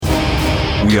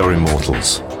We are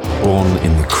immortals, born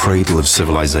in the cradle of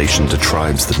civilization to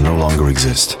tribes that no longer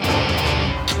exist.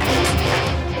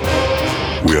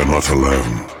 We are not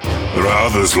alone. There are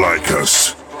others like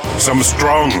us. Some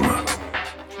strong,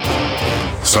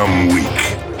 some weak.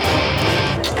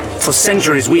 For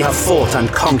centuries we have fought and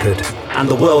conquered, and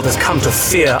the world has come to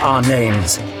fear our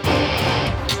names.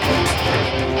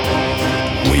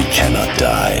 We cannot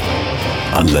die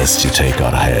unless you take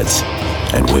our heads,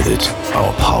 and with it,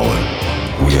 our power.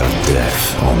 We are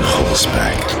death on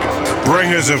horseback.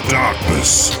 Bringers of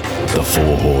darkness. The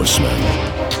Four Horsemen.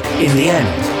 In the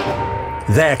end,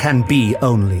 there can be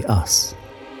only us.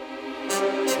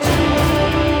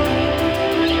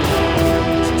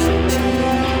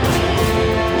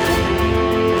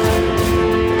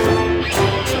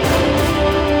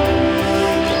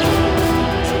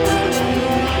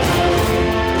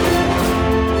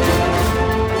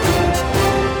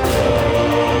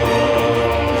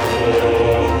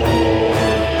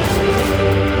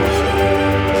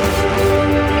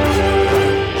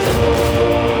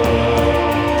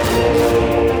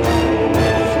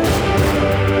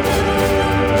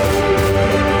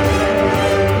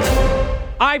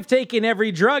 I've taken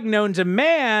every drug known to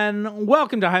man.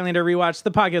 Welcome to Highlander Rewatch,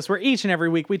 the podcast where each and every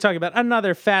week we talk about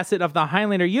another facet of the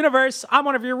Highlander universe. I'm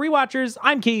one of your rewatchers.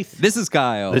 I'm Keith. This is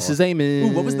Kyle. This is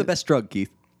Eamon. Ooh, what was the best drug, Keith?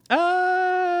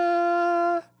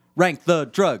 Rank the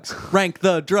drugs. Rank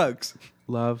the drugs.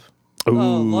 love. Ooh,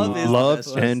 love is the love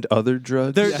best. and other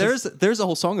drugs. There's a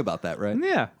whole song about that, right?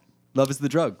 Yeah. Love is the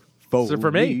drug. So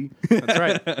for me. That's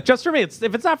right. Just for me. If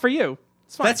it's not for you,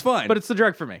 it's fine. That's fine. But it's the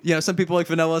drug for me. You know, some people like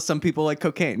vanilla, some people like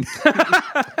cocaine.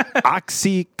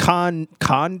 Oxycodone,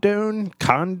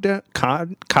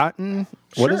 cotton.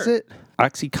 What Sure. is it?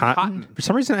 Oxycontin. Cotton. For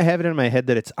some reason, I have it in my head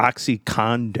that it's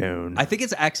oxycondone. I think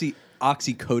it's actually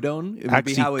oxycodone. It would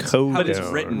be how it's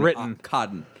Oxycodone. written. Written.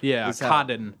 Cotton. Yeah. is how-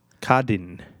 Cotton.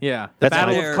 Codin. Yeah. The That's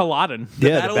Battle how- of Culloden.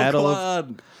 Yeah, Battle the battle of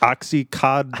of Culloden.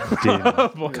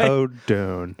 oxycodone. boy.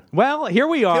 Codone. Well, here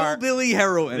we are. Hillbilly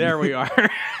heroin. There we are.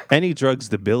 Any drugs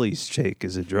the Billies take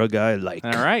is a drug I like.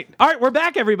 All right. All right, we're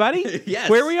back, everybody. Yes.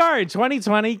 Where we are in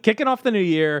 2020, kicking off the new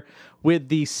year with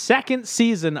the second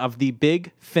season of the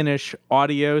Big Finish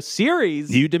audio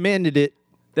series. You demanded it.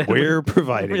 We're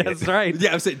providing That's it. right. Yeah,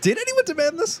 I was saying, did anyone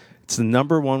demand this? It's the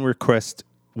number one request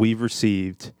we've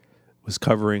received was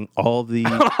covering all the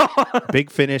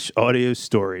Big Finish audio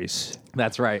stories.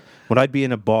 That's right. When I'd be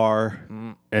in a bar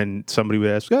and somebody would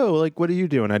ask, "Oh, like, what are you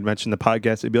doing?" I'd mention the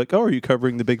podcast. They'd be like, "Oh, are you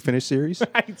covering the Big Finish series?"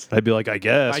 Right. I'd be like, "I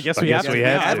guess. I guess we have to.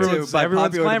 have to. Everyone's, By everyone's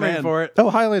popular clamoring demand. for it. Oh,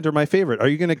 Highlander, my favorite. Are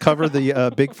you going to cover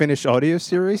the Big Finish audio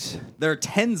series? There are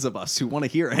tens of us who want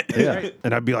to hear it. Yeah.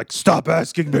 And I'd be like, "Stop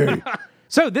asking me."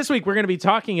 So this week we're going to be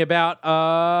talking about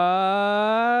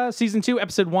Season 2,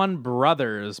 Episode 1,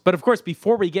 Brothers. But of course,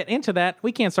 before we get into that,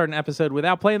 we can't start an episode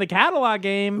without playing the catalog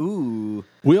game. Ooh.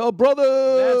 We are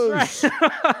brothers. That's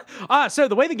right. So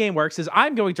the way the game works is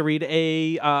I'm going to read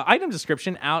a item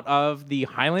description out of the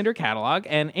Highlander catalog,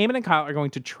 and Eamon and Kyle are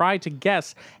going to try to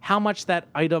guess how much that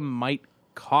item might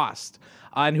cost.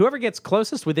 And whoever gets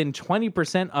closest within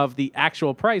 20% of the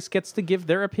actual price gets to give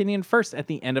their opinion first at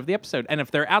the end of the episode. And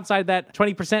if they're outside that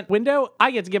 20% window,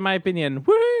 I get to give my opinion.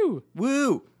 Woohoo!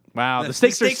 Woo. Wow, the The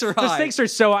stakes stakes are are high. The stakes are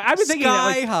so high. I've been thinking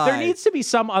that, Sky high. there needs to be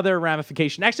some other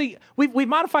ramification. Actually, we've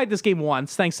modified this game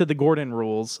once thanks to the Gordon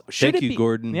rules. Should Thank it you, be-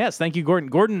 Gordon. Yes, thank you, Gordon.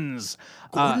 Gordon's.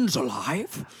 Gordon's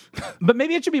alive? But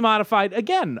maybe it should be modified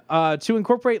again to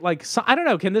incorporate I don't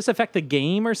know. Can this affect the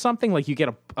game or something? Like you get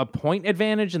a point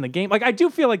advantage in the game. Like I do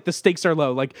feel like the stakes are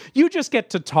low. Like you just get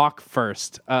to talk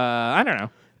first. I don't know.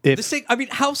 The stake, I mean,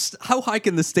 how high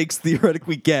can the stakes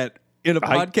theoretically get in a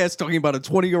podcast talking about a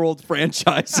 20-year-old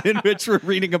franchise in which we're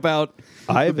reading about?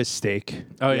 I have a stake.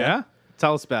 Oh yeah?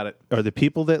 Tell us about it. Are the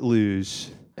people that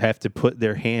lose have to put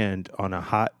their hand on a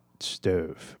hot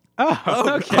stove?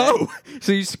 Okay. Oh,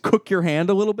 so you just cook your hand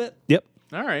a little bit? Yep.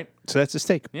 All right. So that's a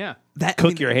steak. Yeah.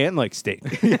 Cook your hand like steak.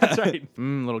 That's right.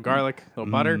 Little garlic,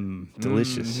 little butter.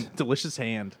 Delicious. Delicious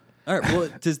hand. All right. Well,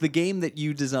 does the game that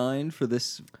you designed for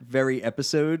this very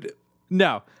episode?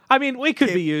 No, I mean we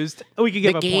could be used. We could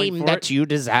give a point for it. you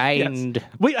designed.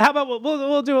 Yes. How about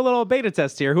we'll do a little beta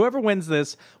test here. Whoever wins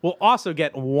this will also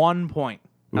get 1 point.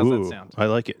 How's that sound? I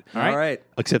like it. All right. All right.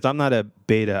 Except I'm not a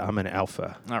beta, I'm an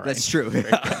alpha. All right. That's true.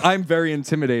 I'm very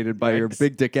intimidated by your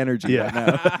big dick energy right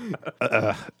now.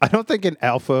 I don't think an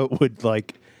alpha would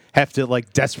have to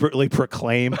desperately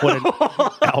proclaim what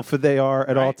an alpha they are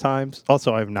at all times.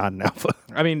 Also, I'm not an alpha.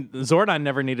 I mean, Zordon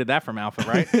never needed that from Alpha,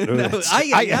 right?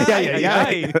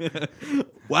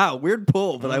 Wow, weird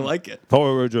pull, but I like it.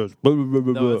 Power Rangers.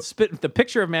 No, it's the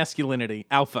picture of masculinity,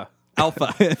 Alpha.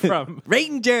 Alpha From-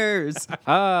 Rangers. Did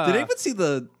anyone see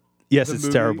the? Yes, the it's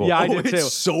movie? terrible. Yeah, I Oh, did too.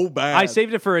 it's so bad. I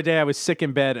saved it for a day. I was sick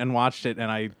in bed and watched it,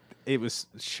 and it was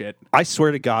shit. I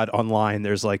swear to God, online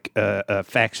there's like a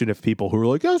faction of people who are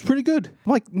like, "That was pretty good."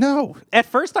 I'm like, no, At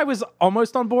first, I was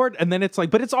almost on board, and then it's like,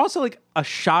 but it's also like a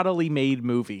shoddily made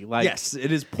movie. Like, Yes,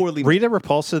 it is poorly. Rita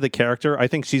Repulsa, the character, I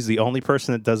think she's the only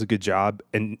person that does a good job,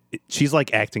 and she's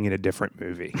like acting in a different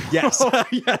movie. Yes,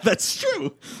 yeah, that's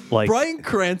true. Like- Bryan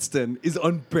Cranston is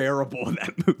unbearable in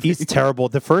that movie. He's terrible.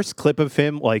 The first clip of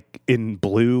him, like in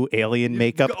blue alien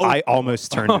makeup, Oh. I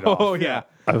almost turned it off. Oh yeah.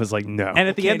 I was like, no. And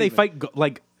at the end, they fight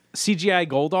like CGI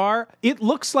Goldar. It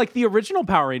looks like the original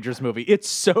Power Rangers movie. It's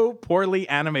so poorly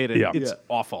animated. Yeah. It's Yeah.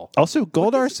 awful. Also,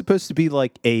 Goldar is supposed to be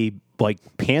like a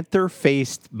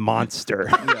panther-faced monster.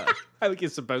 I think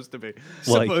it's supposed to be.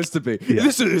 Like, supposed to be.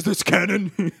 This is this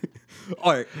canon.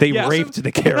 All right. they Yeah. raped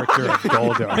the character of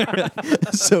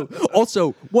Goldar. So,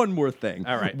 also, one more thing.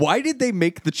 All right. Why did they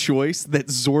make the choice that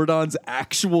Zordon's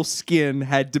actual skin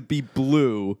had to be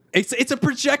blue? It's a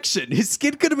projection. His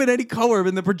skin could have been any color,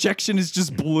 but the projection is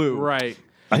just blue. Right.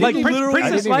 I Like didn't even- Princess I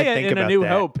didn't even Leia think in A about New that.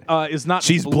 Hope is not.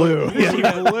 She's blue. She's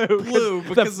blue. Blue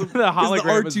because the of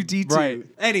hologram is- R2D2. Right.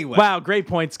 Anyway. Wow, great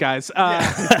points, guys.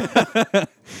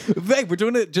 Hey, we're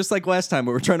doing it just like last time,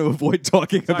 but we're trying to avoid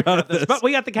talking about this. But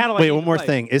we got the catalog. Wait, one more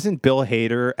thing. Isn't Bill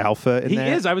Hader Alpha in He that?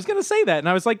 is. I was going to say that, and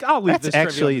I was like, I'll leave That's this. trivia on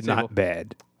actually the table. not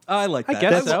bad. I like that.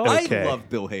 guess so. I Okay. love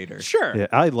Bill Hader. Sure. Yeah,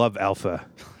 I love Alpha.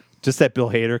 Just that Bill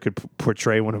Hader could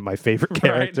portray one of my favorite Right?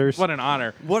 characters. What an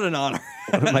honor. What an honor.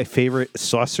 One of my favorite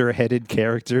saucer-headed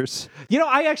characters. You know,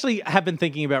 I actually have been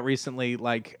thinking about recently,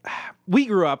 like, we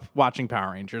grew up watching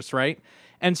Power Rangers, right?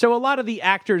 And so a lot of the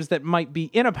actors that might be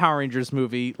in a Power Rangers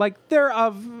movie, like, they're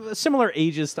of similar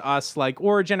ages to us, like,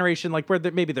 or a generation, like, where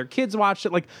maybe their kids watched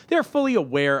it. Like, they're fully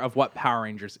aware of what Power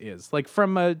Rangers is, like,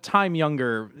 from a time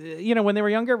younger, you know, when they were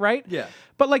younger, right? Yeah.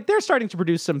 But, like, they're starting to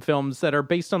produce some films that are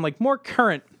based on, like, more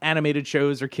current animated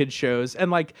shows or kids shows. And,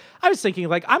 like, I was thinking,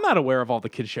 like, I'm not aware of all the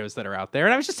kids shows that are out there.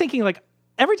 And I was just thinking, like,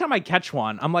 every time I catch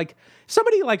one, I'm like,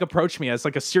 somebody like approached me as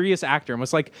like a serious actor and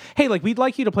was like, hey, like, we'd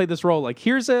like you to play this role. Like,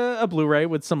 here's a Blu-ray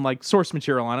with some like source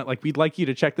material on it. Like, we'd like you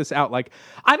to check this out. Like,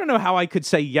 I don't know how I could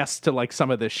say yes to like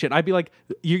some of this shit. I'd be like,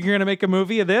 you're going to make a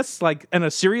movie of this? Like, and a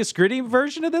serious gritty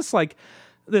version of this? Like,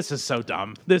 this is so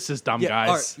dumb. This is dumb, guys.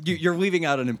 all right, you're leaving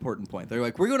out an important point. They're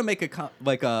like, we're going to make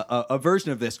a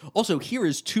version of this. Also, here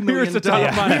is $2 million. Here's a ton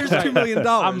of money. Here's $2 million.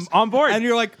 I'm on board. And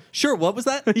you're like, sure. What was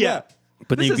that? Yeah.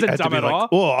 But This then you isn't have to dumb be at like, all.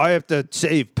 oh, I have to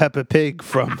save Peppa Pig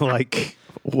from like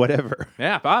whatever.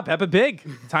 Yeah, Peppa Pig.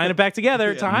 Tying it back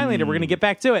together to Highlander. We're going to get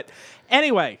back to it.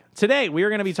 Anyway, today we are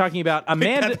going to be talking about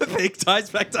Amanda. Peppa Pig ties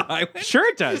back to Highlander. Sure,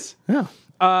 it does.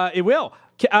 Yeah. It will.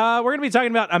 We're going to be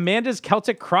talking about Amanda's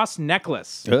Celtic Cross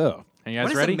necklace. Oh, Are you Why guys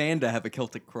does ready? Amanda have a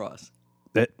Celtic cross?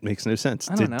 that makes no sense.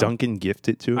 don't Did know. Duncan gift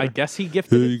it to her? I guess he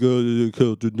gifted it. go to the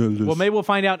Celtic necklace. Well, maybe we'll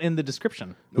find out in the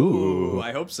description. Ooh,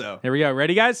 I hope so. Here we go.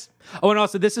 Ready, guys? Oh, and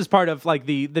also this is part of like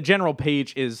the general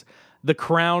page is the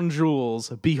crown jewels.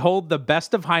 Behold the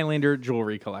best of Highlander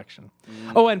jewelry collection.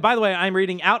 Oh, and by the way, I'm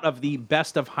reading out of the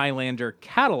best of Highlander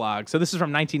catalog. So this is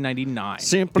from 1999.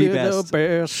 Simply Be best. the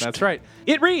best. That's right.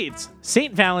 It reads,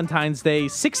 St. Valentine's Day,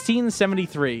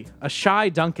 1673. A shy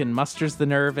Duncan musters the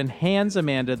nerve and hands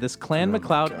Amanda this Clan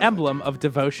MacLeod emblem of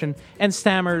devotion and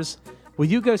stammers, will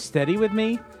you go steady with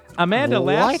me? Amanda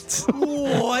laughs.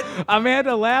 What?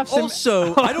 Amanda laughs. and-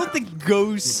 Also, I don't think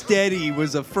 "go steady"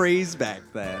 was a phrase back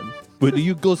then. Will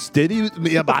you go steady with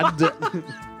me, Amanda?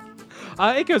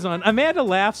 It goes on. Amanda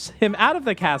laughs him out of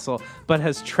the castle, but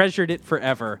has treasured it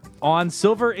forever on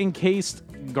silver encased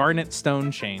garnet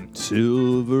stone chain.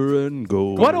 Silver and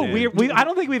gold. What a weird. I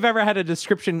don't think we've ever had a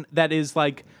description that is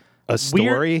like A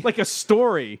story? weird, like a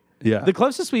story. Yeah. The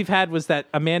closest we've had was that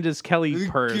Amanda's Kelly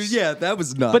purse. Yeah, that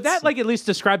was nuts. But that like at least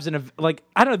describes like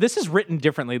I don't know. This is written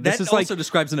differently. This that is like. also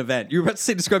describes an event. You were about to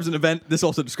say describes an event. This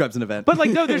also describes an event. But like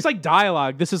no, there's like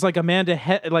dialogue. This is like Amanda.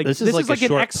 This is like a an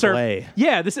short excerpt. play.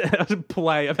 Yeah, this is a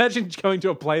play. Imagine going to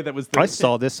a play that was. I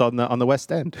saw this on the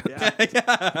West End.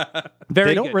 Very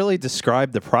They don't good. really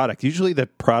describe the product. Usually the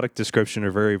product description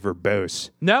are very verbose.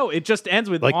 No, it just ends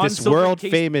with Like on this silver world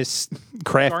encased- famous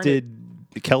crafted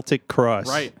Celtic cross.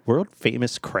 Right. World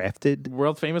famous crafted?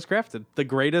 world famous crafted, the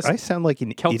greatest I sound like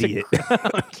an Celtic. idiot.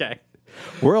 Okay,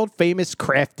 World famous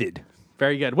crafted.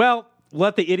 very good. Well,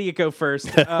 let the idiot go first.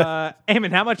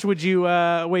 Eamon, how much would you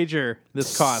wager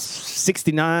this costs?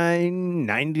 $69.99.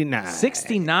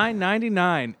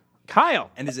 $69.99.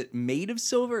 Kyle, and is it made of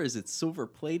silver? Is it silver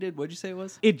plated? What'd you say it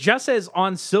was? it just says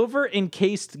on silver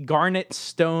encased garnet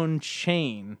stone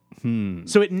chain.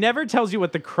 So it never tells you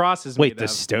what the cross is Wait, made the of.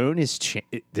 stone is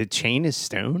the chain is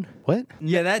stone? What?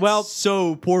 Yeah, that's Well-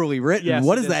 so poorly written. Yes,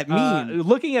 what it does is. that mean?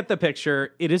 Looking at the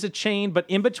picture, it is a chain, but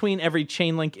in between every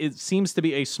chain link, it seems to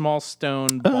be a small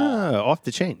stone ball. Off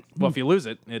the chain. Well, if you lose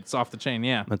it, it's off the chain.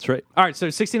 Yeah. That's right. All right, so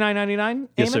 $69.99.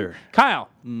 Yes, Eamon? sir. Kyle.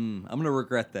 I'm gonna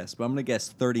regret this, but I'm gonna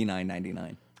guess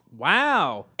 $39.99.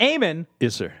 Wow. Eamon,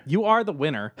 Yes, sir. you are the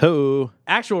winner. Ho.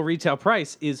 Actual retail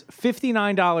price is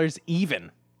 $59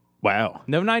 even. Wow.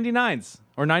 No 99s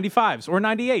or 95s or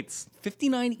 98s.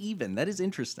 59 even. That is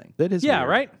interesting. That is Yeah, weird.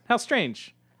 right? How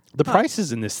strange. The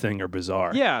prices in this thing are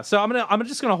bizarre. Yeah, so I'm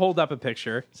just gonna hold up a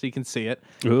picture so you can see it.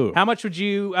 Ooh. How much would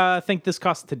you think this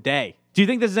costs today? Do you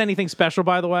think this is anything special,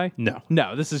 by the way? No.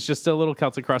 No, this is just a little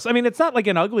Celtic cross. I mean, it's not like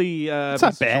an ugly It's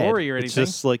not bad. story or It's anything.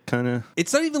 just like kind of.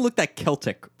 It's not even look that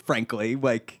Celtic, frankly.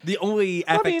 Like the only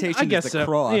I mean, affectation I guess is the so.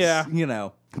 cross. Yeah. You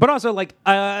know. But also, like,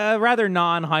 a rather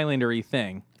non-Highlander-y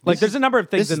thing. Like, there's a number of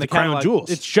things this in is the the crown catalog. jewels.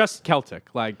 It's just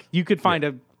Celtic. Like, you could find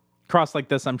a cross like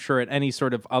this, I'm sure, at any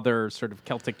sort of other sort of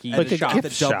Celtic-y Like a shop. gift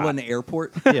At the Dublin shop.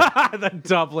 airport. The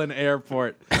Dublin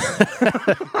airport.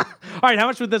 All right, how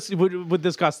much would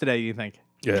this cost today, do you think?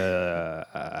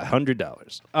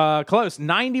 $100. Close.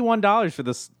 $91 for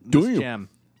this Damn. gem.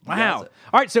 Wow. Yes.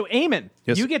 All right, so Eamon,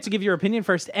 Yes. you get to give your opinion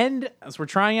first, and as we're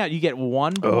trying out, you get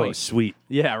 1 Oh, point. sweet.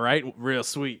 Yeah, right? Real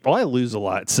sweet. Well, I lose a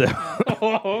lot, so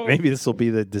maybe this will be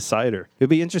the decider.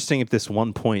 It'd be interesting if this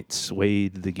 1 point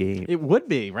swayed the game. It would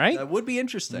be, right? That would be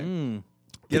interesting. Mm.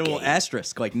 Get a little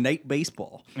asterisk like Night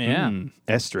Baseball. Yeah.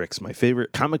 Asterix, my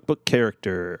favorite comic book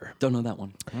character. Don't know that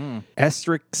one.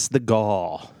 Asterix the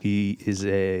Gaul. He is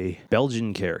a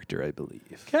Belgian character, I believe.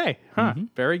 Okay. Huh.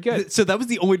 Very good. So that was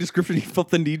the only description he felt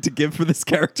the need to give for this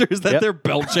character is that Yep. they're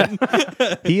Belgian.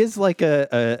 He is like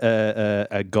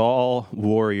a Gaul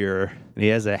warrior, and he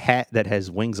has a hat that has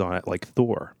wings on it, like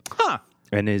Thor. Huh.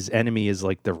 And his enemy is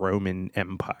like the Roman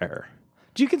Empire.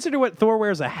 Do you consider what Thor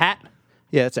wears a hat?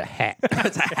 Yeah, it's a hat.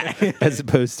 As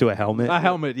opposed to a helmet. A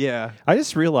helmet, yeah. I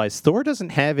just realized Thor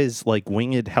doesn't have his like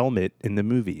winged helmet in the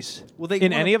movies. Well, they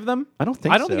In any of them? I don't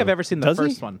think I don't think so. I've ever seen the Does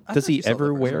first he? one. Does thought you he saw the ever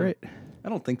first wear one. it? I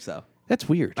don't think so. That's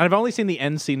weird. I've only seen the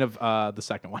end scene of the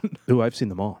second one. Oh, I've seen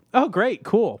them all. Oh, great.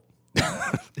 Cool.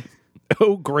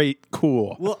 Oh, great.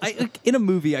 Cool. Well, in a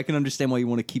movie, I can understand why you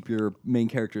want to keep your main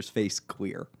character's face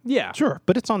clear. Yeah. Sure,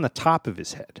 but it's on the top of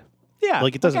his head. Yeah.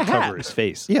 Like it doesn't a hat. cover his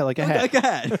face. Yeah, like a hat. Like a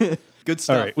hat. Good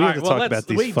stuff. All right, we All have to right, well, talk about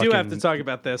these we do fucking have to talk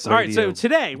about this. All right, so radio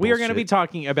today we are going to be bullshit.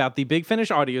 talking about the Big Finish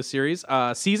audio series,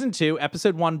 season 2,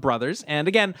 episode 1, Brothers. And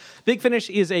again, Big Finish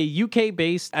is a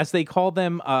UK-based, as they call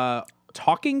them,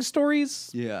 talking stories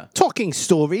Yeah. Talking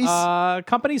stories.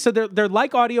 company. So they're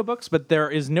like audiobooks, but there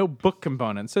is no book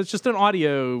component. So it's just an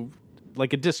audio,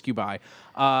 like a disc you buy.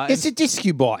 it's a disc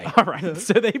you buy. All right,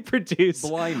 so they produce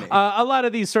Blimey. a lot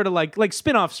of these sort of like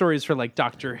spin-off stories for like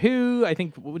Doctor Who. I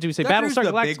think, what do we say? Doctor Who's Battlestar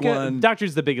the big Galactica. one.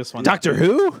 Doctor's the biggest one. Doctor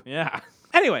Who? Yeah.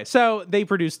 Anyway, so they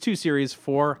produced 2 series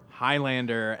for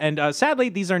Highlander, and sadly,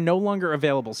 these are no longer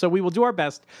available. So we will do our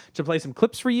best to play some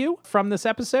clips for you from this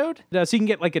episode, so you can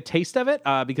get like a taste of it.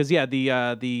 Because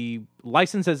the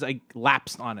license has like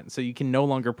lapsed on it, so you can no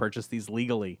longer purchase these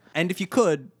legally. And if you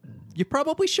could, you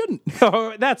probably shouldn't.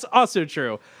 Oh, that's also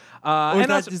true. Or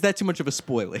And also- is that too much of a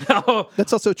spoiler?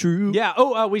 That's also true. yeah.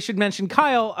 Oh, we should mention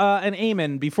Kyle and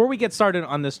Eamon before we get started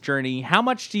on this journey. How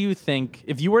much do you think,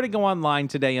 if you were to go online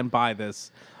today and buy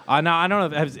this? Now I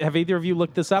don't know. Have either of you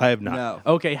looked this up? I have not. No.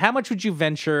 Okay, how much would you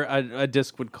venture a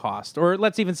disc would cost, or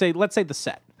let's say the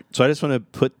set? So I just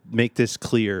want to make this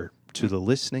clear to the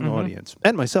listening audience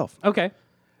and myself. Okay,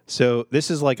 So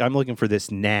this is like I'm looking for this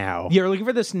now. you're looking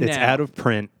for this now. It's out of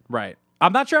print. right.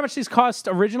 I'm not sure how much these cost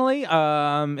originally.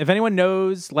 If anyone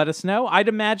knows, let us know. I'd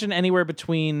imagine anywhere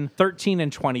between $13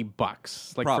 and $20, like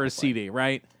for Probably. a CD,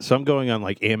 right? So I'm going on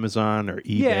like Amazon or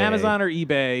eBay. Yeah, Amazon or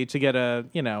eBay to get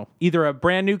either a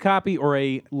brand new copy or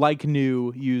a like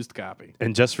new used copy.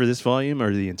 And just for this volume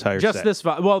or the entire Just set? this,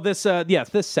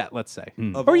 this set, let's say.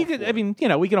 Of Or you all could, 4. I mean,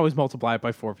 we can always multiply it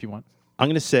by 4 if you want. I'm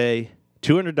going to say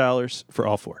 $200 for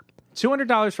all 4.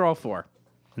 $200 for all 4.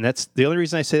 And that's the only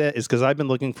reason I say that is because I've been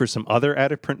looking for some other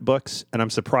out of print books, and I'm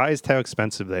surprised how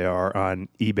expensive they are on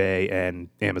eBay and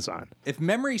Amazon. If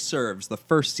memory serves, the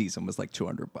first season was like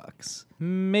 $200.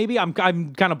 Maybe I'm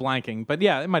kind of blanking, but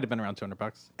yeah, it might have been around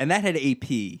 $200. And that had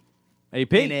AP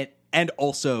AP in it, and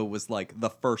also was like the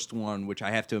first one, which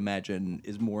I have to imagine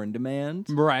is more in demand.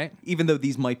 right? Even though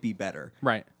these might be better.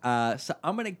 Right. So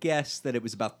I'm going to guess that it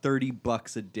was about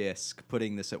 $30 a disc,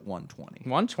 putting this at $120.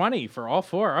 $120 for all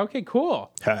 4. Okay,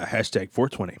 cool. Hashtag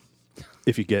 420.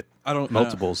 If you get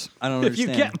multiples. I don't If you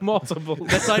understand. get multiple,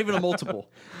 That's not even a multiple.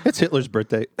 It's Hitler's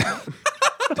birthday.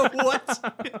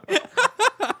 What?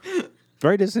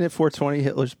 Right? Isn't it 420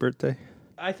 Hitler's birthday?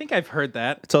 I think I've heard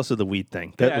that. It's also the weed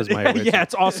thing. That was my original. Yeah,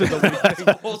 it's also the weed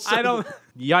thing. I don't.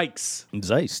 Yikes.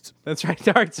 Zeist. That's right.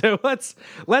 All right, so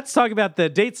let's talk about the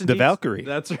dates and The deets. Valkyrie.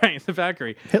 That's right, the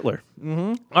Valkyrie. Hitler.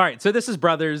 All right, so this is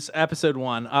Brothers, episode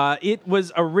 1. It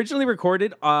was originally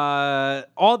recorded. The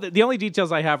only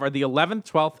details I have are the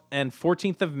 11th, 12th, and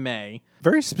 14th of May.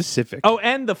 Very specific. Oh,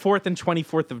 and the 4th and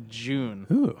 24th of June.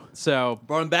 Ooh. So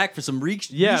Brought him back for some some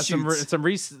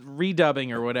reshoots.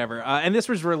 redubbing or whatever. And this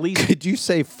was released. Could you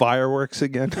say fireworks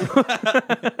again?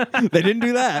 They didn't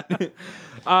do that.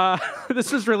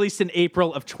 This was released in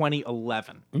April of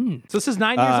 2011. So this is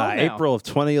 9 years old now. April of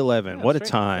 2011. What a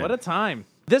That's right. time. What a time.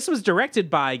 This was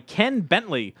directed by Ken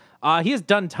Bentley. He has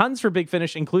done tons for Big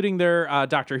Finish, including their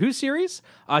Doctor Who series.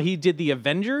 He did the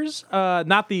Avengers,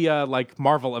 not the like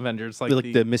Marvel Avengers, like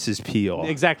the Mrs. Peel.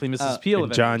 Exactly, Mrs. Peel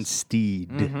And Avengers. John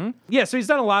Steed. Yeah, so he's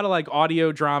done a lot of like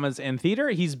audio dramas and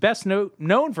theater. He's best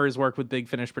known for his work with Big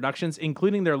Finish Productions,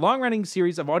 including their long-running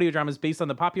series of audio dramas based on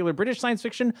the popular British science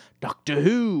fiction Doctor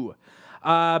Who.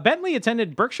 Bentley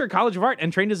attended Berkshire College of Art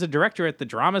and trained as a director at the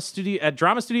Drama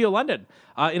Studio London.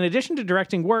 In addition to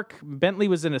directing work, Bentley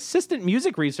was an assistant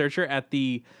music researcher at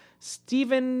the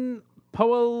Stephen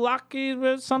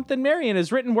Poellaki something Mary, and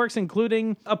has written works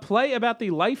including a play about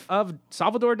the life of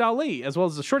Salvador Dali, as well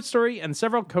as a short story and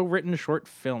several co-written short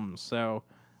films. So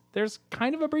there's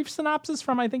kind of a brief synopsis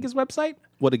from, I think, his website.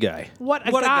 What a guy. What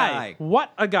a guy.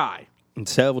 What a guy. And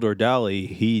Salvador Dali,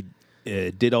 he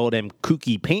did all them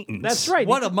kooky paintings. That's right.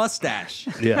 What a mustache.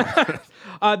 Yeah.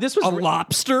 This was A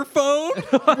lobster phone?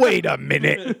 Wait a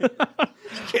minute.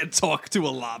 Can't talk to a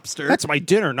lobster. That's my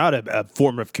dinner, not a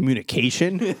form of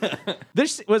communication.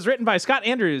 This was written by Scott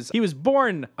Andrews. He was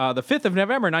born the 5th of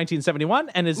November, 1971,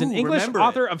 and is an English remember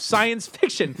author of science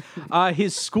fiction.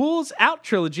 His School's Out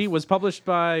trilogy was published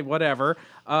by whatever.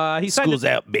 He signed School's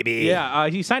out, baby. Yeah,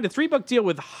 he signed a 3-book deal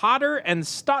with Hodder and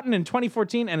Stoughton in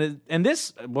 2014, and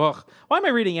this. Well, why am I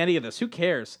reading any of this? Who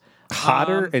cares?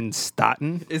 Hodder and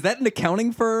Stoughton. Is that an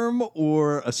accounting firm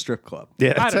or a strip club? Yeah,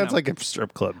 I it don't sounds know. like a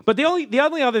strip club. But the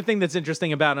only other thing that's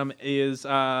interesting about him is,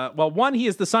 one, he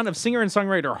is the son of singer and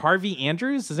songwriter Harvey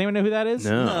Andrews. Does anyone know who that is?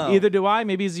 No. Either do I.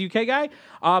 Maybe he's a UK guy.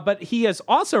 But he has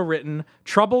also written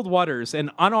Troubled Waters, an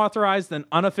unauthorized and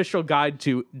unofficial guide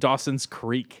to Dawson's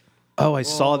Creek. Oh, I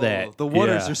saw that. The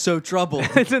waters Yeah. are so troubled.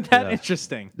 Isn't that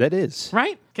interesting? That is.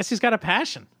 Right? Guess he's got a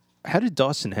passion. How did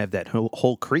Dawson have that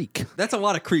whole creek? That's a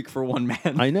lot of creek for one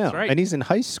man. I know. right. And he's in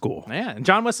high school. Yeah, and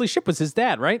John Wesley Shipp was his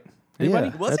dad, right? Anybody?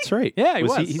 Yeah, Was that's he? right. Yeah, he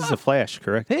was. He's the Flash,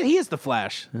 correct? He is the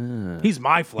Flash. He's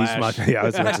my Flash. Yeah, I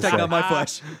was about to Hashtag say. not my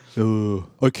flesh.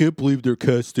 I can't believe they're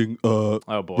casting boy.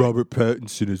 Robert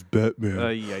Pattinson as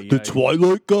Batman. yeah. The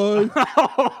Twilight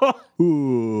guy?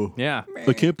 Ooh. Yeah.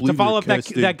 I can't believe To follow up they're that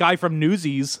casting. that guy from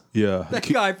Newsies. Yeah. That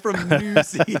guy from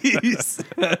Newsies.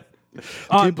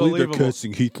 I can't believe they're Unbelievable.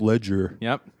 casting Heath Ledger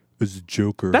Yep. as a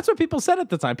Joker. That's what people said at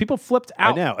the time. People flipped I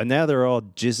out. know. And now they're all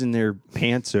jizzing their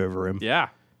pants over him. Yeah,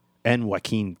 And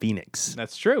Joaquin Phoenix.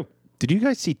 that's true. Did you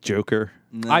guys see Joker?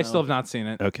 I still have not seen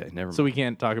it. Okay, never mind. So we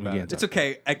can't talk about it. It's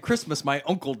okay. At Christmas, my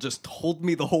uncle just told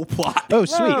me the whole plot. Oh,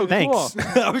 sweet. Oh, Thanks.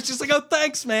 cool. I was just like, oh,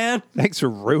 thanks, man. Thanks for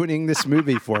ruining this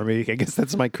movie for me. I guess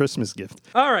that's my Christmas gift.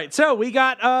 All right, so we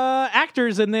got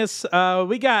actors in this.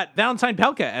 We got Valentine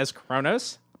Pelka as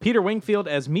Kronos, Peter Wingfield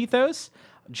as Mythos,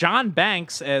 John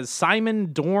Banks as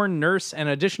Simon Dorn, Nurse, and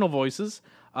additional voices.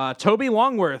 Toby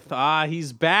Longworth,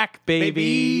 he's back,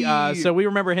 baby. Baby. So we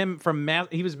remember him from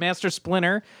he was Master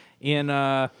Splinter in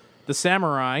The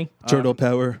Samurai. Turtle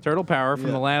Power. Turtle Power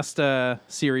from the last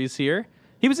series here.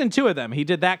 He was in 2 of them. He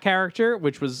did that character,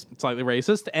 which was slightly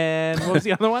racist. And what was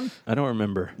the other one? I don't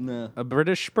remember. A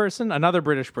British person? Another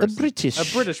British person. British.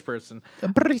 A British person.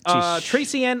 British.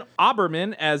 Tracy Ann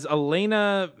Oberman as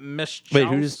Elena Meschowska. Wait,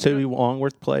 who does Toby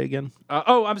Longworth play again?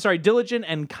 I'm sorry. Diligent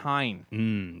and Kind.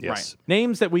 Yes. Right.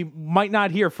 Names that we might not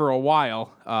hear for a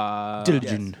while.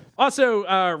 Diligent.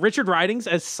 Also, Richard Ridings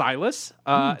as Silas.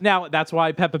 Now, that's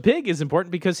why Peppa Pig is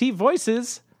important because he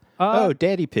voices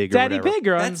Daddy Pig or Daddy whatever. Pig.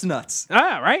 That's nuts.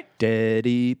 Right?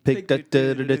 Daddy Pig. Da,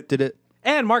 da, da, da, da, da.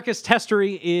 And Marcus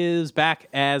Testery is back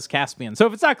as Caspian. So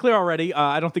if it's not clear already,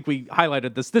 I don't think we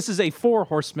highlighted this. This is a 4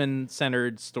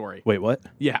 horseman-centered story. Wait, what?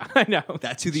 Yeah, I know.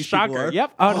 That's who these Shocker. people are?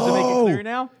 Yep. Oh, does it make it clear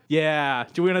now? Yeah.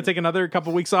 Do we want to take another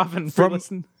couple weeks off and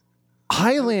listen?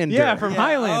 Highlander. Yeah, from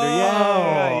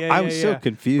Highlander. Yeah. I was so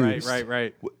confused.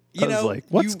 Right. You I was know, like,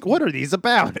 what are these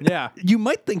about? Yeah. You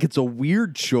might think it's a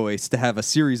weird choice to have a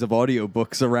series of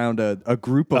audiobooks around a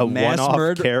group of Of mass one-off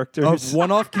murder characters? of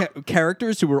one-off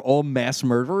characters who are all mass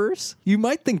murderers. You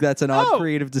might think that's an odd Oh,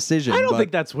 creative decision. I don't but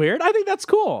think that's weird. I think that's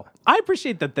cool. I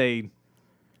appreciate that they.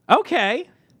 Okay.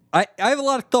 I have a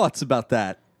lot of thoughts about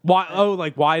that. Why? Oh,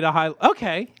 like why to highlight?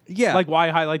 Okay. Yeah. Like why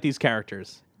highlight these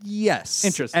characters? Yes,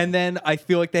 Interesting. And then I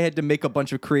feel like they had to make a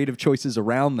bunch of creative choices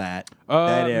around that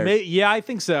Yeah, I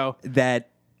think so. that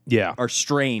Yeah. are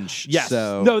strange. Yes.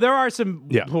 So No, there are some.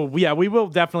 Yeah. Well, yeah, we will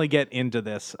definitely get into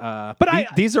this. But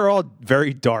These are all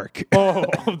very dark.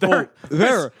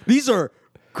 these are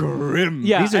grim.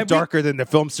 Yeah. These are and we- darker than the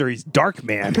film series Dark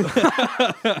Man.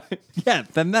 Yeah,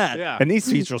 than that. Yeah. And these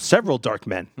feature several dark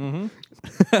men.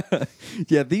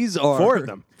 Yeah, these are 4 of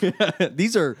them.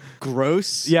 These are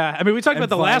gross. Yeah. I mean, we talked And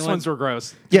about the last violent. ones were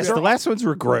gross. Yes, These the were- last ones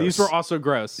were gross. These were also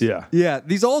gross. Yeah. Yeah,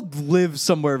 these all live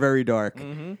somewhere very dark.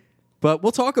 But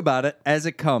we'll talk about it as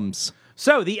it comes.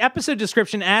 So the episode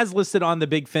description as listed on the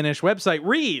Big Finish website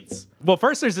reads, well,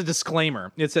 first there's a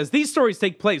disclaimer. It says, these stories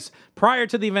take place prior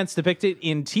to the events depicted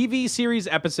in TV series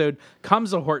episode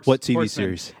Comes a Horse. What TV Horseman,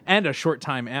 series? And a short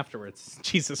time afterwards.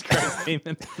 Jesus Christ,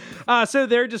 Damon. So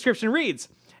their description reads,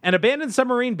 an abandoned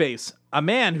submarine base. A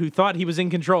man who thought he was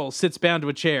in control sits bound to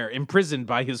a chair, imprisoned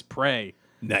by his prey.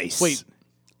 Nice. Wait,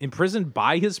 imprisoned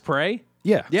by his prey?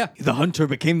 Yeah. Yeah, the hunter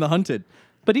became the hunted.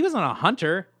 But he wasn't a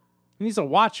hunter. He's a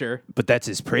watcher. But that's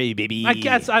his prey, baby. I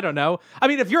guess, I don't know. I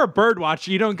mean, if you're a bird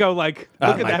watcher, you don't go like,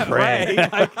 look at my that prey. prey.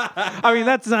 Like, I mean,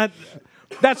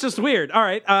 that's just weird. All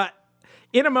right.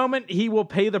 In a moment, he will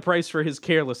pay the price for his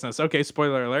carelessness. Okay,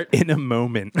 spoiler alert. In a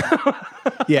moment.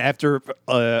 Yeah, after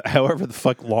however the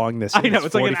fuck long this is. I know,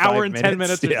 it's like an 45 hour and 10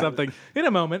 minutes or Yeah. something. In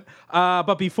a moment.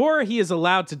 But before he is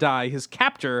allowed to die, his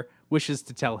captor wishes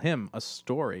to tell him a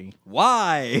story.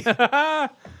 Why?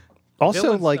 Also,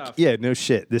 Villain like, stuff. yeah, no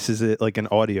shit. This is like an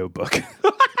audio book.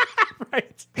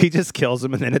 Right. He just kills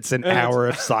him, and then it's an hour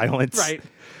of silence. Right.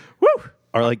 Woo!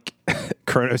 Or like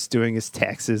Kronos doing his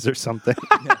taxes or something.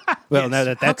 Well, now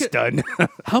that that's done.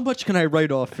 How much can I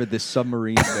write off for this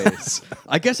submarine base?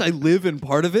 I guess I live in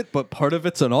part of it, but part of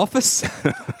it's an office.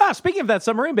 Speaking of that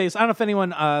submarine base, I don't know if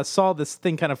anyone saw this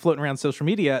thing kind of floating around social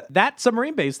media. That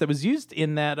submarine base that was used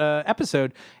in that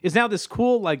episode is now this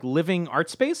cool, like, living art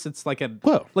space. It's like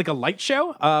a light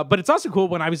show, but it's also cool.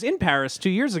 When I was in Paris 2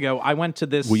 years ago, I went to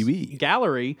this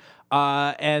gallery,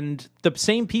 and the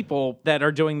same people that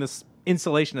are doing this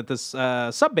installation at this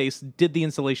sub base did the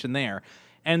installation there.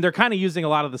 And they're kind of using a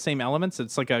lot of the same elements.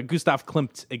 It's like a Gustav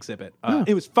Klimt exhibit.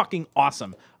 It was fucking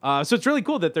awesome. So it's really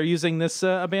cool that they're using this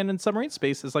abandoned submarine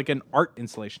space as like an art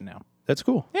installation now. That's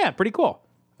cool. Yeah, pretty cool.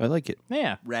 I like it.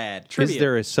 Yeah. Rad. Trivia. Is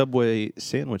there a Subway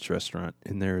sandwich restaurant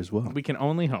in there as well? We can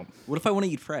only hope. What if I want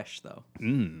to eat fresh, though?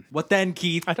 What then,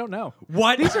 Keith? I don't know.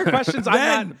 What? These are questions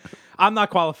I'm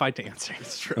not qualified to answer.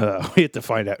 It's true. We have to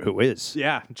find out who is.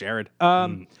 Yeah, Jared.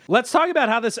 Let's talk about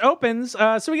how this opens.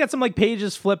 So we got some like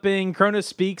pages flipping. Kronos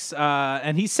speaks,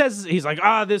 and he's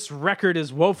like, this record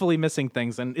is woefully missing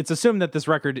things, and it's assumed that this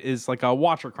record is like a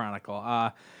Watcher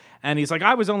Chronicle. And he's like,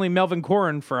 I was only Melvin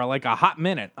Corrin for like a hot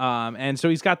minute. And so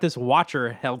he's got this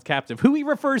Watcher held captive, who he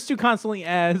refers to constantly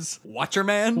as Watcher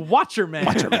Man? Watcher Man.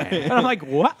 And I'm like,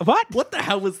 what? What the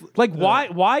hell was... Like,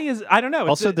 why is, I don't know. It's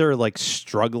Also, there are like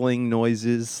struggling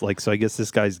noises. Like, so I guess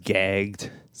this guy's gagged.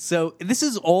 So this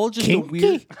is all just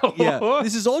Kinky? a weird... Yeah,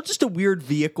 this is all just a weird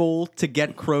vehicle to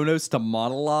get Kronos to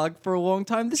monologue for a long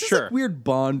time. This is Sure. like weird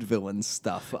Bond villain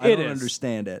stuff. I It don't is.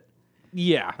 understand it.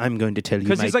 yeah. I'm going to tell you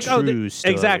Because my he's like, true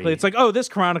story. exactly. It's like, this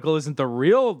Chronicle isn't the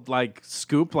real like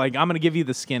scoop. Like, I'm gonna give you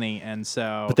the skinny, and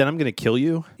so But then I'm going to kill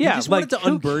you? yeah, just like wanted to who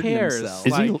unburden cares? himself.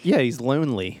 Is Like, he? Yeah, he's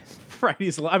lonely. right?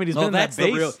 He's been in that's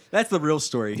that base. that's the real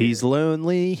story. here. He's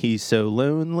lonely. He's so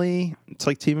lonely. It's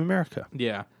like Team America.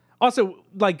 Yeah. Also,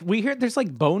 like we hear there's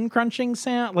like bone crunching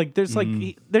sound. Like there's like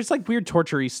there's like weird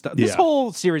torture-y stuff. This Yeah.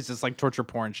 whole series is like torture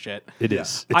porn shit. It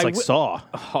is. I It's like w- Saw.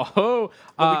 Oh,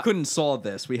 But we couldn't solve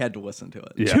this. We had to listen to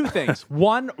it. Yeah. two things.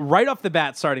 One, right off the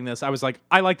bat, starting this, I was like,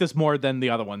 I like this more than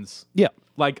the other ones. Yeah.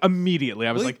 Like immediately,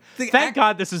 I was Well, like, the thank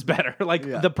God this is better. Like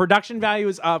the production value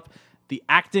is up. The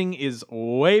acting is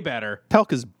way better.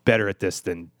 Pelka's better at this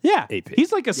than Yeah, AP.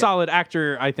 he's like a solid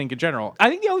actor, I think, in general. I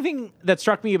think the only thing that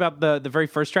struck me about the very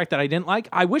first track that I didn't like,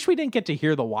 I wish we didn't get to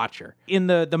hear the Watcher. In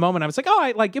the moment, I was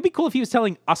like, it'd be cool if he was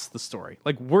telling us the story.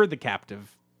 Like, we're the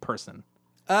captive person.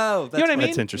 Oh, that's You know what I mean?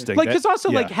 That's interesting. Like, That- because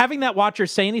also, like, yeah. having that Watcher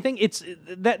say anything, it's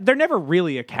that they're never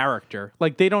really a character.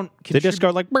 Like, they don't. They just contribute-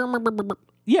 go like, "Brr, brr, brr, brr, brr."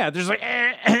 Yeah, there's like,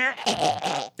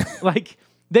 like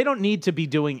They don't need to be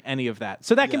doing any of that.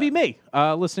 So that can be me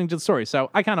listening to the story. So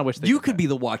I kind of wish they You did could that. be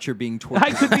the watcher being tortured.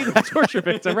 I could be the torture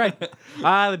victim, right?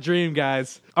 The dream,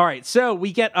 guys. All right, so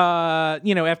we get,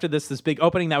 after this big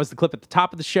opening, that was the clip at the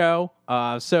top of the show.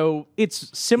 So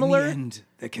it's similar. In the end,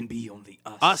 there can be only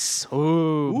us. Us.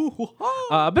 Ooh.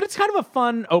 But it's kind of a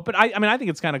fun open. I mean, I think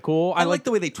it's kind of cool. I like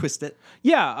the way they twist it.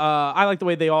 Yeah, I like the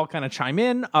way they all kind of chime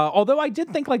in. Although I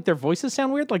did think like their voices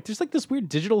sound weird. Like there's like this weird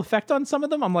digital effect on some of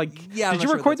them. I'm like, Yeah, I'm did not you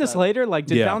sure record that's this bad. later? Like,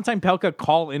 did Yeah. Valentine Pelka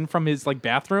call in from his like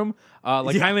bathroom,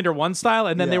 Highlander 1 style?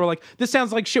 And then they Yeah. were like, this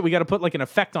sounds like shit. We got to put like an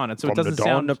effect on it so it From the doesn't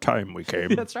dawn sound. of time we came.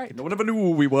 That's right. No one ever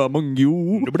knew we were among you.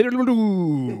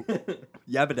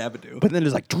 Yabba dabba doo. But then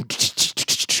there's like.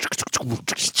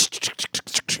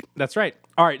 That's right.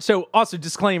 All right. So, also,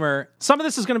 disclaimer some of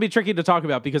this is going to be tricky to talk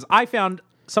about because I found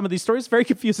some of these stories very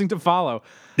confusing to follow.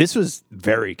 This was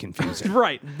very confusing.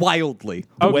 Right. Wildly.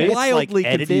 The way it's, Wildly like,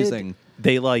 edited, confusing.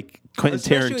 They like Quentin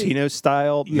Especially- Tarantino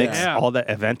style mix Yeah. all the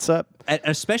events up. And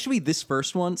especially this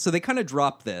first one. So they kind of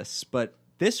dropped this, but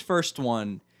this first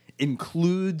one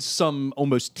includes some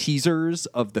almost teasers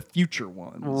of the future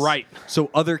ones. Right. So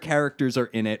other characters are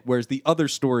in it, whereas the other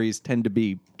stories tend to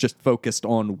be just focused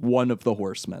on one of the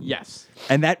horsemen. Yes.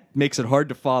 And that makes it hard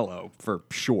to follow for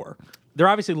sure. They're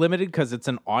obviously limited because it's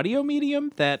an audio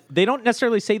medium that they don't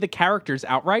necessarily say the characters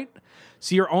outright.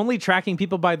 So you're only tracking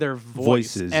people by their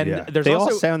Voices, and yeah. there's They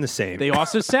also, all sound the same. They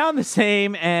also sound the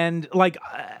same, and like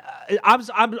I'm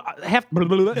half.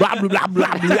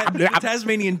 The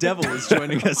Tasmanian Devil is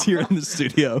joining us here in the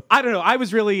studio. I don't know. I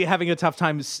was really having a tough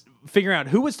time figuring out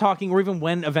who was talking or even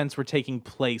when events were taking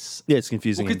place. Yeah, it's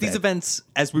confusing. Because and these bad. events,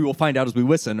 as we will find out as we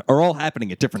listen, are all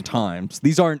happening at different times.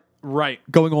 These aren't Right.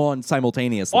 going on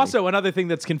simultaneously. Also, another thing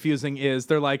that's confusing is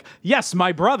they're like, yes,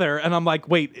 my brother. And I'm like,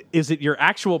 wait, is it your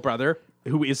actual brother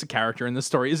who is a character in the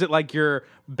story? Is it like your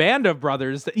band of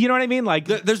brothers? You know what I mean? Like,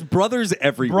 there's brothers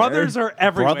everywhere. brothers are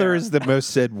everywhere. Brother is the most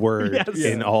said word Yes.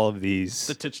 in all of these.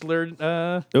 the titular.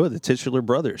 The titular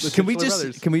brothers. Can we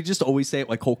Titular just brothers. always say it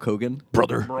like Hulk Hogan?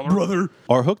 brother.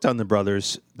 Or Hooked on the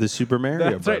Brothers, the Super Mario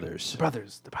That's right. Brothers. The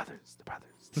brothers.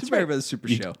 It's Super Mario Super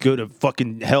You Show. go to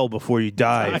fucking hell before you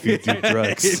die if you do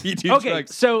drugs. If you do Okay,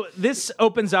 drugs. so this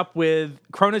opens up with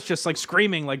Cronus just like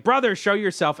screaming, like, brother, show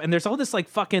yourself. And there's all this like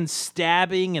fucking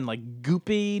stabbing and like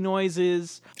goopy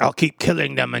noises. I'll keep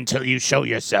killing them until you show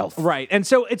yourself. Right. And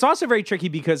so it's also very tricky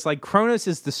because like Cronus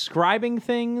is describing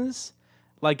things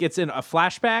like it's in a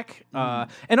flashback.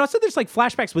 And also there's like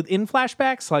flashbacks within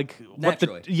flashbacks. Like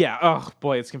Naturally. yeah. Oh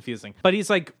boy, it's confusing. But he's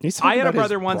like, He's I talking had a about his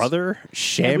brother once. brother,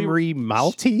 Shamri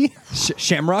Malty?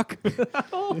 Shamrock?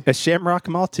 A Shamrock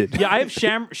Malted. Yeah, I have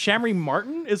Shamri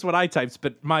Martin is what I typed,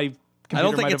 but my I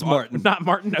don't computer think might it's have- Martin. Not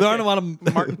Martin. There aren't a okay. lot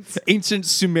of Martins. ancient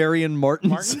Sumerian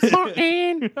Martins.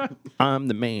 I'm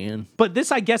the man. But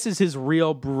this, I guess, is his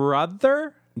real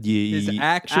brother. His Yeah.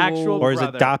 Actual Or his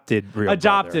brother. adopted real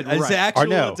Adopted, brother. His right. actual Or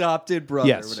no. adopted brother,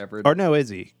 Yes. whatever. Or no, is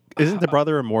he? Isn't the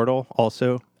brother immortal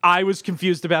also? I was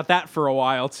confused about that for a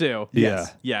while too.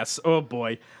 Yes. Yes. Oh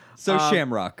boy. So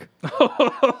Shamrock.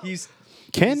 He's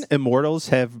Can immortals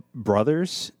have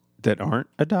brothers that aren't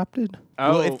adopted?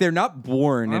 Oh, well, if they're not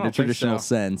born I in don't a think traditional so.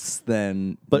 sense,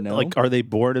 then But no. like, are they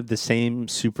born of the same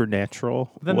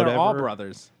supernatural? then whatever? they're all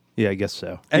brothers. Yeah, I guess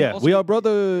so. And yeah, also- we are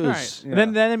brothers. All right.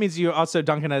 Then that means you also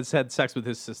Duncan has had sex with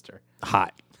his sister.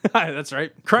 Hot. That's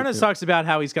right. Cronus talks about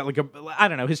how he's got like I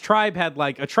don't know, his tribe had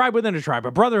like a tribe within a tribe,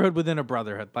 a brotherhood within a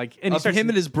brotherhood. Like, and he of starts him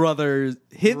and his brother,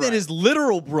 him and his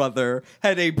literal brother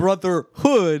had a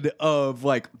brotherhood of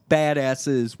like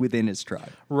badasses within his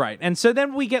tribe. right. And so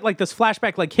then we get like this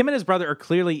flashback, like him and his brother are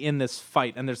clearly in this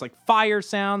fight, and there's like fire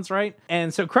sounds, right?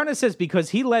 And so Cronus says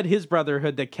because he led his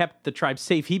brotherhood that kept the tribe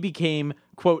safe, he became,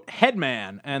 quote,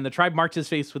 headman, and the tribe marked his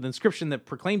face with inscription that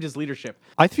proclaimed his leadership.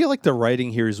 I feel like the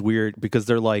writing here is weird because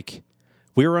they're like,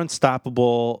 we were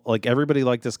unstoppable. Like everybody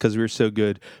liked us because we were so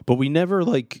good, but we never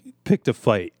like picked a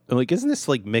fight. I'm like, isn't this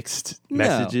like mixed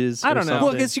messages? I or don't know. Well, I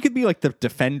something? guess you could be like the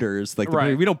defenders. Like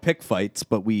Right. we don't pick fights,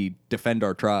 but we defend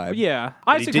our tribe. Yeah.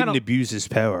 But I he actually didn't kind of abuse his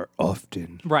power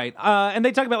often. right. And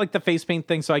they talk about like the face paint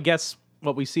thing. So I guess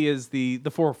what we see is the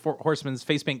four horsemen's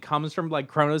face paint comes from like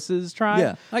Kronos's tribe.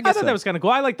 Yeah, I guess thought so. that was kind of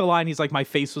cool. I like the line. He's like, "My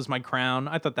face was my crown."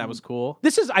 I thought that was cool.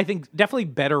 This is, I think, definitely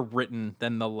better written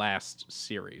than the last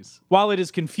series. While it is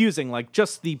confusing, like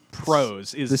just the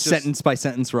prose is The just, sentence by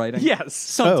sentence writing. Yes.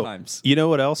 Sometimes. Oh, you know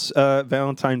what else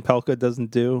Valentine Pelka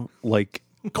doesn't do? Like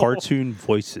cartoon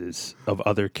voices of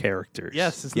other characters.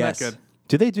 Yes. Isn't Yes. that good?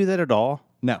 Do they do that at all?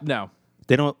 No. No.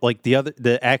 They don't like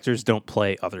the actors don't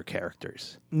play other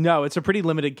characters. No, it's a pretty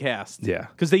limited cast. Yeah.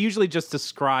 Because they usually just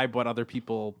describe what other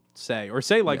people say, or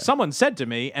say like someone said to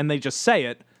me, and they just say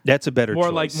it. That's a better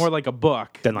More choice. like a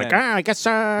book. than like, than- I guess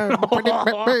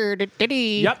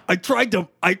Yep. I tried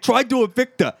to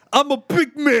evict her. I'm a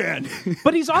big man.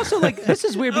 But he's also like, this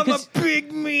is weird I'm a because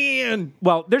big man.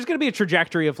 well, there's going to be a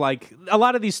trajectory of like a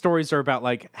lot of these stories are about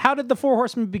like how did the Four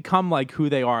Horsemen become like who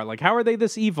they are? Like how are they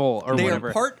this evil or They whatever?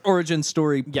 are part origin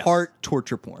story, Yes. part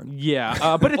torture porn.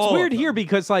 Yeah, but it's All weird of here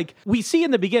because like we see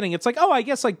in the beginning, it's like, oh, I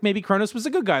guess like maybe Kronos was a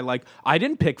good guy. Like I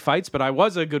didn't pick fights, but I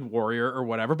was a good warrior or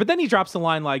whatever. But then he drops the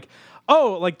line like,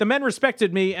 oh, like the men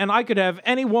respected me and I could have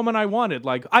any woman I wanted.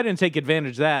 Like I didn't take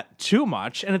advantage of that too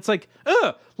much. And it's like,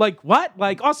 like what?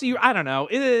 Like also, I don't know.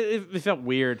 It felt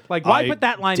weird. Like why I put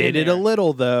that line did in it there? a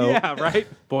little though. Yeah, right.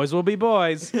 Boys will be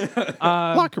boys.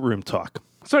 Locker room talk.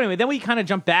 So anyway, then we kind of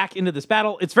jump back into this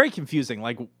battle. It's very confusing,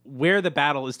 like where the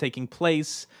battle is taking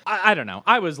place. I don't know.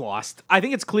 I was lost. I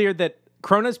think it's clear that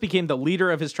Kronos became the leader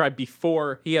of his tribe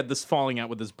before he had this falling out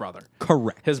with his brother.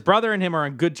 Correct. His brother and him are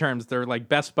on good terms. They're like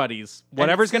best buddies.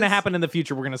 Whatever's going to says- happen in the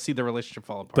future, we're going to see the relationship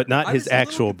fall apart. But not I his was a little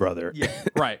actual brother.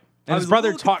 right. I And his was a brother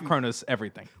little taught confused. Kronos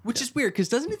everything. Which is weird because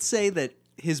doesn't it say that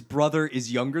his brother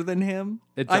is younger than him?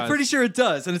 It I'm does. pretty sure it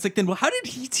does. And it's like, then well, how did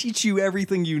he teach you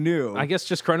everything you knew? I guess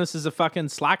just Kronos is a fucking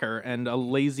slacker and a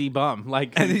lazy bum.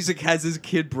 Like, and he's like, has his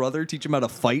kid brother teach him how to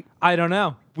fight? I don't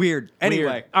know. Weird. Anyway.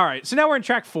 Weird. All right. So now we're in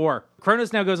track 4.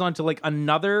 Kronos now goes on to like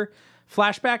another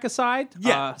flashback aside.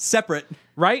 Yeah, separate.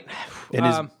 Right?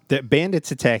 And the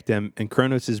bandits attack them, and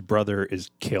Kronos' brother is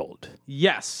killed.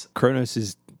 Yes. Kronos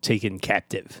is taken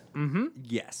captive.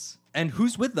 Yes. And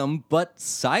who's with them but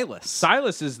Silas?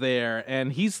 Silas is there,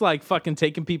 and he's like fucking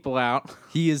taking people out.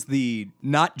 He is the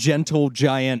not gentle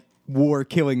giant war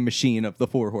killing machine of the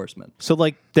Four Horsemen. So,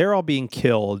 like, they're all being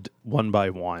killed one by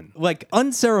one. Like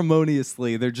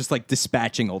unceremoniously, they're just like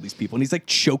dispatching all these people, and he's like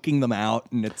choking them out,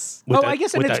 and it's With I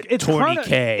guess and with it's a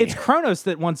tourniquet. It's Kronos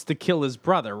that wants to kill his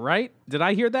brother, right? Did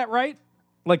I hear that right?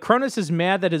 Like Kronos is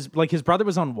mad that his brother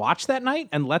was on watch that night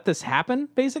and let this happen,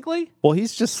 basically. Well,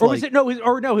 he's just Or like, was it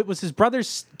it was his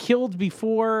brother's killed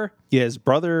before. yeah, his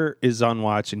brother is on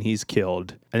watch and he's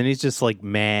killed. And then he's just like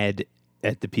mad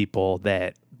at the people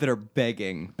that are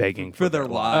begging for their their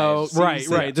lives. Oh, right, He's,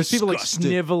 like, right. There's people like disgusted.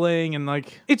 sniveling and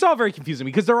like it's all very confusing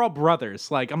because they're all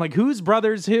brothers. Like I'm like, whose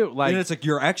brothers who? Like And it's like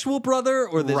your actual brother,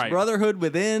 or this Right. brotherhood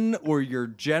within, or your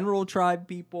general tribe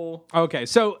people. Okay,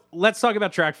 so let's talk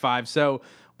about track 5. So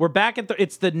we're back at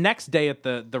it's the next day at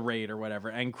the raid or whatever,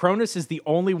 and Kronos is the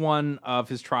only one of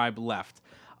his tribe left.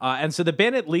 And so the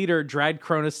bandit leader dragged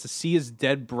Kronos to see his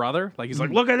dead brother. Like he's like,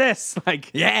 look at this.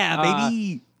 Like Yeah,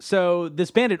 baby. So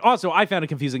this bandit also I found it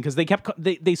confusing because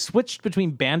they switched between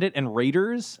bandit and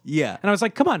raiders. Yeah. And I was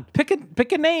like, come on, pick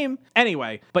a name.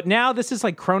 Anyway, but now this is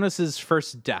like Kronos'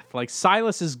 first death. Like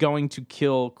Silas is going to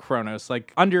kill Kronos,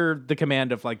 like under the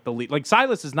command of like the lead. Like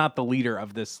Silas is not the leader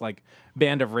of this like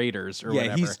band of raiders or Yeah,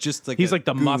 whatever. he's just like he's a like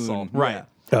the goon. muscle. Right.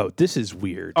 Yeah. oh, this is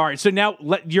weird. All right, so now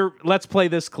let's play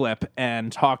this clip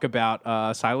and talk about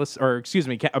Silas, or excuse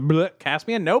me,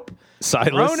 Caspian. Nope, Silas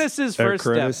Kronos' or first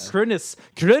Kronos? death.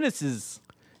 Kronos'.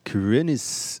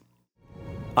 Kronos.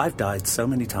 I've died so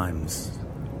many times.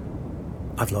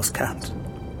 I've lost count.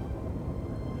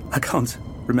 I can't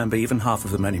remember even half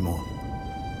of them anymore.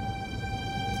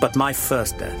 But my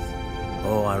first death,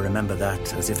 oh, I remember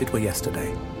that as if it were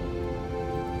yesterday.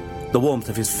 The warmth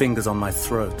of his fingers on my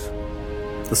throat,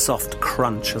 the soft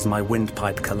crunch as my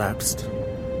windpipe collapsed,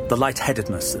 the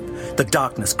lightheadedness, the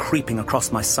darkness creeping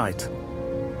across my sight,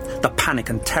 the panic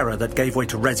and terror that gave way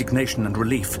to resignation and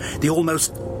relief, the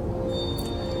almost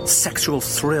sexual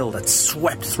thrill that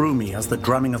swept through me as the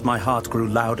drumming of my heart grew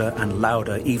louder and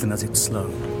louder even as it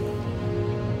slowed.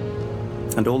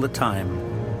 And all the time,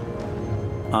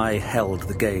 I held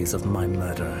the gaze of my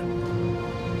murderer,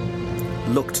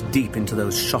 looked deep into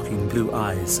those shocking blue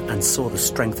eyes and saw the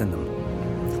strength in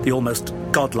them, the almost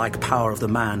godlike power of the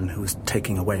man who was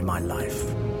taking away my life.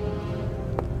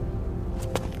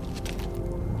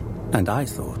 And I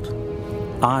thought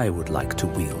I would like to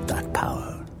wield that power.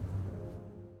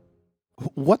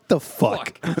 What the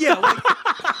fuck? Yeah, like,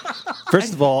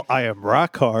 First of all, I am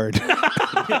rock hard.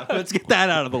 let's get that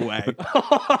out of the way.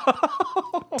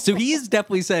 So he is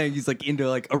definitely saying he's like into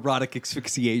like erotic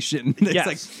asphyxiation. It's Yes.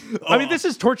 like, I mean, this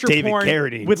is torture David porn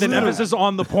Carradine. with an Yeah. emphasis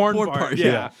on the porn porn part. part.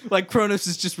 Yeah. Like Kronos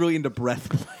is just really into breath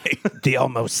play. The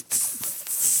almost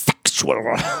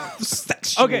sexual.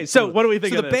 Sexual. Okay, so what do we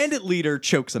think So of the this? bandit leader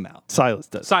chokes him out. Silas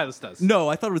does. Silas does. No,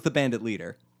 I thought it was the bandit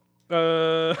leader.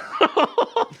 I'm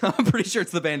pretty sure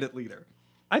it's the bandit leader.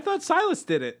 I thought Silas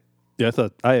did it. Yeah, I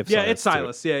thought I have. Yeah, Silas it's too.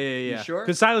 Silas. Yeah. You sure?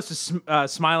 Because Silas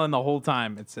was smiling the whole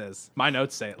time, it says. My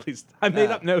notes say, at least. I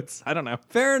made up notes. I don't know.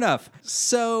 Fair enough.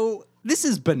 So this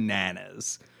is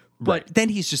bananas. But then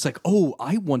he's just like, oh,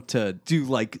 I want to do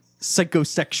like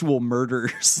psychosexual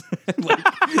murders.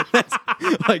 That's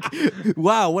like,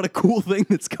 wow, what a cool thing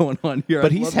that's going on here.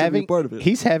 But I'd he's love to be having part of it.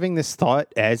 he's having this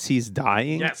thought as he's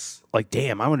dying. Yes. Like,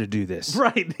 damn, I want to do this.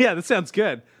 Right. Yeah, that sounds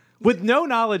good. With no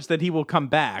knowledge that he will come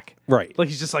back. Right. Like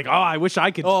he's just like, oh, I wish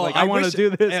I could. I want to do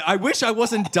this. I wish I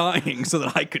wasn't dying so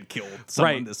that I could kill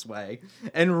someone Right. this way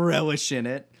and relish in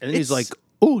it. And he's like,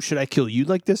 oh, should I kill you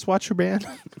like this, Watcher Man?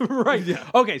 Right. Yeah.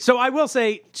 Okay, so I will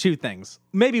say two things.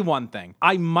 Maybe one thing.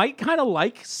 I might kind of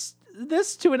like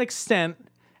this to an extent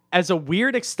as a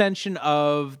weird extension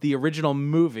of the original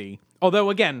movie.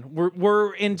 Although, again,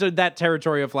 we're into that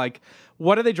territory of like,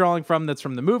 what are they drawing from that's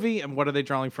from the movie and what are they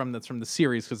drawing from that's from the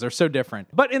series because they're so different.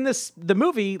 But in the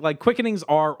movie, like quickenings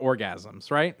are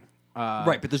orgasms, right?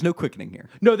 right, but there's no quickening here.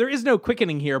 No, there is no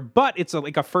quickening here, but it's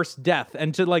like a first death.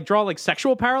 And to like draw like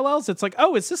sexual parallels, it's like,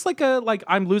 oh, is this like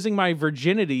I'm losing my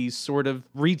virginity sort of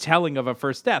retelling of a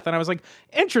first death? And I was like,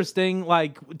 interesting,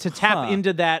 like to tap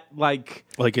into that, like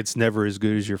Like it's never as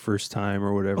good as your first time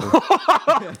or whatever.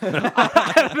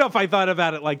 I don't know if I thought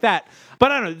about it like that,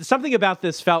 but I don't know. Something about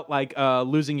this felt like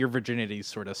losing your virginity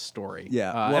sort of story. Yeah.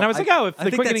 and Well, I was like, I oh, if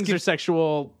think the that's quickenings are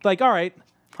sexual, like, all right.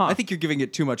 Huh. I think you're giving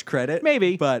it too much credit.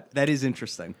 Maybe. But that is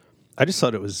interesting. I just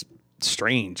thought it was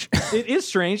strange. It is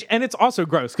strange, and it's also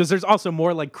gross because there's also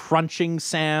more like crunching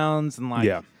sounds and like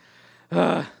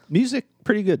Music,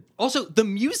 pretty good. Also, the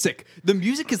music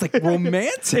is like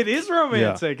romantic. it is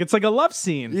romantic. It's like a love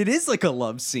scene. It is like a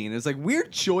love scene. It's like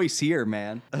weird choice here,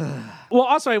 man. Well,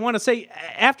 also I want to say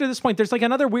after this point, there's like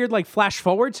another weird like flash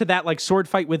forward to that like sword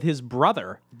fight with his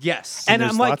brother. Yes. And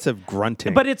There's I'm like, lots of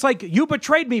grunting. but it's like you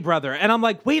betrayed me, brother. And I'm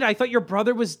like, wait, I thought your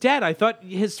brother was dead. I thought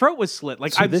his throat was slit.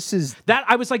 Like, So this is- that.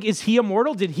 I was like, is he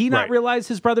immortal? Did he not Right. realize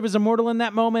his brother was immortal in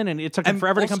that moment? And it took him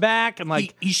forever to also, come back. And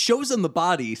like, he shows him the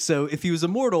body. So if he was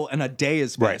immortal and a day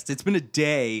has Right. passed, it's been a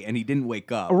day and he didn't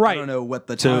wake up. Right. I don't know what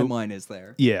the So- timeline is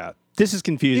there. yeah, this is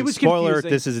confusing. It was Spoiler,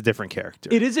 confusing. this is a different character.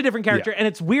 it is a different character, Yeah. and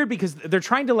it's weird because they're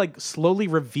trying to like slowly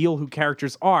reveal who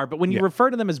characters are. But when you Yeah. refer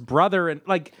to them as brother and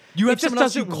like, You have it just someone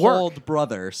else you doesn't work. called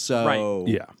brother, so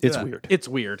Right. Yeah, it's weird. It's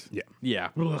weird. Yeah. Yeah.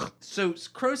 Ugh. So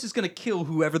Kronos is going to kill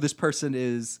whoever this person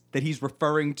is that he's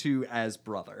referring to as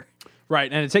brother. Right.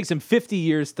 And it takes him 50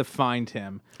 years to find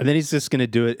him. And then he's just going to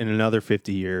do it in another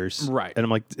 50 years. Right. And I'm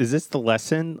like, is this the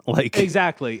lesson? Like,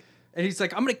 Exactly. And he's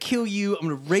like, I'm going to kill you. I'm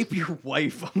going to rape your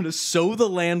wife. I'm going to sow the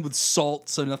land with salt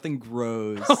so nothing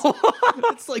grows.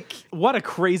 It's like, What a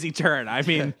crazy turn. I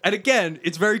mean, and again,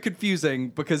 it's very confusing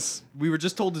because we were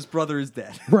just told his brother is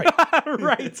dead. right.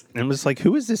 right. And I was like,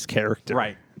 who is this character?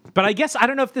 Right. But I guess I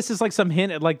don't know if this is like some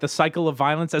hint at like the cycle of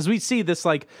violence as we see this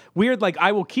like weird like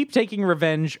I will keep taking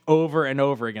revenge over and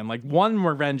over again. Like one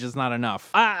revenge is not enough.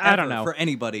 I don't know For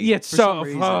anybody. Yeah, it's for some so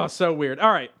reason. so weird.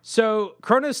 All right, so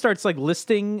Kronos starts like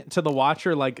listing to the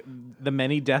Watcher like the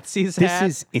many deaths he's This had.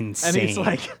 is And he's insane.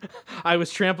 like, I was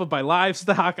trampled by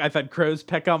livestock. I've had crows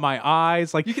peck out my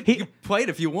eyes. Like You can play it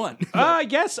if you want. I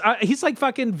guess he's like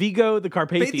fucking Vigo the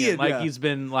Carpathian. Carpathian, Like yeah. he's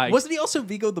been like Wasn't he also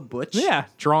Vigo the Butch? yeah,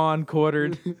 drawn,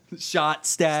 quartered. Shot,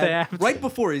 stabbed, Stabbed. right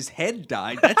before his head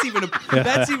died. That's even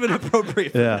that's even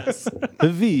appropriate. For Yeah. this.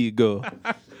 Vigo.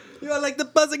 You're like the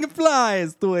buzzing of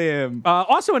flies to him.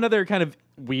 Also, another kind of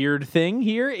weird thing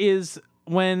here is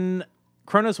when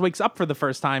Kronos wakes up for the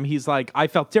first time, he's like, I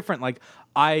felt different. Like,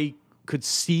 I could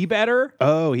see better.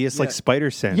 Oh, he has like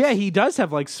spider sense. Yeah, he does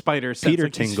have like spider sense. Peter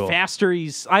Like, he's tingle. faster.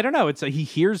 I don't know. It's he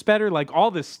hears better. Like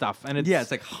all this stuff, and it's Yeah,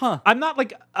 it's like, huh. I'm not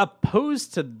like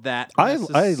opposed to that. I like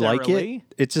necessarily. it.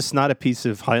 It's just not a piece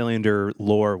of Highlander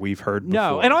lore we've heard before.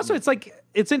 No, and also it's like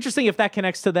it's interesting if that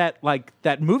connects to that like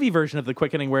that movie version of the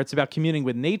quickening where it's about communing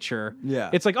with nature. Yeah.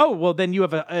 It's like, oh, well then you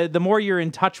have the more you're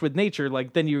in touch with nature,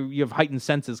 like then you have heightened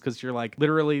senses because you're like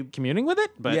literally communing with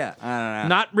it, but Yeah, I don't know.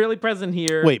 not really present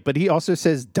here. Wait, but he also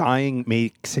says dying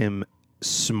makes him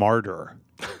smarter.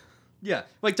 Yeah,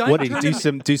 like dying. What,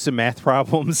 do some math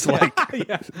problems? Like,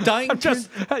 dying just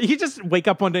you just wake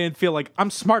up one day and feel like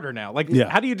I'm smarter now. Like, Yeah.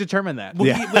 how do you determine that? Well,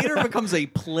 Yeah. he later becomes a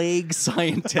plague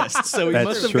scientist, so he That's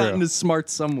must have true. gotten his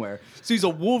smarts somewhere. So he's a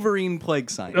Wolverine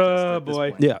plague scientist. Oh, at this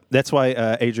boy. point. yeah, that's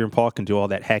why Adrian Paul can do all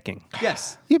that hacking.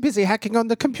 Yes, You're busy hacking on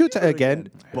the computer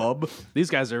again. bub. These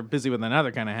guys are busy with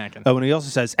another kind of hacking. Oh, and he also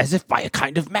says, as if by a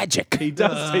kind of magic. He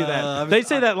does say that. They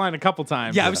say that line a couple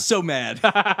times. Yeah, I was so mad.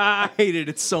 I hated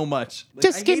it so much. Like,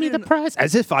 Just I give me hated the prize.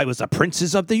 As if I was a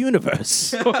princess of the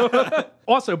universe.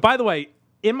 Also, by the way,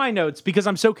 in my notes, because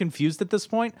I'm so confused at this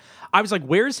point, I was like,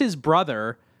 where's his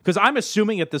brother? Because I'm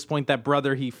assuming at this point that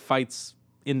brother he fights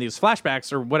in these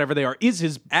flashbacks or whatever they are is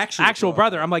his Actual actual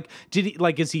brother. brother. I'm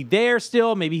like, is he there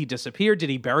still? Maybe he disappeared. Did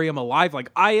he bury him alive? Like,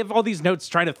 I have all these notes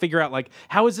trying to figure out, like,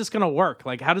 how is this going to work?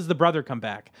 Like, how does the brother come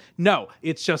back? No,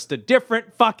 it's just a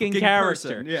different fucking character.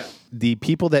 Person, yeah. The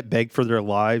people that beg for their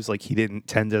lives, like he didn't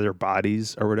tend to their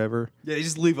bodies or whatever. Yeah, they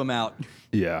just leave him out.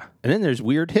 Yeah. And then there's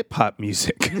weird hip hop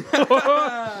music.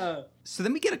 So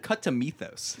then we get a cut to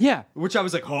Mythos. Yeah. Which I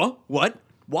was like, huh? What?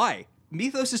 Why?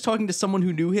 Mythos is talking to someone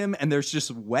who knew him, and there's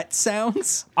just wet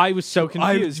sounds. I was so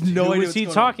confused. no Who idea was what's he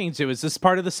going talking to? Is this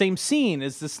part of the same scene?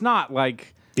 Is this not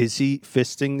like... Is he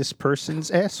fisting this person's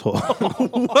asshole?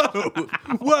 Whoa.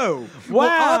 Well,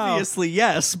 Wow. obviously,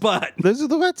 yes, but. Those are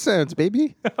the wet sounds,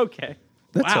 baby. Okay.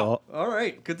 That's Wow. all. All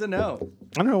right, good to know.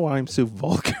 I don't know why I'm so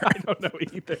vulgar. I don't know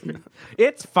either.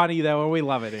 It's funny, though, and we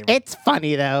love it. Amy. It's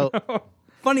funny, though.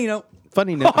 Funny note,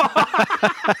 Funny note.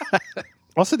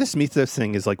 Also, this Mythos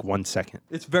thing is like 1 second.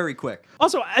 it's very quick.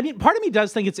 Also, I mean, part of me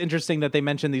does think it's interesting that they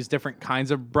mention these different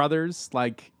kinds of brothers.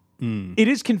 Like, it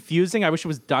is confusing. I wish it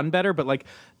was done better, but like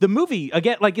the movie,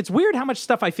 again, like it's weird how much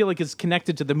stuff I feel like is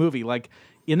connected to the movie. Like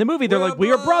in the movie, they're We're like,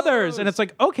 we are brothers. brothers. And it's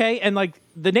like, okay. And like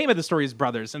the name of the story is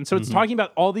Brothers. And so it's talking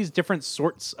about all these different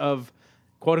sorts of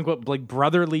quote unquote like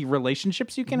brotherly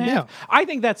relationships you can have. Yeah. I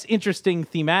think that's interesting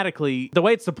thematically. The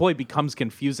way it's deployed becomes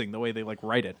confusing the way they like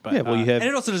write it. But Yeah, well, And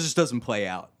it also just doesn't play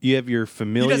out. you have your He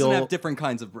familial. doesn't have different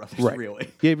kinds of brothers, Right. really.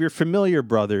 You have your familiar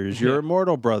brothers, your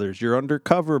immortal brothers, your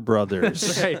undercover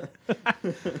brothers. Right.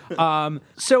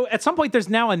 So at some point, there's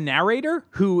now a narrator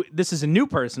who this is a new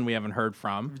person we haven't heard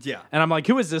from. Yeah. And I'm like,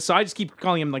 who is this? So I just keep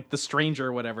calling him like the stranger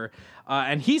or whatever.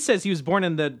 And he says he was born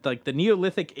in the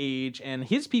Neolithic age, and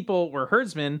his people were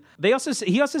herdsmen. He also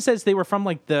says they were from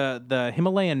like the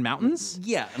Himalayan mountains.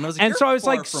 Yeah, and I was like, And "You're so I was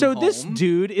far like, from so this home."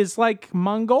 dude is like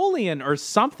Mongolian or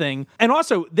something. And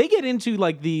also, they get into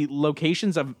like the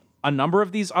locations of a number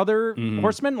of these other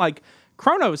horsemen. Like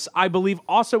Kronos, I believe,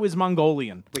 also is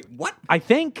Mongolian. Wait, what? I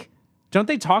think. Don't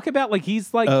they talk about like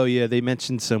he's like Oh yeah, they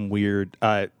mentioned some weird.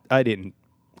 I didn't.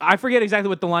 I forget exactly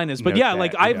what the line is, but Note yeah, that,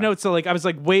 like I have yeah. notes. So like I was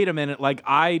like, wait a minute, like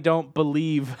I don't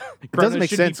believe It doesn't make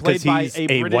sense because he's a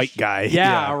British- white guy.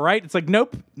 Yeah, right. It's like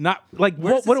nope, not like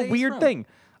Where does what it a say he's weird from? thing.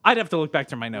 I'd have to look back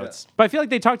through my notes, but I feel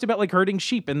like they talked about like herding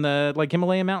sheep in the like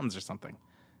Himalayan mountains or something.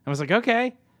 I was like,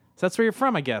 okay, so that's where you're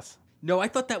from, I guess. No, I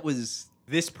thought that was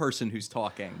this person who's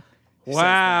talking. who says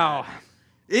Wow. that.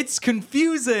 It's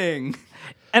confusing.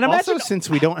 And imagine Also, since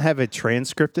we don't have a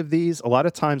transcript of these, a lot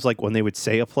of times, like when they would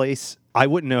say a place, I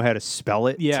wouldn't know how to spell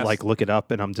it Yes. to like look it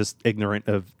up, and I'm just ignorant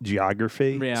of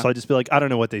geography. Yeah. So I just be like, I don't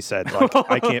know what they said. Like,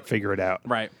 I can't figure it out.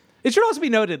 right. It should also be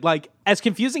noted, like, as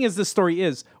confusing as this story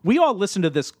is, we all listened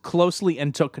to this closely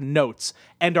and took notes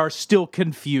and are still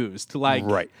confused. Like,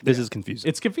 Right. This is confusing.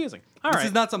 It's confusing. All This right.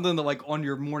 is not something that, like, on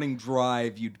your morning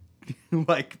drive, you'd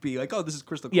like be like, oh, this is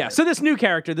crystal clear. Yeah, so this new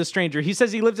character, this stranger, he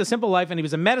says he lived a simple life and he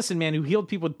was a medicine man who healed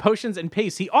people with potions and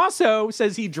paste. He also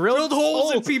says he drilled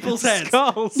holes in people's heads.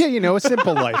 Skulls. yeah, you know, a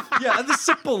simple life. Yeah, the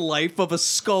simple life of a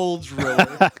skull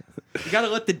driller. You gotta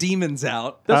let the demons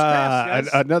out. Those crafts,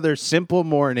 guys. Another simple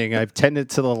morning. I've tended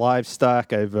to the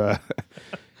livestock. I've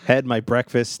had my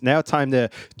breakfast. Now time to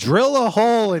drill a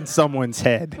hole in someone's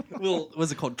head. Well,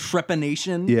 what's it called?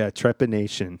 Trepanation? Yeah,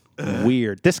 trepanation.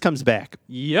 Weird. This comes back.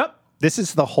 Yep. This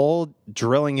is the whole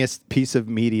drillingest piece of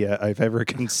media I've ever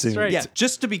consumed. right. Yeah,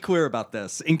 just to be clear about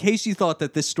this, in case you thought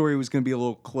that this story was going to be a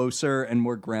little closer and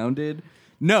more grounded,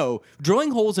 no,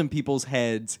 drilling holes in people's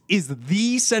heads is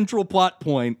the central plot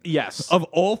point Yes. of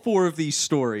all four of these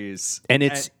stories. And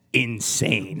it's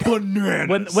insane.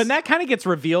 Bananas. When that kind of gets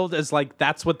revealed as like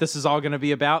that's what this is all going to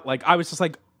be about, like I was just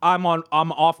like I'm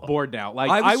off board now. Like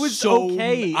I was so-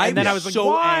 okay, I and then was I was like, so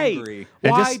why? angry.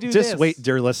 And Why do just this? wait,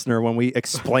 dear listener, when we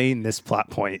explain this plot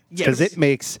point, because Yes. it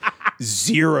makes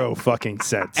zero fucking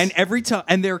sense. And every time,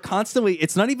 and they're constantly,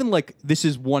 it's not even like this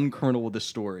is one kernel of the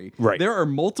story. Right. There are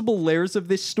multiple layers of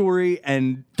this story,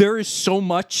 and there is so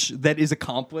much that is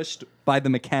accomplished by the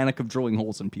mechanic of drilling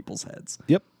holes in people's heads.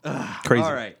 yep, crazy.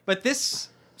 All right. But this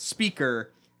speaker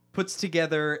puts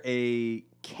together a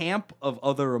camp of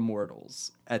other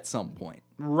immortals at some point.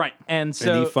 Right, and And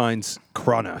so he finds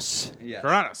Kronos. Yes.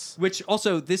 Kronos. Which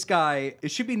also, this guy,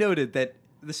 it should be noted that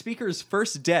the speaker's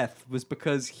first death was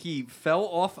because he fell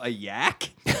off a yak.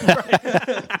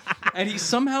 And he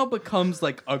somehow becomes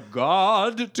like a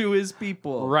god to his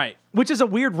people. Right, which is a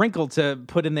weird wrinkle to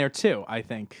put in there too. I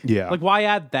think. Yeah. Like why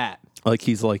add that? Like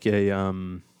he's like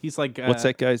a He's like what's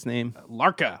that guy's name?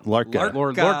 Larka. Larka.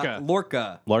 Lord Lorca.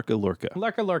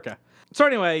 Lorca. So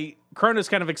anyway, Kronos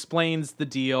kind of explains the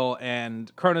deal,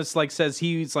 and Kronos like says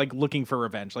he's like looking for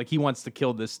revenge. Like he wants to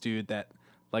kill this dude that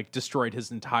like destroyed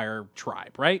his entire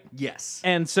tribe, right? Yes.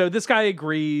 And so this guy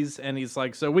agrees, and he's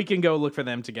like, so we can go look for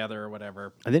them together or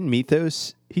whatever. And then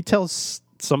Mythos, he tells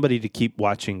somebody to keep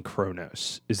watching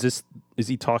Kronos. Is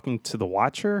he talking to the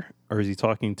Watcher, or is he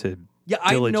talking to Yeah,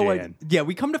 I know. Diligent? Yeah,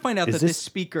 we come to find out Is that this this-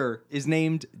 speaker is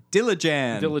named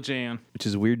Diligent. Diligent. Which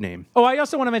is a weird name. Oh, I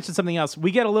also want to mention something else.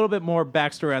 We get a little bit more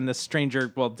backstory on this stranger,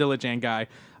 Diligent guy.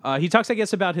 He talks, I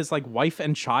guess, about his like wife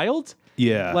and child.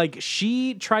 Yeah. Like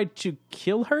she tried to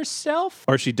kill herself.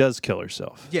 Or she does kill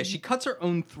herself. Yeah, she cuts her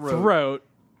own throat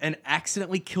and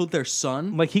accidentally killed their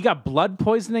son. Like he got blood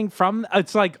poisoning from.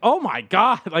 It's like, oh my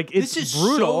god! Like it's This is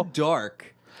brutal. so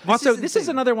dark. Also, this is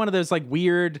insane. another one of those like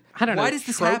weird. I don't know. Why does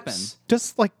this tropes. happen?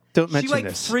 Just like, don't She mention like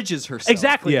this. fridges herself.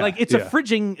 Exactly. Yeah, like it's a yeah.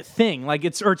 fridging thing. Like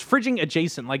it's fridging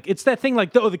adjacent. Like it's that thing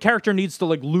like the character needs to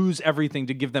like lose everything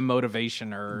to give them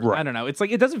motivation or Right. I don't know. It's like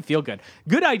it doesn't feel good.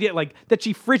 Good idea like that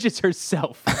she fridges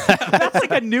herself. That's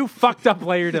like a new fucked up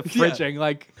layer to fridging.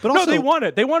 Like But no, also- they want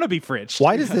it. They want to be fridged.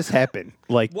 Why does this happen?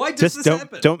 Like, Why does just this don't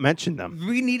happen? don't mention them.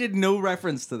 We needed no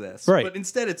reference to this. Right. But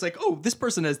instead it's like, oh, this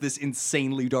person has this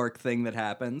insanely dark thing that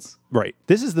happens. Right.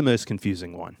 This is the most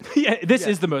confusing one. Yeah, this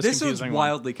is the most This confusing was one.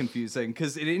 wildly confusing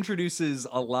because it introduces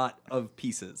a lot of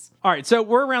pieces. All right, so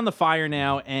we're around the fire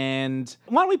now, and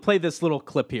why don't we play this little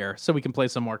clip here so we can play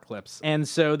some more clips? And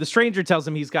so the stranger tells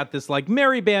him he's got this like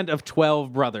merry band of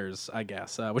 12 brothers, I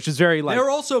guess, which is very like They're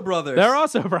also brothers. they're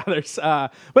also brothers,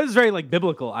 but it's very like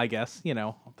biblical, I guess. You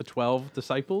know, the 12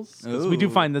 disciples. 'Cause we do Ooh.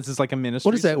 find this is like a ministry.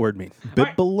 What does that word mean?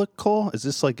 right. Biblical? Is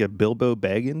this like a Bilbo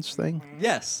Baggins thing?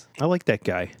 Yes. I like that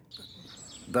guy.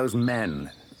 Those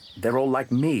men, they're all like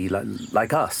me,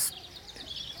 like us.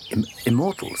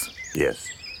 Immortals. Yes.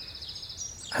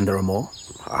 And there are more?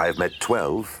 I have met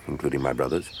 12, including my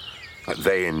brothers.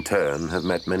 They, in turn, have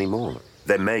met many more.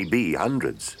 There may be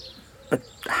hundreds. But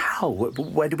how?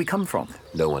 Where do we come from?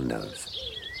 No one knows.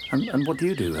 And what do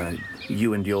you do?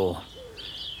 You and your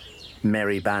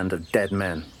merry band of dead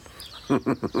men.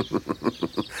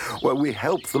 Well, we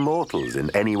help the mortals in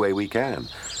any way we can.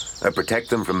 Protect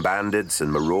them from bandits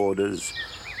and marauders,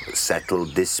 settle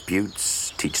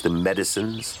disputes, teach them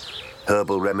medicines,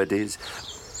 herbal remedies.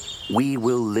 We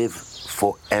will live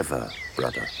forever,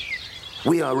 brother.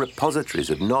 We are repositories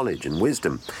of knowledge and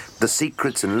wisdom. The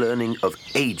secrets and learning of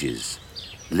ages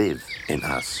live in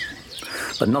us.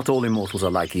 But not all immortals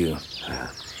are like you.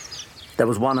 There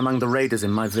was one among the raiders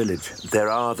in my village. There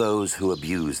are those who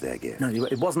abuse their gift. No,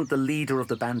 it wasn't the leader of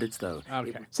the bandits, though.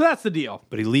 Okay, so that's the deal.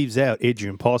 But he leaves out,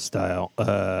 Adrian Paul style,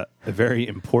 a very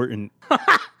important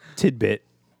tidbit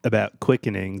about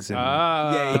quickenings. And,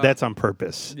 Yeah, but that's on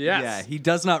purpose. Yes. Yeah, he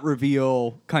does not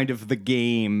reveal kind of the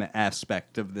game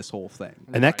aspect of this whole thing.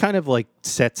 And that kind of like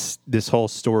sets this whole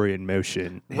story in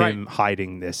motion, Right. him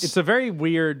hiding this. It's a very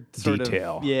weird sort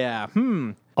Detail. of yeah.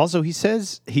 Also, he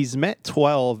says he's met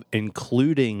 12,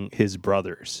 including his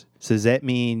brothers. So does that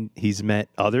mean he's met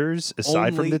others aside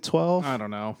from Only- the 12? I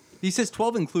don't know. He says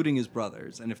 12 including his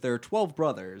brothers, and if there are 12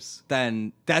 brothers,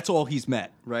 then that's all he's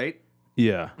met, right?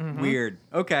 Yeah. Weird.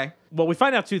 Okay. Well, we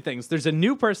find out two things. There's a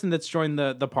new person that's joined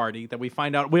the party that we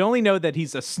find out. We only know that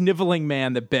he's a sniveling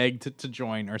man that begged to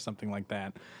join or something like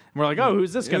that. And we're like, oh,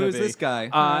 who's this going to be? Who's this guy?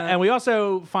 And we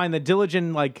also find that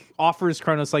Diligent like offers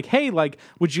Kronos like, hey, like,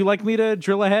 would you like me to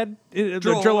drill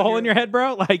a hole in your head,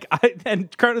 bro? Like,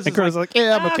 and Kronos is like,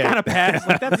 yeah, I'm okay. kind of pass.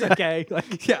 Like, that's okay.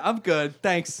 Like, Yeah, I'm good.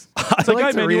 Thanks. it's like, like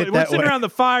hey, to man, read you it want that to sit way. around the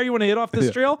fire? You want to hit off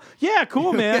this drill? Yeah,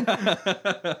 cool, man.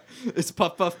 It's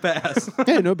puff puff pass.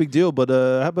 Yeah, no big deal. But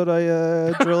how about I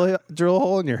drill a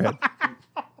hole in your head?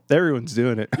 Everyone's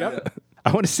doing it. Yep.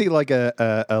 I want to see like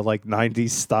a like 90s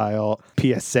style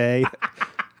PSA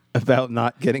about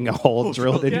not getting a hole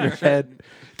drilled in your head.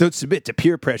 Don't submit to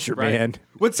peer pressure, man.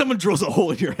 When someone drills a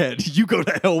hole in your head, you go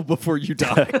to hell before you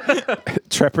die.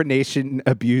 Trepanation,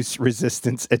 abuse,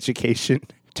 resistance, education,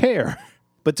 tear.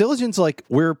 But Diligent's like,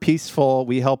 we're peaceful.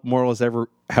 We help mortals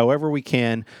however we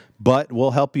can, but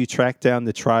we'll help you track down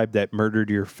the tribe that murdered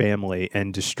your family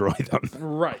and destroy them.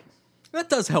 Right. That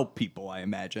does help people, I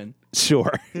imagine.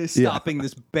 Sure. Stopping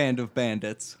this band of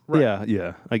bandits.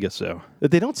 Yeah, I guess so.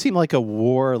 They don't seem like a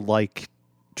warlike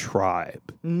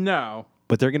tribe, No.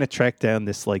 but they're going to track down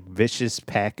this like vicious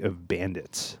pack of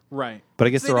bandits. Right. But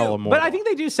I guess they're all do. immortal. But I think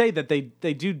they do say that they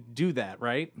do that,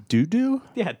 right? do?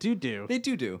 Yeah, do. They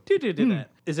do. Do that.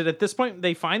 Is it at this point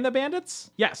they find the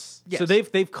bandits? Yes. Yes. So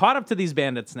they've caught up to these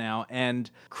bandits now, and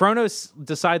Kronos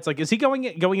decides like, is he going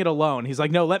it alone? He's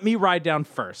like, no, let me ride down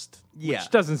first. Yeah. Which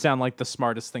doesn't sound like the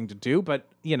smartest thing to do, but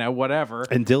you know, whatever.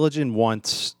 And Diligent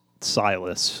wants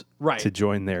Silas Right. to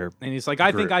join their. And he's like,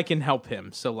 I think group. I can help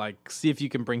him. So, like, see if you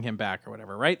can bring him back or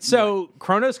whatever, right? So,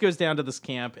 Kronos goes down to this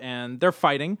camp and they're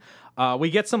fighting. We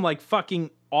get some, like,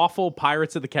 fucking awful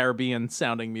Pirates of the Caribbean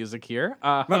sounding music here.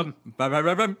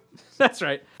 That's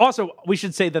right. Also, we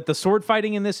should say that the sword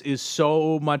fighting in this is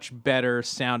so much better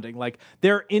sounding. Like,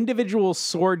 their individual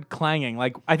sword clanging.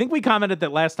 Like, I think we commented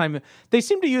that last time. They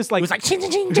seem to use, like,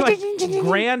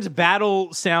 grand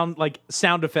battle sound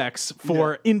effects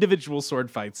for individual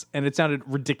sword fights. And it sounded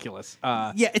ridiculous.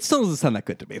 Yeah, it still doesn't sound that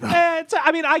good to me, though.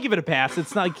 I mean, I give it a pass.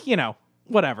 It's like,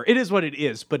 whatever. It is what it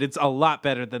is, but it's a lot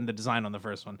better than the design on the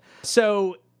first one.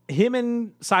 So him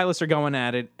and Silas are going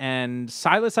at it, and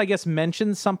Silas, I guess,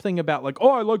 mentions something about like,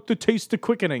 oh, I like to taste the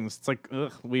quickenings. It's like,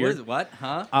 ugh, weird. What?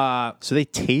 Huh? So they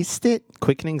taste it.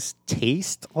 Quickenings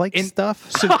taste like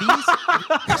stuff. So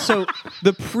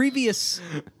the previous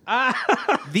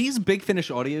these Big Finish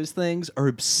Audios things are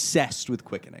obsessed with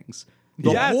quickenings.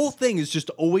 The whole thing is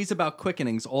just always about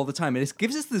quickenings all the time. And it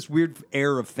gives us this weird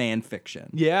air of fan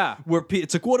fiction. Yeah. Where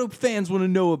it's like, what do fans want to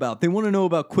know about? They want to know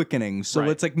about quickenings. So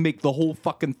let's like make the whole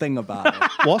fucking thing about it.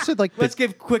 Well, also, like, Let's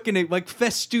give quickening, like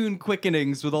festoon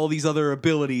quickenings with all these other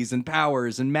abilities and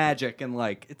powers and magic. And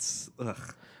like, it's,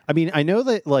 ugh. I mean, I know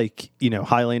that, like,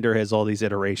 Highlander has all these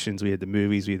iterations. We had the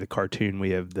movies, we have the cartoon,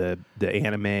 we have the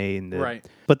anime, and Right.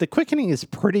 But the quickening is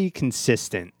pretty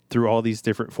consistent through all these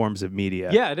different forms of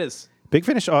media. Yeah, it is. Big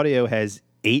Finish Audio has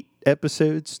 8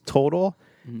 episodes total,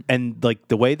 and like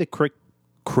the way the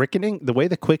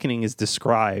quickening is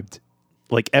described,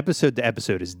 like episode to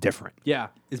episode is different. Yeah.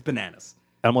 It's bananas.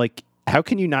 I'm like, how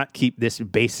can you not keep this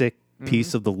basic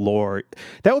piece of the lore?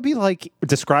 That would be like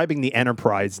describing the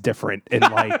Enterprise different in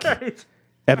like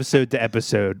episode to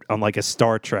episode on like a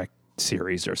Star Trek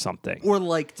series or something. Or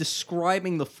like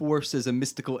describing the Force as a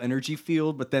mystical energy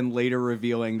field, but then later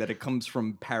revealing that it comes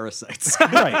from parasites.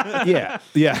 Right. Yeah.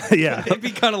 It'd be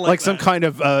kind of like some kind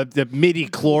of the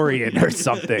midi-chlorian or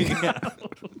something.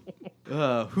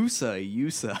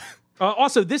 Husa.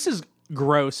 Also, this is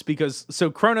gross because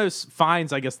Kronos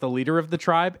finds, I guess, the leader of the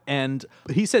tribe, and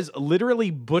he says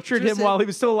literally butchered him while he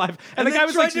was still alive. And the guy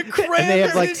was like, to cram and they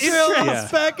have, like,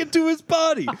 cells back into his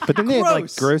body. But then they have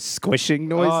like gross squishing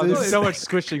noises. there's so much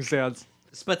squishing sounds.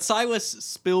 But Silas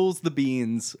spills the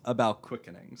beans about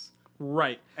quickenings.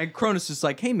 Right. And Kronos is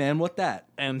like, hey man, what that?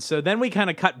 And so then we kind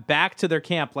of cut back to their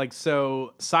camp. Like,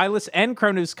 so Silas and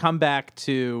Kronos come back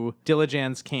to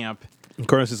Dilijan's camp. And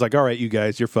Kronos is like, all right, you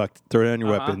guys, you're fucked. Throw down your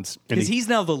weapons. And Because he's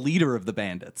now the leader of the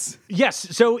bandits.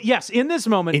 Yes. So yes, in this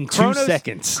moment, In 2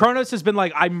 seconds. Kronos has been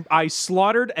like, I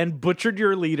slaughtered and butchered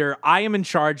your leader. I am in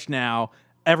charge now.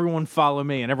 Everyone follow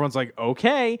me. And everyone's like,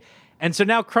 okay. And so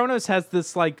now Kronos has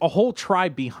this like a whole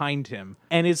tribe behind him,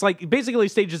 and is like basically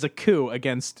stages a coup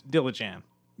against Dilijan.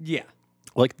 Yeah.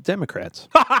 like the Democrats.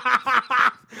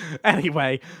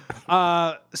 Anyway,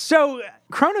 so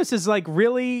Kronos is like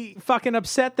really fucking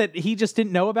upset that he just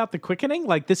didn't know about the quickening.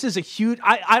 Like, this is a huge.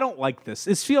 I don't like this.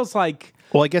 This feels like.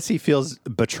 Well, I guess he feels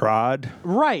betrayed.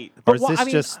 Right. Or is this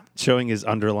just showing his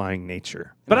underlying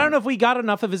nature? But I don't know if we got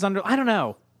enough of his I don't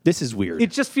know. This is weird.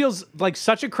 It just feels like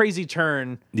such a crazy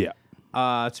turn. Yeah.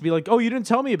 To be like, oh, you didn't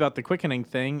tell me about the quickening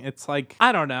thing. It's like,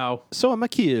 I don't know. So I'm gonna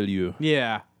kill you.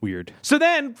 Yeah. Weird. So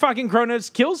then fucking Kronos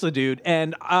kills the dude.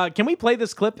 And can we play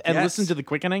this clip and Yes. listen to the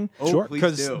quickening? Sure.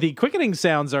 Because the quickening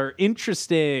sounds are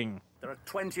interesting. There are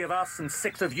 20 of us and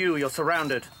 6 of you. You're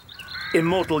surrounded.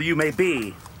 Immortal you may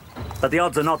be, but the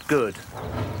odds are not good.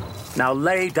 Now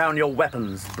lay down your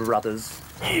weapons, brothers.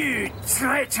 You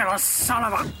traitorous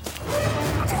son of a...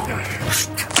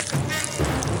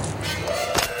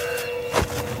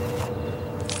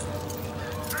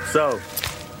 So,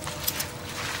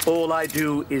 all I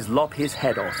do is lop his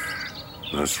head off.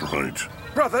 That's right.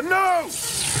 Brother, no!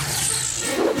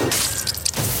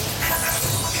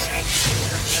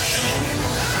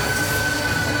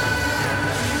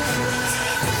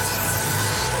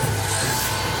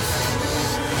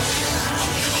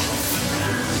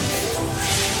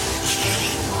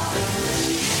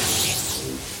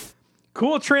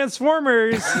 Cool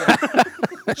Transformers.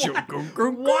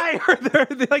 Why are there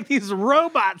like these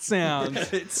robot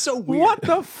sounds? It's so weird. What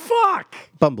the fuck?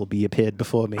 Bumblebee appeared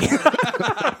before me.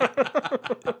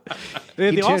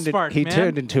 They all spark, he man.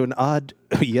 turned into an odd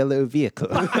yellow vehicle.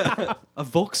 A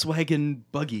Volkswagen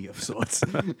buggy of sorts.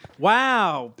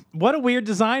 Wow. What a weird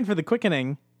design for the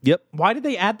quickening. Yep. Why did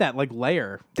they add that like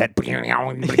layer? That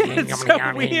It's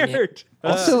so weird.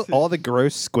 also all the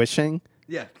gross squishing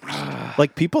Yeah.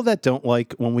 Like people that don't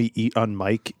like when we eat on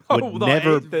mic Oh, they'll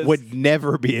hate this. would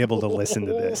never be able to listen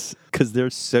to this because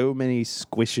there's so many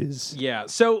squishes. Yeah,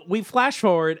 so we flash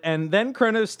forward, and then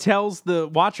Kronos tells the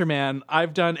Watcher Man,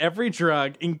 I've done every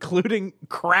drug, including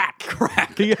crack.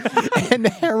 And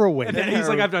heroin. And he's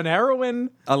like, I've done heroin.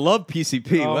 I love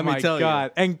PCP. Oh let my me tell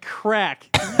God. And crack.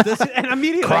 And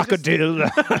immediately Crocodile.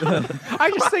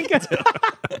 I just think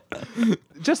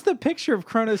just the picture of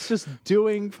Kronos just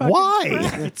doing fucking Why?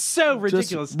 crack. It's so you.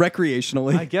 ridiculous. Just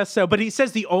recreationally. I guess so. But he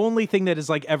says the only thing that has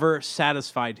like ever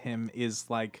satisfied him is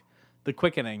like the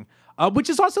quickening. Which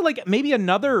is also like maybe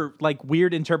another like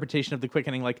weird interpretation of the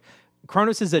quickening. Like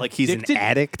Kronos is Like he's an addicted-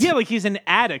 addict? Yeah, like he's an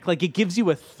addict. Like it gives you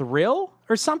a thrill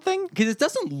or something. Because it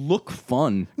doesn't look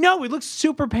fun. No, it looks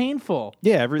super painful.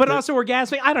 Yeah, but also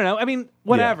orgasmic. I don't know. I mean,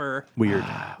 whatever. Weird.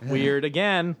 Weird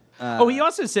again. He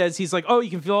also says, he's like, oh,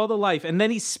 you can feel all the life. And then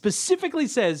he specifically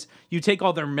says, you take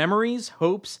all their memories,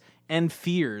 hopes, and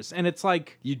fears. And it's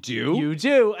like, You do? You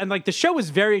do. And like the show is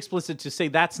very explicit to say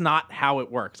that's not how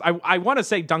it works. I want to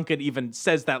say Duncan even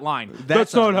says that line.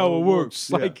 That's not how it works.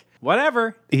 Yeah. Like,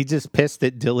 whatever. He just pissed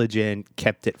at Diligent,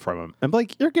 kept it from him. I'm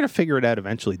like, you're going to figure it out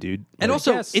eventually, dude. And Like,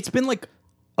 also, guess. it's been like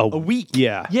a week.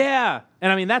 Yeah. Yeah.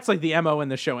 And I mean, that's like the MO in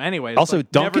the show anyway. It's Also,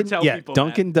 like, never Duncan, tell people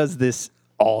Duncan does this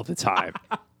all the time.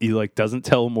 He like doesn't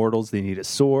tell immortals they need a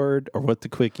sword or what the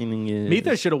quickening is.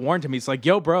 Mythos should have warned him. He's like,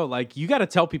 yo, bro, like, you got to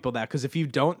tell people that because if you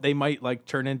don't, they might, like,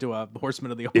 turn into a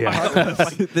horseman of the wild.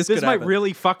 Like, This this could might happen.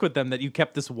 really fuck with them that you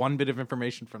kept this one bit of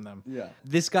information from them. Yeah.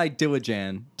 This guy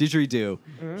Didgeridoo,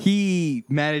 he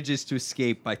manages to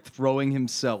escape by throwing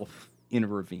himself in a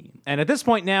ravine. And at this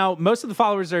point now, most of the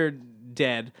followers are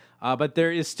dead. But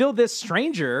there is still this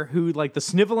stranger who, like, the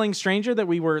sniveling stranger that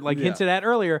we were, like, hinted at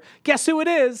earlier. Guess who it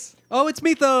is? Oh, it's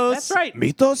Mythos. That's right.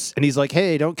 Mythos? And he's like,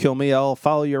 hey, don't kill me. I'll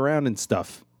follow you around and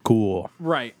stuff. Cool.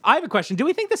 Right. I have a question. Do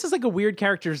we think this is like a weird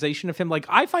characterization of him? Like,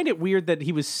 I find it weird that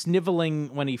he was sniveling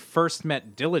when he first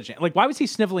met Diligent. Like, why was he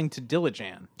sniveling to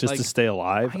Diligent? Just like, to stay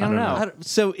alive? I don't know.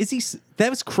 So is he? That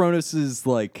was Kronos's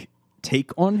like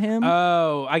take on him.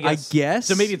 Oh, I guess.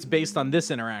 So maybe it's it's based on this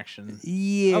interaction.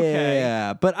 yeah,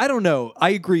 Okay. but I don't know.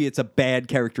 I agree. It's a bad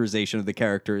characterization of the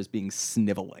character as being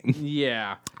sniveling.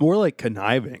 Yeah. More like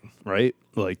conniving, right?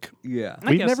 Like, Yeah. I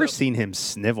we've guess never so. seen him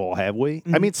snivel, have we?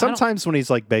 I mean, sometimes when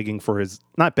he's like not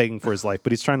begging for his life,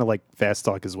 but he's trying to like fast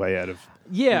talk his way out of.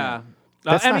 Yeah.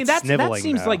 That's I not mean, that sniveling,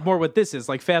 seems though. like more what this is,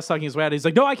 like fast talking his way out. He's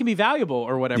like, no, I can be valuable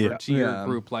or whatever Yeah. to your Yeah.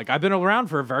 group. Like, I've been around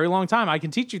for a very long time. I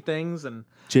can teach you things. And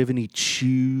Do you have any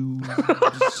tubes?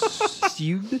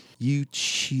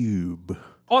 YouTube.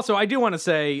 also, I do want to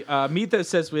say, Mythos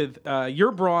says with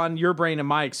your brawn, your brain, and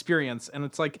my experience. And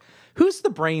it's like, who's the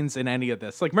brains in any of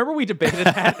this? Like, remember we debated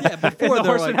that in before the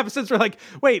they're Horseman like- episodes? We're like,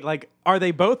 wait, like, are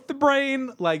they both the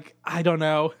brain? Like, I don't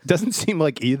know. Doesn't seem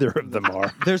like either of them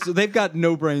are. They've got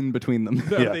no brain between them.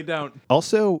 No, Yeah. they don't.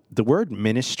 Also, the word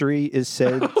ministry is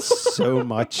said so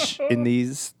much in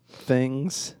these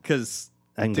things. Because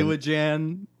I'm gonna-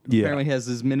 Diligent Yeah. apparently has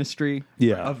his ministry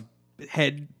Yeah. of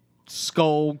head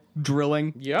skull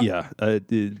drilling. Yep. Yeah.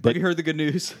 Have But you heard the good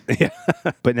news?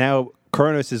 but now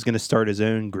Kronos is going to start his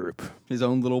own group. His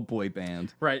own little boy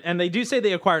band. Right. And they do say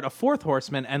they acquired a fourth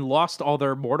horseman and lost all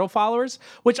their mortal followers,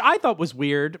 which I thought was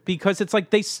weird because it's like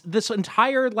this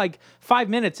entire like 5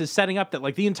 minutes is setting up that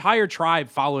like the entire tribe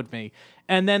followed me.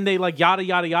 And then they like yada,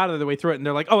 yada, yada their way through it. And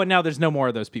they're like, oh, and now there's no more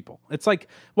of those people. It's like,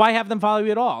 why have them follow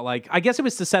you at all? Like, I guess it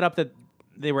was to set up that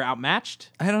they were outmatched.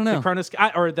 I don't know. The Cronus,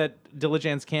 or that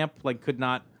Diligent's camp like could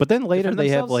not. But then later defend they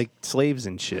have themselves? like slaves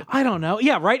and shit. I don't know.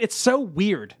 Yeah, right. It's so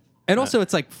weird. And also,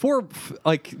 it's like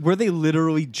were they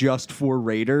literally just 4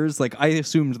 raiders? Like, I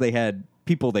assumed they had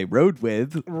people they rode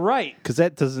with. Right. Because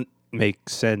that doesn't make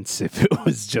sense if it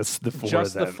was just the 4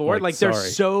 Just of them. the 4. Like they're sorry.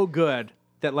 so good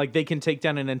that like they can take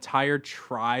down an entire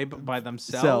tribe by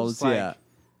themselves. Like, yeah.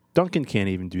 Duncan can't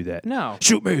even do that. No.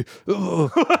 Shoot me.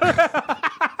 Ugh.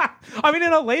 I mean,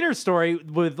 in a later story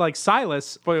with like Silas,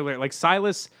 spoiler alert, like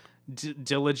Silas,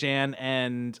 Diligent,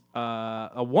 and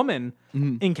a woman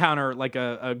encounter like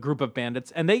a group of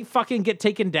bandits, and they fucking get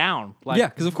taken down. Like, Yeah,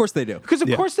 because of course they do. because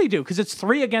of course they do. Because it's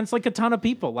 3 against like a ton of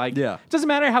people. Like, Yeah. it doesn't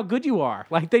matter how good you are.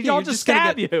 Like, they all you're just gonna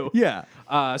stab get- you. Yeah.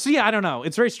 So yeah, I don't know.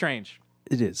 It's very strange.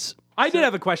 It is. I did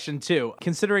have a question too,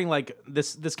 considering like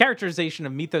this characterization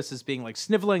of Mythos as being like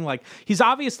sniveling, like he's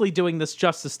obviously doing this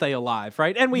just to stay alive,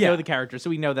 right? And we know the character, so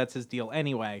we know that's his deal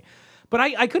anyway. But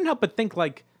I couldn't help but think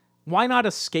like, why not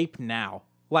escape now?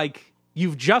 Like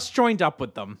you've just joined up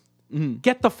with them,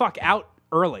 get the fuck out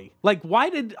early. Like why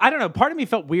did I don't know? Part of me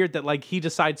felt weird that like he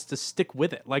decides to stick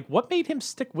with it. Like what made him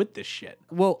stick with this shit?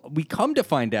 Well, we come to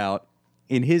find out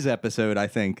in his episode, I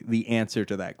think, the answer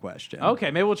to that question. Okay,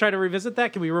 maybe we'll try to revisit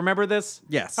that. Can we remember this?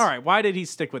 Yes. All right. Why did he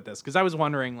stick with this? Because I was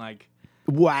wondering, like,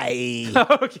 Why?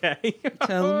 okay.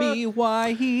 Tell me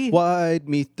why he. Why'd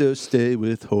Mythos stay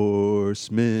with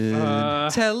horsemen?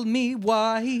 Tell me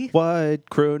why. Why'd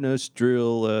Kronos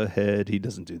drill ahead? He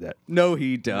doesn't do that. No,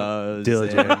 he does.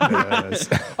 Diligent does.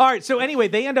 All right. So anyway,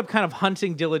 they end up kind of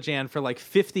hunting Diligent for like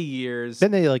 50 years.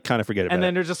 Then they like kind of forget about And then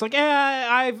it. they're just like,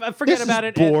 I forget This about is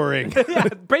it. And- boring. yeah,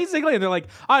 basically. And they're like,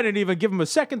 I didn't even give him a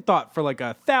second thought for like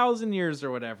 1,000 years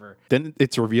or whatever. Then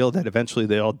it's revealed that eventually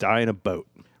they all die in a boat.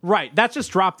 Right. That's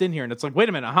just dropped in here. And it's like, wait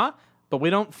a minute, huh? But we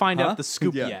don't find out the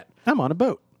scoop Yeah. yet. I'm on a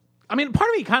boat. I mean, part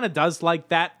of me kind of does like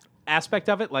that aspect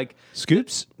of it. Like,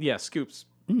 Scoops? yeah, scoops.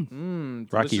 Rocky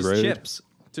delicious Road. Chips.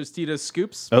 Tostitos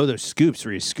scoops. Oh, those scoops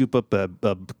where you scoop up a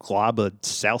glob of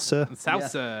salsa,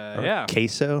 Salsa. Yeah.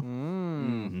 queso.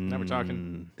 Now we're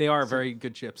talking. They are very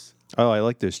good chips. Oh, I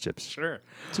like those chips. Sure.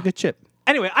 It's a good chip.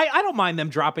 Anyway, I don't mind them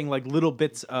dropping like little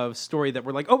bits of story that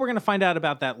we're like, oh, we're going to find out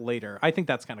about that later. I think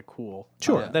that's kind of cool.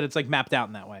 Sure. That it's like mapped out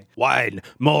in that way. Wine,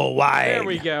 more wine. There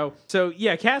we go. So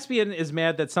yeah, Caspian is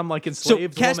mad that some like So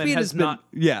enslaved woman Caspian has has been, not.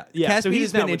 yeah, Yeah, so Caspian he's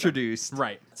has now been with them. introduced.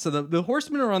 Right. So the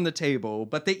horsemen are on the table,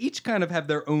 but they each kind of have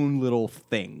their own little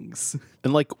things.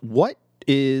 And like, what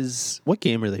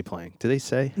game are they playing? Do they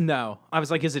say? No, I was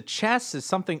like, is it chess? Is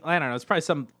something? I don't know. It's probably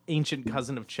some ancient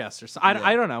cousin of chess or something.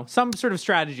 I don't know. Some sort of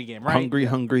strategy game, right? Hungry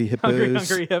hippos.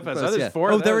 Hungry hippos. Oh, there's Yeah.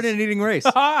 four. Oh, of they're in those. an eating race.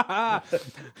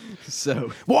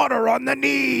 So Water on the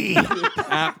knee.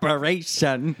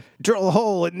 operation. Drill a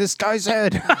hole in this guy's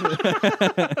head.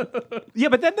 Yeah,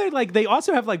 but then they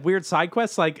also have like weird side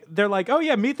quests. Like they're like, oh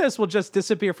yeah, Mythos will just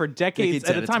disappear for decades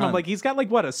at a time. I'm like, he's got like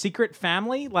what, a secret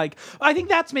family? Like, I think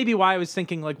that's maybe why I was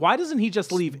thinking like, why doesn't he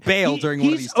just leave? bail during one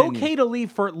of He's these tenures. okay to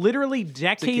leave for literally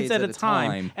decades at a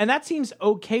time, and that seems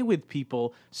okay with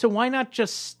people. So why not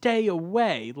just stay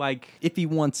away? Like If he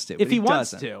wants to. if he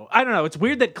wants doesn't. to, I don't know. It's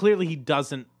weird that clearly he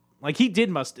doesn't. Like he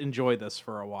must enjoy this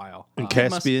for a while. And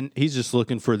Caspian, he's just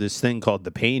looking for this thing called the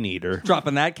Pain Eater.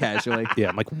 Dropping that casually. Yeah,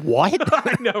 I'm like, what?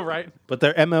 I know, right? But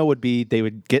their MO would be they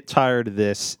would get tired of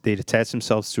this, they'd attach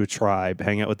themselves to a tribe,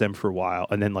 hang out with them for a while,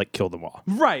 and then like kill them all.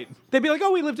 Right. They'd be like,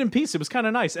 oh, we lived in peace. It was kind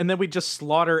of nice. And then we'd just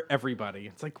slaughter everybody.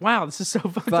 It's like, wow, this is so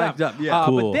fucked up. Yeah.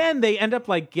 Cool. But then they end up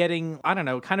like getting, I don't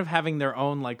know, kind of having their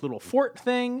own like little fort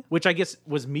thing, which I guess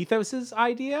was Mythos's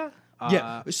idea.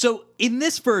 Yeah. So in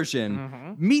this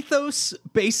version, Mythos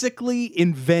basically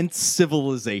invents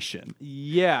civilization.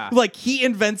 Yeah. Like he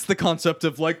invents the concept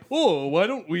of like, oh, why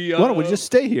don't we just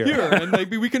stay here? and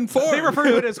maybe we can farm. They refer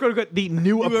to it as quote unquote the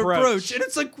new approach. And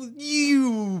it's like,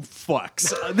 you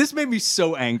fucks. This made me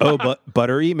so angry. Oh, but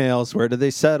butter emails, where do they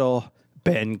settle?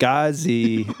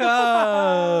 Benghazi.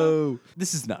 Oh.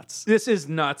 This is nuts. This is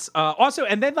nuts. Also,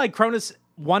 and then like Cronus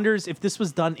wonders if this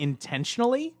was done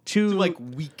intentionally to Like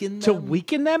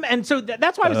weaken them? and so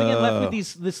that's why I was again left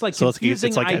with this like So confusing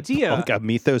it's like idea. like a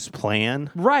Mythos plan.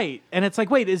 Right. And it's like,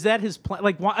 wait, is that his plan?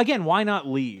 Like, why not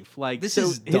leave? Like, This so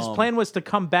is his dumb. plan was to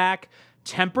come back,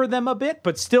 temper them a bit,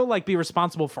 but still, like, be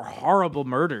responsible for horrible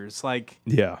murders. Like,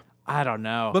 Yeah. I don't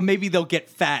know. But maybe they'll get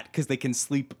fat because they can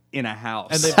sleep in a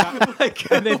house. and they've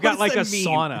got, and they've what got does like a that mean?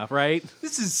 sauna, right?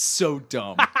 This is so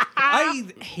dumb. I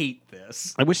hate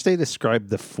this. I wish they described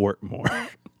the fort more.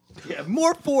 Yeah,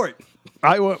 more fort.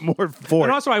 I want more fort.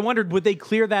 And also, I wondered, would they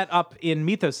clear that up in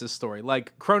Mythos' story?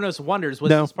 Like, Kronos wonders, was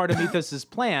No. this part of Mythos'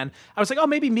 plan? I was like, oh,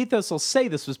 maybe Mythos will say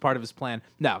this was part of his plan.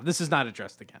 No, this is not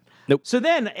addressed again. Nope. So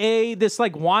then this,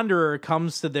 like, wanderer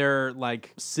comes to their,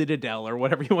 like, citadel or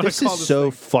whatever you want This to call is this so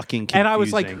thing. fucking confusing. And I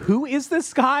was like, who is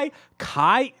this guy?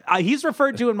 Kai? He's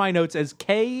referred to in my notes as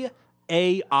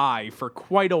K-A-I for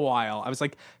quite a while. I was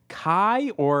like, Kai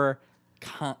or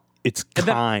It's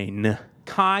Kine.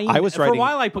 Kind? I was For a writing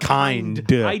while I put Kind.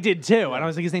 Kind. I did too. And I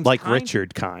was like, his name's Like Kind?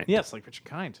 Richard Kine. Yes, like Richard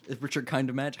Kind. Is Richard kind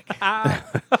of magic?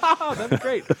 Oh, that'd be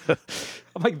great.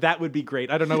 I'm like, that would be great.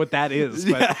 I don't know what that is,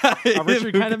 but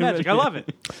Richard Kind of Magic. I love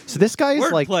it. So this guy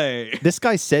is like, Wordplay. this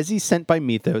guy says he's sent by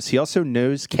Mythos. He also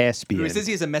knows Caspian He says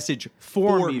he has a message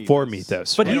For for Mythos. me. for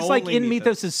Mythos. But right? he's like only in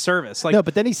Mythos. Mythos' service. Like, No,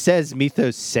 but then he says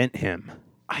Mythos sent him,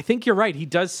 I think you're right. He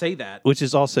does say that. which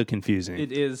is also confusing.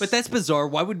 It is. But that's bizarre.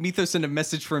 Why would Mythos send a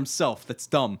message for himself? That's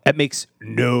dumb. That makes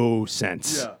no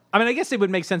sense. I mean, I guess it would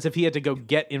make sense if he had to go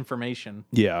get information.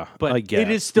 Yeah, But I guess. it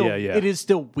is still Yeah. it is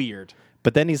still weird.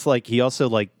 But then he's like, he also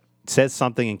like says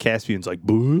something, and Caspian's like,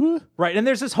 "Boo." Right. And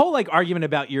there's this whole like argument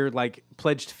about your like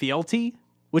pledged fealty.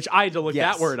 which I had to look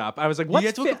Yes. that word up. I was like, what's You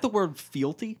had to look up the word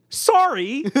fealty?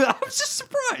 Sorry. I was just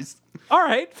surprised. All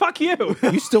right, fuck you.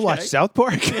 You still watch South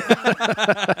Park?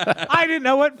 I didn't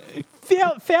know what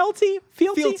fealty?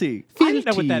 Fealty. I didn't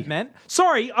know what that meant.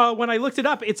 Sorry, when I looked it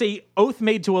up, it's a oath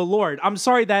made to a lord. I'm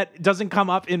sorry that doesn't come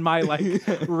up in my like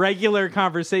regular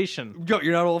conversation. Yo,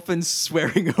 you're not often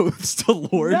swearing oaths to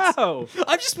lords? No.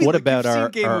 I'm just being What like, about you've seen our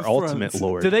Game of ultimate Thrones.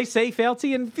 lord? Do they say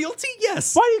fealty and Fealty?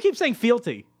 Yes. why do you keep saying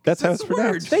fealty? That's how That's it's the word.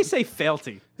 pronounced. They say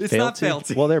fealty. It's not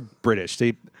fealty. Well, they're British.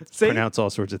 They See? pronounce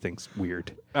all sorts of things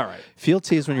weird. All right.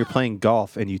 Fealty is when you're playing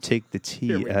golf and you take the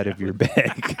tee out of your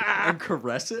bag. and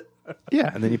caress it? Yeah,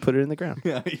 and then you put it in the ground.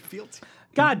 Yeah, fealty.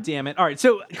 God damn it. All right,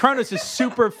 so Kronos is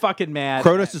super fucking mad.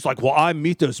 Kronos is like, well, I'm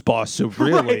Mythos boss, so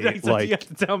really, Right, so like, you have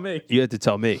to tell me. you had to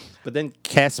tell me. But then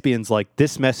Caspian's like,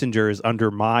 this messenger is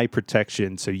under my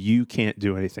protection, so you can't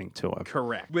do anything to him.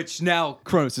 Correct. Which now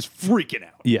Kronos is freaking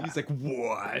out. Yeah. He's like,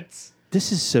 what?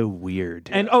 This is so weird.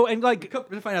 And like Come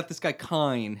to find out this guy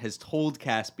Kine has told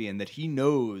Caspian that he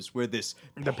knows where this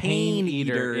The pain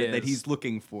eater is. that he's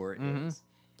looking for is.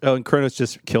 Oh, and Kronos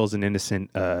just kills an innocent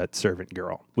servant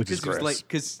girl, which is gross.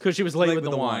 because she was late with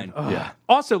the wine. Ugh. Yeah.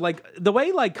 Also, like the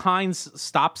way like Kynes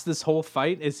stops this whole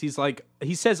fight is he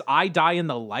says, "I die in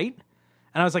the light,"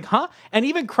 and I was like, "Huh?" And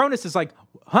even Kronos is like,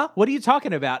 "Huh? What are you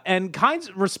talking about?" And Kynes'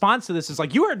 response to this is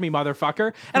like, "You heard me,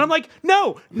 motherfucker." And I'm like,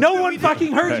 "No one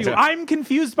fucking heard you. I'm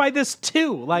confused by this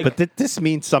too." Like, But this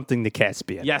means something to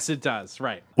Caspian. yes, it does.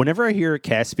 Right. Whenever I hear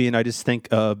Caspian, I just think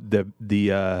of the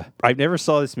I never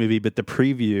saw this movie, but the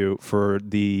preview for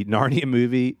the Narnia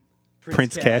movie,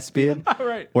 Prince Caspian.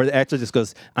 Right. Where it actually just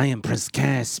goes, I am Prince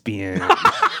Caspian.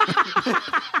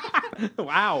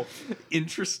 Wow.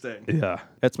 Interesting. Yeah,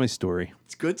 that's my story.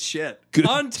 It's good shit. Good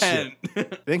Content.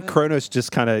 Then Kronos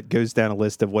just kind of goes down a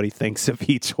list of what he thinks of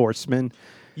each horseman.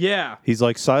 Yeah. He's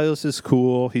like, Silas is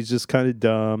cool. He's just kind of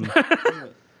dumb.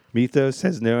 Mythos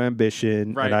has no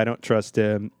ambition, Right. and I don't trust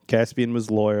him. Caspian was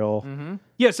loyal.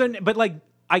 Yeah. So, but like,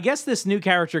 I guess this new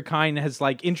character Kyne has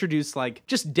like introduced like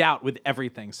just doubt with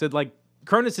everything. So like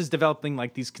Kronos is developing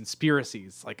like these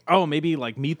conspiracies, like, oh, maybe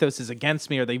like Mythos is against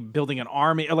me. Are they building an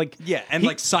army? Or, like, yeah, and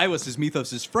like Silas is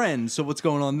Mythos' friend, so what's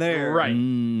going on there? right.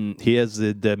 He has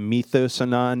the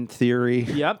Mythosanon theory.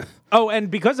 Yep. Oh,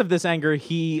 and because of this anger,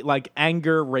 he like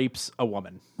anger rapes a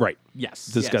woman. Right. Yes.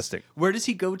 Disgusting. Where does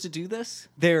he go to do this?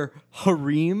 Their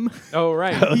harem. Oh,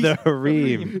 right. Oh, the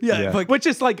harem. Yeah, like Which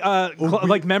is like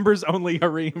like members only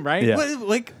harem, right? Yeah.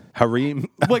 like Harem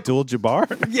Like-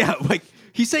 Abdul-Jabbar? yeah, like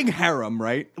he's saying harem,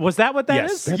 right? Was that what that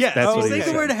Yes, is? that's- Yes, that's he's what he saying the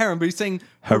said. word harem, but he's saying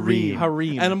Harem.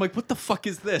 Harem. And I'm like, what the fuck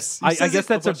is this? He I says guess it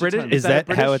that's a bunch of British- times. Is that a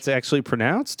that how British? it's actually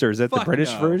pronounced, or is that the Fuck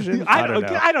British no. version?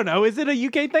 I don't know. Is it a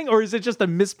UK thing or is it just a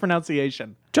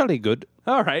mispronunciation? Jolly good.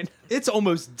 All right. It's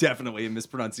almost definitely a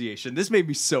mispronunciation. This made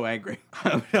me so angry.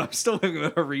 I'm still thinking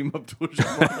of harem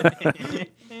Abdul-Jabbar.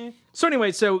 So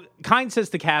anyway, so Kyne says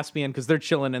to Caspian, because they're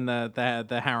chilling in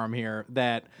the harem here,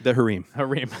 that The harem.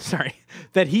 harem, sorry,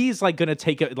 that he's like gonna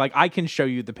take it. Like I can show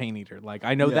you the pain eater. Like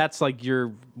I know Yeah. that's like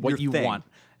what Your you thing. want,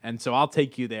 and so I'll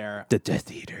take you there. The Death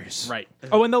Eaters. Right.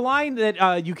 Oh, and the line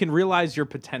that you can realize your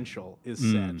potential is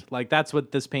said. Like that's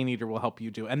what this pain eater will help you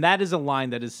do, and that is a line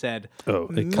that is said Oh,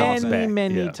 it comes many, back.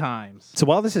 many Yeah. times. So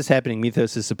while this is happening,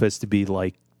 Mythos is supposed to be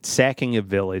like sacking a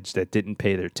village that didn't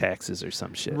pay their taxes or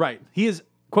some shit. Right. He is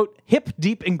quote hip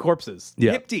deep in corpses.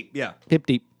 Yeah. Hip deep, yeah. Hip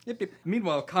deep. Yep, yep.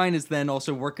 Meanwhile, Kyne is then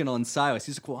also working on Silas.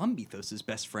 He's like, well, I'm Mythos'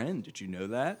 best friend. Did you know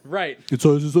that? Right. It's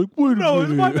always just like, wait a No, it's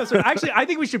minute. my best friend. Actually, I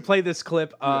think we should play this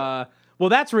clip. Well,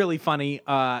 that's really funny.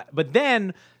 But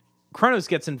then Kronos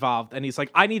gets involved, and he's like,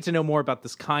 "I need to know more about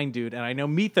this Kyne dude." And I know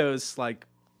Mythos like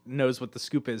knows what the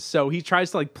scoop is, so he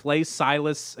tries to like play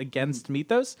Silas against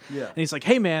Mythos. Yeah. And he's like,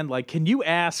 "Hey, man, like, can you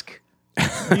ask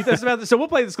Mythos about this?" So we'll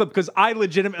play this clip because I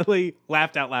legitimately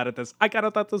laughed out loud at this. I kind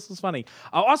of thought this was funny.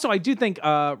 Also, I do think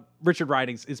Richard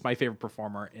Ridings is my favorite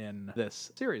performer in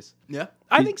this series. Yeah.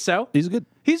 I think so. He's good.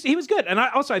 He was good, and I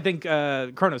think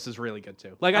I think really good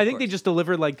too. Like I think they just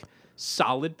delivered like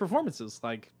solid performances.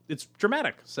 Like it's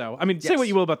dramatic. So I mean, say Yes. what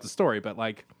you will about the story, but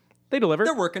like they delivered.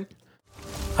 They're working.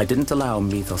 I didn't allow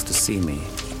Mythos to see me,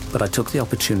 but I took the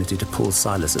opportunity to pull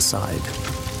Silas aside.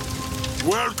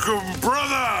 Welcome,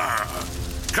 brother!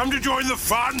 Come to join the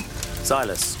fun?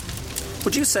 Silas,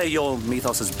 would you say you're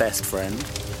Mythos' best friend?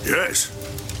 Yes,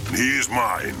 and he is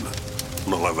mine.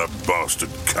 Not like that bastard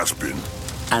Caspian.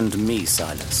 And me,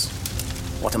 Silas.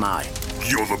 What am I?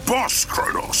 You're the boss,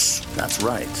 Kronos. That's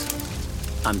right.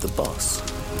 I'm the boss.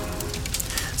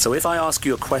 So if I ask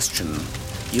you a question,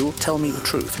 you'll tell me the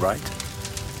truth, right?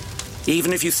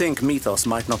 Even if you think Mythos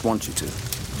might not want you to.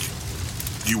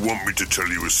 You want me to tell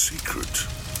you a secret?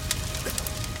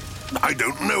 I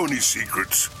don't know any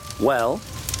secrets. Well,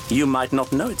 you might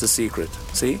not know it's a secret,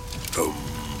 see?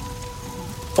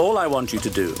 All I want you to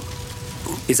do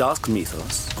is ask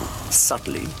Mythos,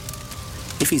 subtly,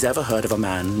 if he's ever heard of a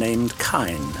man named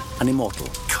Kyne, an immortal.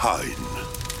 Kyne?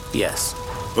 Yes.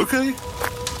 Okay.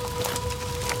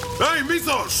 Hey,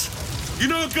 Mythos! You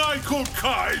know a guy called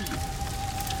Kyne?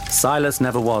 Silas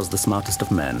never was the smartest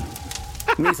of men.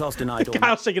 Mythos denied all.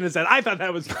 Kyle's shaking his head. I thought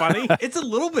that was funny. It's a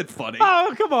little bit funny.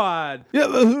 Oh, come on.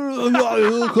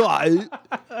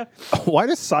 Why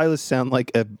does Silas sound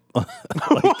like a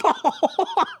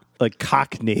like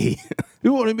Cockney?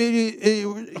 You want to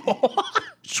be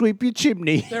sweep your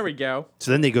chimney? There we go. So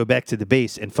then they go back to the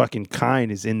base, and fucking Kyne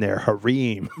is in their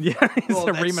harem. Yeah, he's Well,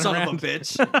 a that reaming son around. of a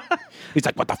bitch. He's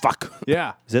like, "What the fuck?"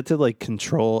 Yeah. Is that to like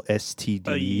control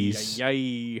STDs?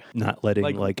 Yay. Not letting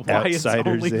like why it's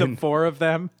outsiders only in. the 4 of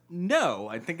them? No,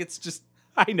 I think it's just...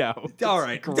 I know. All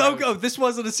right, go. This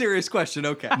wasn't a serious question.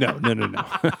 Okay. No.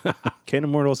 Can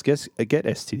immortals get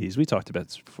STDs? We talked about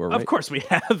this before, right? Of course we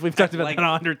have. We've talked about that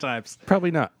 100 times.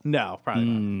 Probably not. No, probably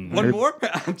not. One more?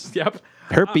 Yep.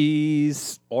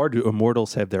 Herpes. Or do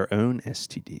immortals have their own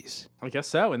STDs? I guess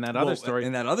so. In that other story.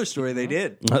 In that other story, they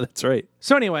did. Oh, that's right.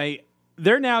 So anyway,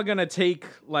 they're now going to take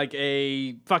like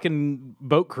a fucking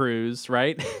boat cruise,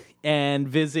 right? And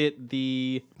visit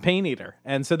the Pain Eater.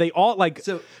 And so they all like...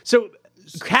 So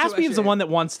Caspian's the one that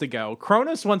wants to go.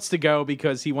 Kronos wants to go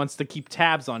because he wants to keep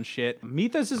tabs on shit.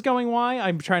 Mythos is going why?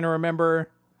 I'm trying to remember.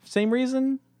 Same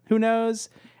reason? Who knows?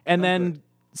 And then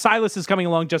Silas is coming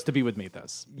along just to be with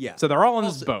Mythos. Yeah. So they're all on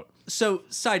this boat. So,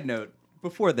 side note,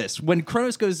 before this, when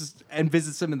Kronos goes and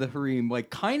visits him in the harem, like,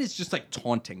 Kyne is just, like,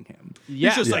 taunting him. Yeah.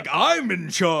 He's just like, I'm in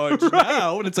charge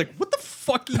now. And it's like, what the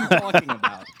fuck are you talking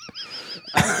about?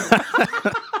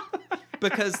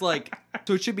 Because, like,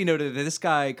 so it should be noted that this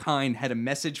guy, Kyne, had a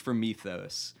message from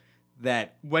Mythos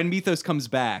that when Mythos comes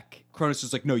back, Kronos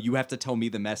is like, no, you have to tell me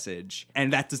the message.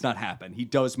 And that does not happen. He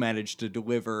does manage to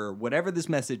deliver whatever this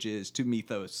message is to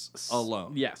Mythos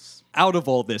alone. Yes. Out of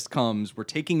all this comes, we're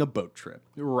taking a boat trip.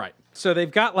 Right. So they've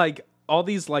got like all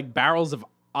these like barrels of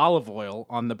olive oil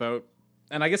on the boat.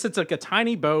 And I guess it's like a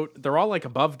tiny boat. They're all like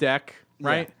above deck,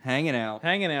 right? Yeah, hanging out.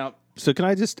 Hanging out. So can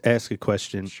I just ask a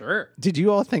question? Sure. Did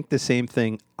you all think the same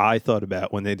thing I thought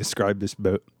about when they described this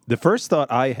boat? The first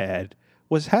thought I had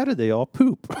was, how do they all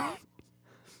poop?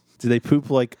 Do they poop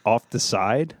like off the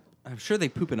side? I'm sure they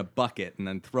poop in a bucket and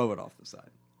then throw it off the side.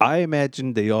 I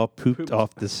imagined they all pooped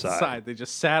off the side. They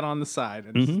just sat on the side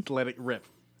and just let it rip.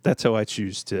 That's how I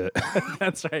choose to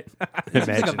That's right. It's like a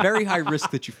imagine. very high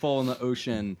risk that you fall in the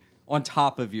ocean on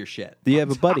top of your shit. You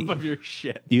have a buddy. Top of your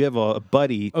shit. You have a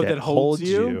buddy that holds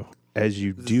you? as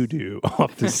you do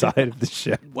off the side of the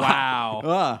ship. Wow.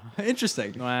 Ah,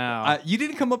 interesting. Wow. You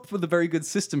didn't come up with a very good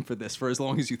system for this for as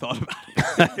long as you thought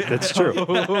about it. That's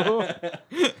true.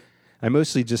 I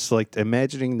mostly just liked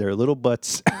imagining their little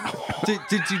butts Did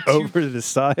you over the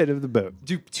side of the boat.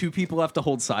 do two people have to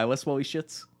hold Silas while he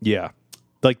shits? Yeah.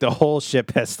 Like the whole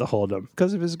ship has to hold him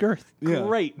because of his girth.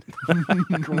 Great.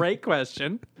 Great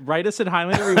question. Write us at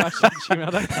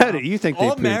HighlanderRewatch@gmail.com. How do you think they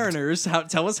All pooped? mariners,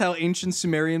 tell us how ancient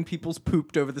Sumerian peoples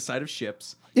pooped over the side of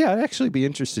ships. Yeah, I'd actually be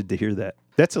interested to hear that.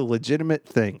 That's a legitimate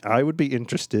thing. I would be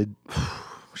interested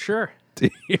Sure.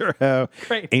 to hear how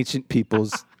Great. ancient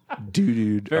peoples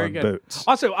doo-dooed Very on good. boats.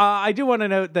 Also, I do want to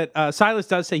note that Silas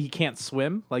does say he can't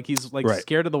swim. Like he's like Right.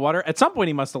 scared of the water. At some point,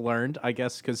 he must have learned, I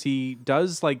guess, because he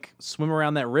does like swim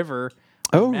around that river.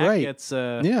 Oh, Matt right. Gets,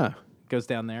 Yeah. goes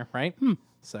down there, right?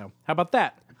 So how about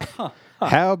that?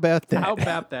 How about that? How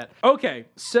about that? Okay,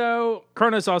 so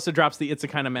Kronos also drops the "It's a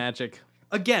kind of magic"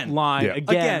 Again. line Yeah.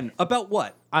 again. About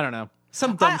what? I don't know.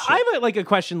 Some dumb I shit. have a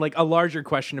question, like a larger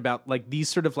question about like these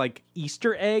sort of like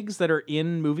Easter eggs that are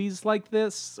in movies like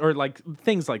this, or like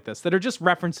things like this that are just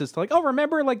references to like, oh,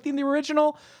 remember like in the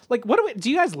original, like what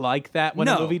do you guys like that when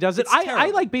a No, movie does it? it's I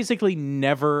terrible. like basically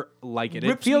never like it.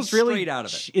 Rips It feels me really straight out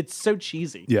of it. It's so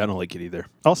cheesy. Yeah, I don't like it either.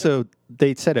 Also,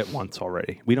 they said it once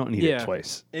already. We don't need Yeah. it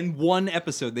twice. In one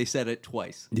episode, they said it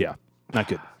twice. Yeah, not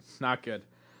good. Not good.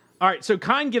 All right, so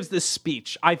Kyne gives this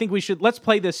speech. I think let's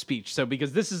play this speech. So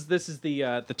because this is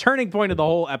the turning point of the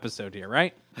whole episode here,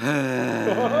 right?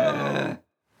 There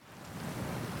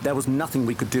was nothing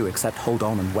we could do except hold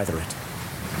on and weather it.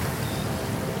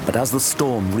 But as the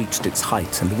storm reached its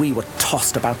height and we were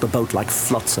tossed about the boat like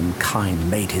flotsam, Kyne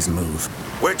made his move.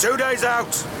 We're 2 days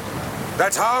out.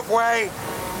 That's halfway.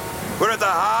 We're at the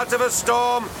heart of a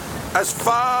storm, as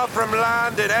far from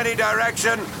land in any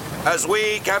direction as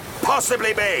we can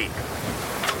possibly be.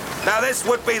 Now this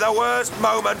would be the worst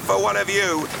moment for one of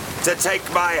you to take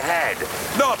my head.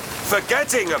 Not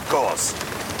forgetting, of course.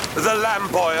 The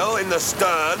lamp oil in the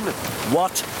stern.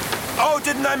 What? Oh,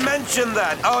 didn't I mention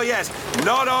that? Oh, yes.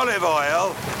 Not olive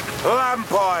oil.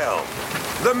 Lamp oil.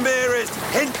 The merest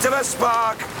hint of a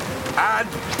spark, and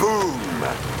boom.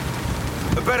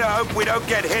 Better hope we don't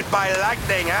get hit by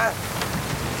lightning, huh?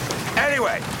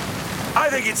 Anyway, I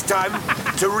think it's time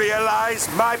to realize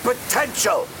my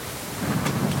potential.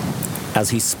 As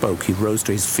he spoke, he rose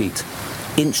to his feet,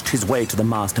 inched his way to the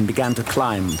mast and began to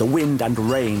climb, the wind and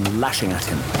rain lashing at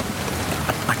him.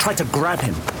 I tried to grab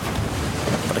him,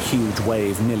 but a huge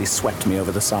wave nearly swept me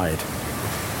over the side.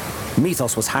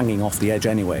 Mythos was hanging off the edge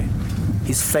anyway,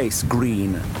 his face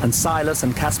green, and Silas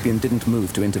and Caspian didn't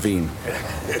move to intervene.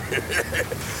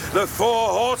 The 4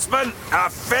 horsemen are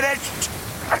finished.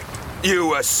 You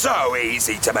were so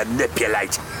easy to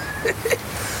manipulate.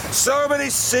 So many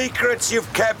secrets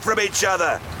you've kept from each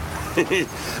other.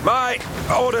 My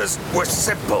orders were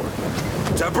simple.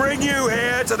 To bring you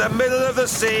here to the middle of the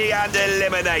sea and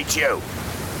eliminate you.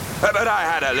 But I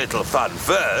had a little fun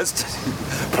first,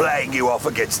 playing you off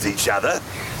against each other.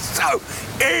 So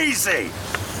easy!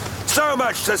 So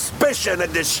much suspicion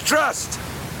and distrust.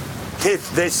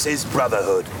 If this is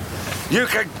brotherhood, you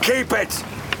can keep it.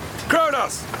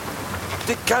 Kronos,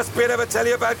 did Caspian ever tell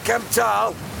you about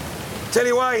Kemptal? Tell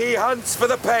you why he hunts for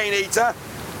the Pain Eater?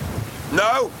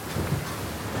 No?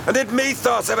 And did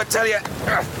Mythos ever tell you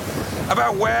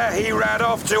about where he ran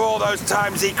off to all those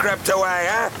times he crept away,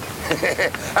 huh?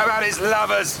 About his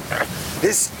lovers,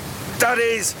 his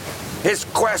studies, his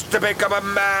quest to become a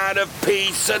man of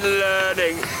peace and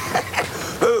learning.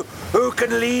 Who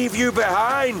can leave you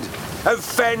behind and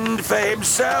fend for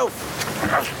himself?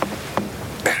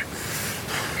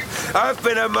 I've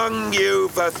been among you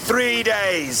for 3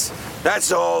 days,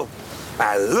 that's all.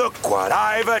 And look what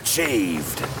I've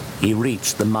achieved. He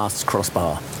reached the mast's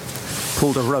crossbar,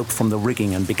 pulled a rope from the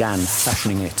rigging and began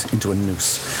fashioning it into a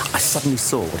noose. I suddenly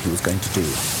saw what he was going to do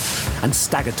and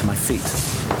staggered to my feet,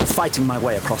 fighting my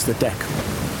way across the deck.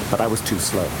 But I was too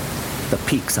slow. The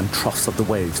peaks and troughs of the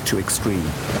waves too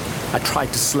extreme. I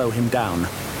tried to slow him down.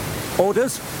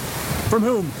 Orders? From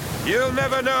whom? You'll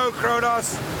never know,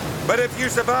 Kronos. But if you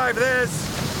survive this,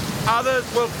 others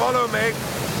will follow me.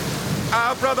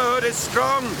 Our brotherhood is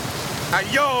strong,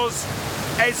 and yours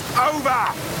is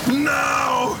over.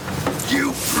 No!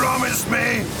 You promised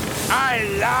me! I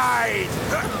lied!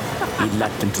 He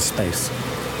leapt into space,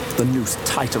 the noose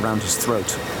tight around his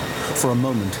throat. For a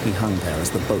moment, he hung there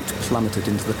as the boat plummeted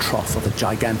into the trough of a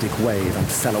gigantic wave and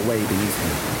fell away beneath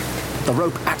him. The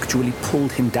rope actually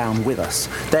pulled him down with us.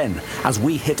 Then, as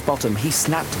we hit bottom, he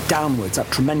snapped downwards at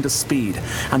tremendous speed,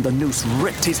 and the noose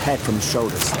ripped his head from his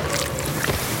shoulders.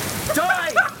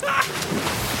 Die!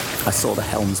 I saw the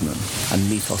helmsman and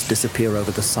Mythos disappear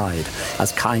over the side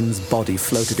as Kain's body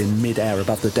floated in mid-air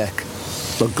above the deck,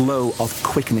 the glow of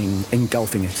quickening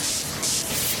engulfing it.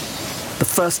 The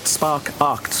first spark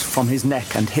arced from his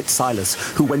neck and hit Silas,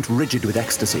 who went rigid with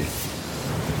ecstasy.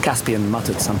 Caspian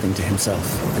muttered something to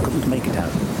himself. I couldn't make it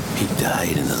out. He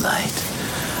died in the light,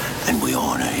 and we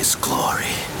honor his glory.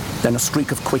 Then a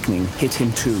streak of quickening hit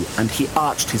him too, and he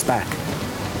arched his back.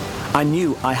 I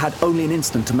knew I had only an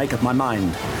instant to make up my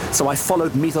mind, so I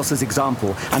followed Mythos'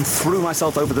 example and threw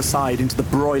myself over the side into the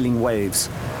broiling waves.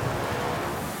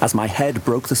 As my head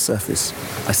broke the surface,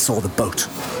 I saw the boat,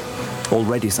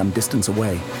 already some distance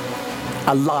away.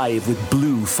 Alive with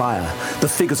blue fire, the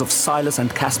figures of Silas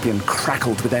and Caspian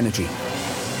crackled with energy.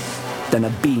 Then a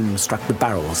beam struck the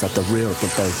barrels at the rear of the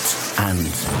boat, and...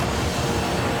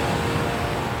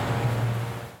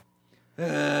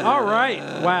 All right.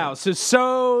 Wow.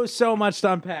 So much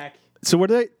to unpack. So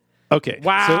what are they? Okay.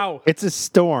 Wow. So it's a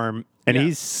storm, and Yeah.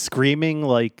 he's screaming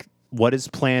like what his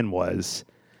plan was.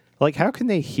 Like, how can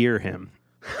they hear him?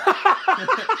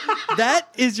 That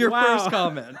is your Wow. first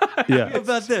comment. Yeah.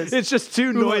 About this. It's just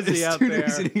too noisy It's out too there.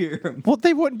 noisy to hear him. Well,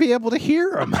 they wouldn't be able to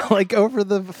hear him like over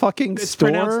the fucking It's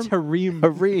storm. pronounced harem.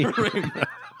 Hareem.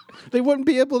 They wouldn't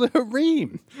be able to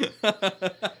hareem.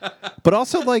 But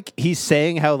also, like, he's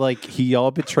saying how, like, he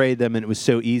all betrayed them and it was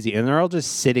so easy. And they're all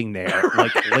just sitting there,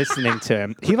 like, listening to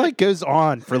him. He, like, goes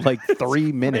on for, like,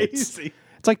 3 minutes. Crazy.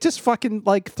 It's like, just fucking,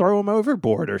 like, throw him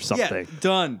overboard or something. Yeah,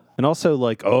 done. And also,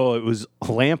 like, oh, it was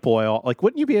lamp oil. Like,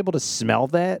 wouldn't you be able to smell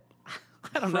that?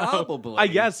 I don't know. Probably. I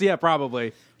guess, yeah,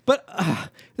 probably. But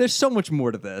there's so much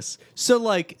more to this. So,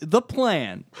 like, the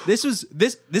plan.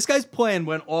 This guy's plan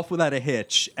went off without a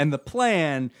hitch, and the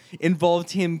plan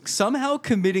involved him somehow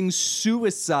committing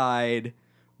suicide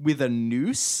with a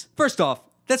noose. First off,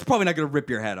 that's probably not going to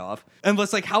rip your head off.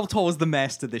 Unless, like, how tall is the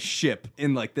mast of this ship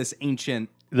in, like, this ancient...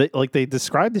 They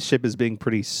described the ship as being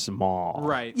pretty small.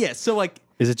 Right. Yeah, so, like...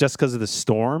 Is it just because of the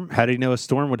storm? How did he know a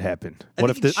storm would happen? What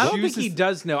if this? I don't think he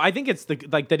does know. I think it's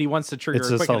that he wants to trigger. It's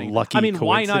just a quickening. lucky I mean,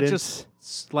 why not coincidence? just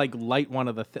light one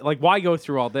of the why go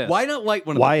through all this? Why not light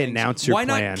one of Why the things? announce your Why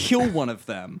plan? not kill one of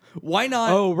them? Why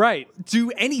not Oh, right.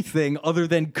 do anything other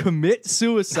than commit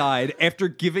suicide after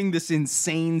giving this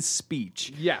insane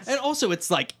speech? Yes. And also,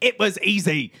 it's like, it was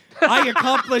easy. I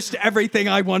accomplished everything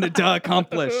I wanted to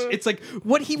accomplish. It's like,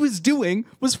 what he was doing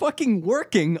was fucking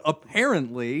working,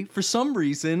 apparently. For some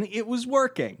reason, it was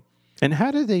working. And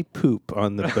how do they poop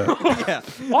on the boat? Yeah.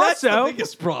 That's Also, the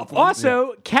biggest problem.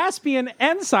 Also, Caspian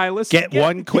and Silas Get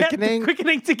one quickening? get the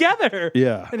quickening together.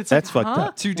 Yeah, and it's that's like, fucked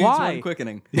up. Two dudes, Why? one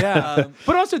quickening. Yeah,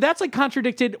 but also that's like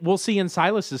contradicted. We'll see in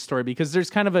Silas's story because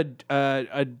there's kind of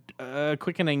a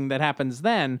quickening that happens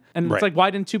then, and Right. it's like,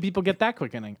 why didn't two people get that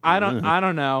quickening? I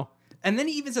don't know. And then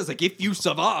he even says, like, if you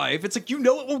survive, it's like, you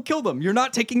know it won't kill them. You're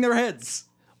not taking their heads.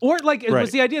 Or like, it Right.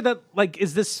 was the idea that like,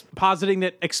 is this positing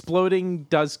that exploding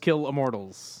does kill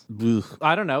immortals?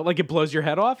 I don't know. Like, it blows your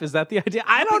head off. Is that the idea?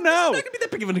 I don't know. It's not gonna be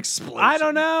that big of an explosion. I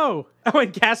don't know. Oh,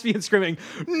 and Caspian screaming,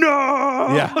 "No!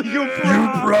 Yeah. You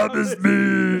promised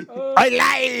me.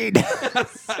 I lied.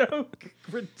 so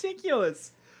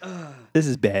ridiculous." This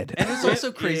is bad. And it's also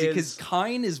It crazy is. because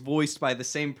Kine is voiced by the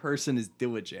same person as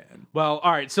Diligent. Well,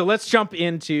 all right. So let's jump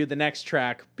into the next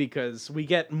track because we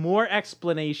get more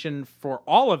explanation for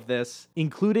all of this,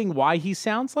 including why he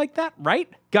sounds like that. Right?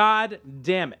 God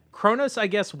damn it! Kronos, I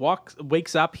guess,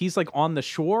 wakes up. He's like on the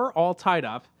shore, all tied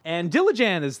up, and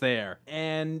Dilijan is there.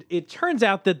 And it turns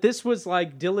out that this was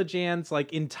like Dilijan's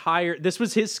like entire. This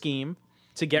was his scheme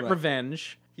to get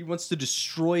revenge. He wants to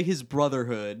destroy his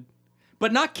brotherhood,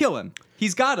 but not kill him.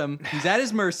 He's got him. He's at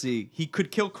his mercy. He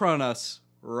could kill Kronos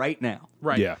right now.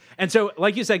 Right. Yeah. And so,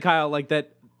 like you said, Kyle, like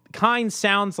that Kine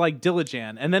sounds like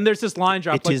Dilijan. And then there's this line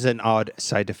drop. It is an odd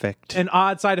side effect. An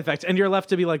odd side effect. And you're left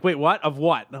to be like, wait, what? Of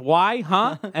what? Why?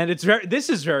 Huh? And this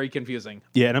is very confusing.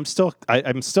 Yeah, and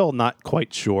I'm still not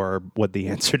quite sure what the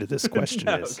answer to this question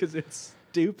is. Because it's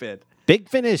stupid. Big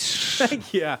finish.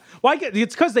 Yeah. Why?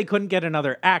 It's because they couldn't get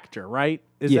another actor, right?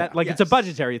 Is Yeah. that like it's a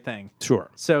budgetary thing? Sure.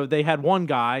 So they had one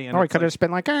guy, and Or I it's could like- have just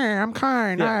been like, hey, I'm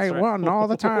kind. Yeah, I that's right. won all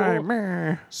the time.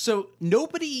 Meh. So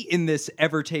nobody in this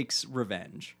ever takes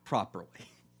revenge properly.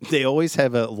 They always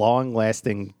have a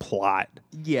long-lasting plot.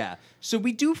 Yeah. So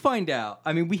we do find out,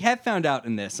 I mean, we have found out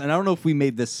in this, and I don't know if we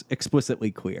made this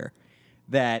explicitly clear,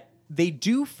 that they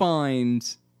do find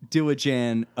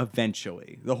Dilijan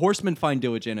eventually. The horsemen find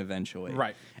Dilijan eventually.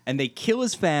 Right. And they kill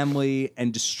his family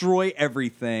and destroy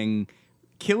everything,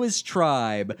 kill his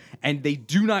tribe, and they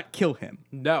do not kill him.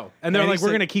 No. And they're And like, he's we're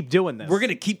like, going to keep doing this.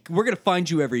 We're gonna find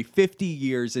you every 50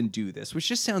 years and do this, which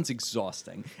just sounds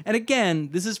exhausting. And again,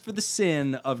 this is for the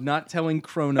sin of not telling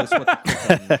Kronos what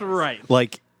the fuck. Right.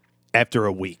 Like, after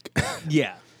a week.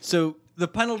 Yeah. So the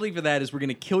penalty for that is we're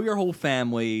gonna kill your whole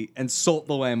family and salt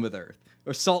the land with earth.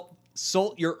 Or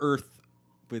salt your earth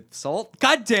with salt?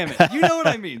 God damn it. You know what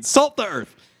I mean. Salt the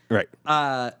earth. Right.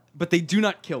 But they do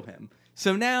not kill him.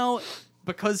 So now,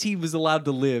 because he was allowed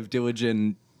to live,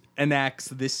 Dilijan enacts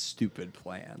this stupid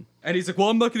plan. And he's like, well,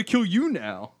 I'm not going to kill you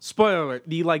now. Spoiler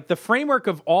alert, the framework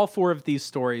of all four of these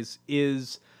stories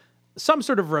is some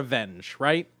sort of revenge,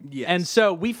 right? Yes. And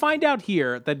so we find out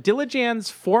here that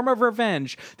Dilijan's form of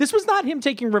revenge, this was not him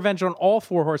taking revenge on all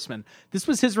four horsemen. This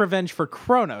was his revenge for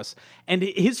Kronos. And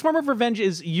his form of revenge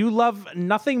is, you love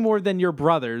nothing more than your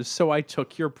brothers, so I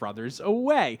took your brothers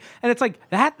away. And it's like,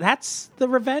 that's the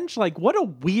revenge? Like, what a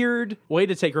weird way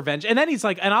to take revenge. And then he's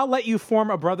like, and I'll let you form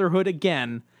a brotherhood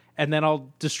again, and then I'll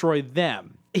destroy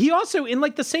them. He also, in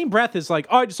like the same breath, is like,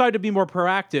 oh, I decided to be more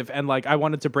proactive, and like I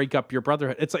wanted to break up your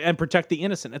brotherhood. It's like, and protect the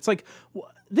innocent. It's like,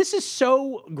 this is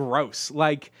so gross.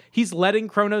 Like, he's letting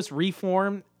Kronos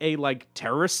reform a like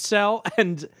terrorist cell,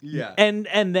 and Yeah. and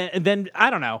then I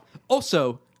don't know.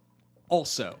 Also,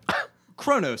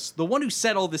 Kronos, the one who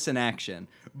set all this in action,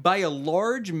 by a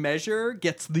large measure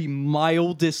gets the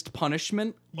mildest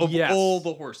punishment of Yes. all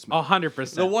the horsemen.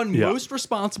 100%. The one Yeah. most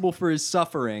responsible for his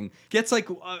suffering gets like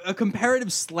a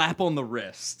comparative slap on the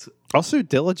wrist. Also,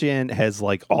 Dilijan has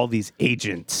like all these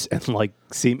agents and like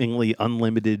seemingly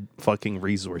unlimited fucking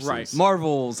resources. Right.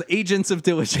 Marvel's Agents of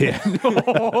Dilijan.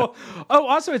 Oh,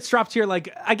 also it's dropped here. Like,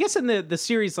 I guess in the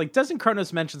series, like, doesn't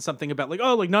Kronos mention something about like,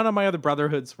 oh, like none of my other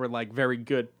brotherhoods were like very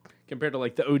good compared to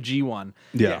like the OG one.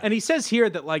 Yeah. And he says here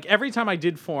that like every time I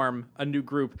did form a new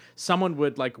group, someone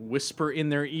would like whisper in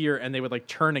their ear and they would like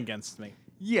turn against me.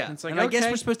 Yeah, It's like, and I guess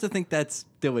okay. we're supposed to think that's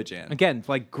Dilijan. Again,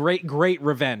 like great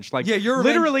revenge. Like, Yeah, your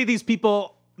literally these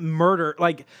people murder.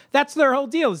 Like, that's their whole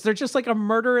deal. Is they're just like a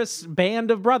murderous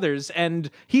band of brothers, and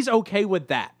he's okay with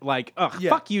that. Like, ugh,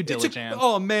 fuck you, Diligent.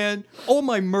 Oh man, all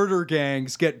my murder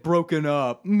gangs get broken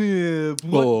up. Meh,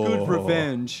 what good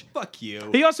revenge? Fuck you.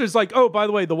 He also is like, oh, by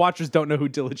the way, the Watchers don't know who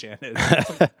Diligent is.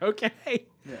 It's like, okay.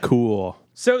 Cool.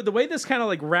 So the way this kind of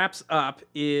like wraps up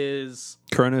is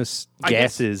Kronos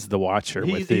gasses the Watcher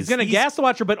with he's going to gas the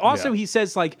Watcher, but also he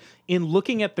says, like, in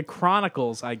looking at the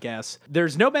chronicles, I guess,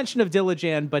 there's no mention of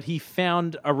Diligent, but he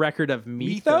found a record of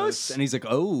Mythos. And he's like,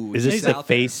 oh. Is this he's the out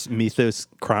there. Face Mythos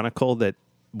Chronicle that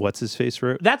what's-his-face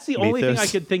wrote? That's the only thing I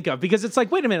Mythos? could think of, because it's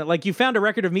like, wait a minute, like, you found a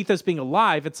record of Mythos being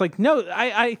alive. It's like, no,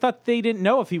 I thought they didn't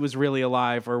know if he was really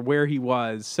alive or where he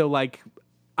was. So, like,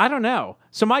 I don't know.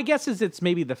 So my guess is it's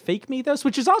maybe the fake Mythos,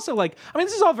 which is also like, I mean,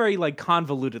 this is all very like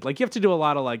convoluted. Like, you have to do a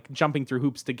lot of like jumping through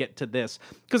hoops to get to this.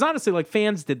 Because honestly, like,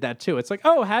 fans did that too. It's like,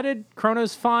 oh, how did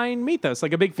Kronos find Mythos?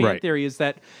 Like, a big fan theory is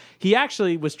that he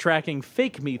actually was tracking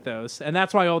fake Mythos, and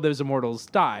that's why all those immortals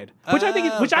died. Which I think,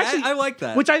 I like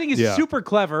that. Which I think is super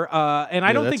clever. And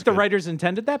I don't that's think the good. writers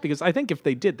intended that, because I think if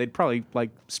they did, they'd probably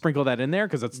like sprinkle that in there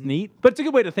because it's neat. But it's a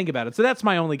good way to think about it. So that's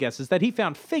my only guess, is that he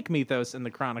found fake Mythos in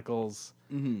the chronicles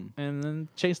and then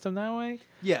chased him that way.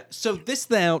 Yeah, so this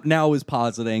now is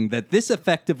positing that this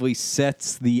effectively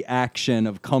sets the action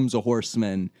of Comes a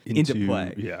Horseman into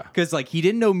play. Yeah. Because, like, he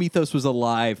didn't know Mythos was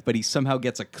alive, but he somehow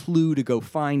gets a clue to go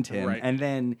find him. Right. And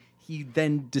then he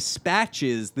then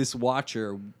dispatches this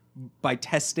Watcher by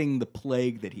testing the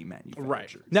plague that he manufactured.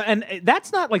 Right. Now, and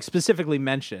that's not like specifically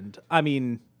mentioned. I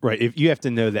mean, Right, if you have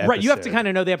to know that. right, you have to kind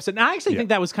of know the episode. And I actually think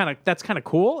that's kind of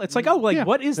cool. It's like, oh, like,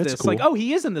 what is that's this? cool. Like, oh,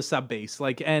 he is in the sub base.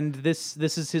 Like, and this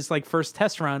is his like first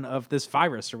test run of this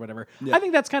virus or whatever. I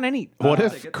think that's kind of neat. What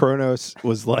if Kronos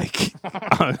was like,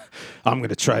 I'm going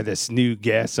to try this new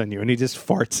gas on you, and he just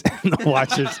farts in the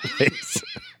Watcher's face?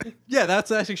 Yeah, that's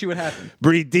actually what happened.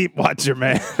 Breathe deep, Watcher,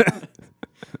 man.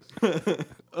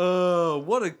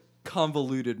 What a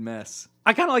convoluted mess.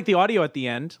 I kind of like the audio at the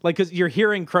end, like, because you're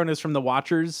hearing Kronos from the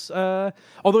Watchers.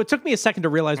 Although it took me a second to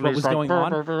realize what was going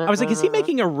on. I was like, is he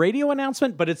making a radio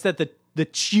announcement? But it's that the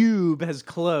tube has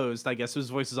closed. I guess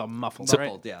his voice is all muffled.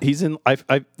 Right? Yeah. He's in,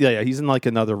 he's in like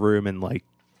another room, and like,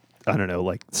 I don't know,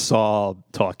 like Saw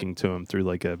talking to him through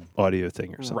like a audio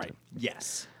thing or something. Right.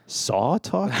 Yes. Saw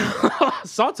talking?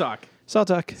 Saw talk. Saw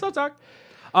talk. Saw talk.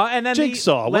 And then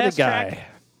Jigsaw, the what a last guy. track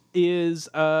is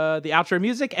the outro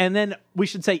music, and then we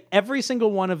should say every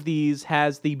single one of these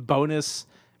has the bonus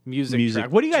music track.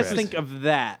 What do you guys track. think of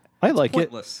that? I like it.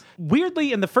 Pointless.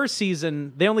 Weirdly, in the first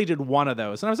season, they only did one of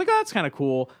those, and I was like, oh, that's kind of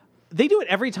cool. They do it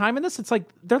every time in this. It's like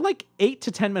they're like 8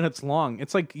 to 10 minutes long.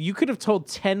 It's like you could have told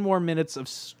 10 more minutes of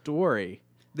story.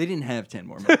 They didn't have 10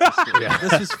 more minutes of story.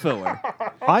 This was filler.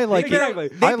 I like They it. I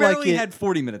like barely it. had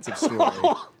 40 minutes of story.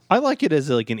 I like it as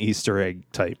like an Easter egg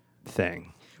type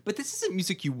thing. But this isn't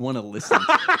music you want to listen to.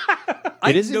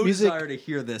 I isn't have no music- desire to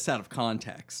hear this out of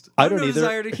context. I have don't no either.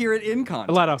 desire to hear it in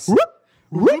context. A lot of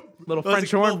little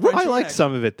French horn. I like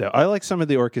some of it though. I like some of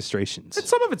the orchestrations.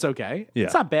 Some of it's okay. Yeah.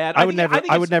 It's not bad. I would think- never. think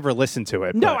I it's- would never listen to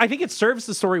it. No, but I think it serves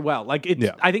the story well. Like it.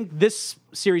 Yeah. I think this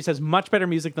series has much better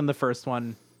music than the first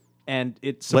one, and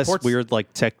it less supports weird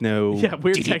like techno. Yeah,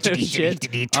 weird techno shit,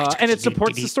 and it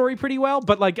supports the story pretty well.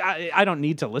 But like, I don't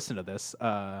need to listen to this.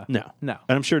 No, no, and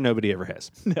I'm sure nobody ever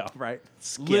has, no, right?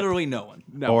 Skip. Literally no one.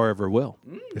 no. or ever will.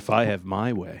 If I have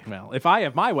my way. Well, if I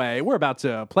have my way, we're about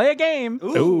to play a game.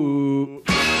 Ooh.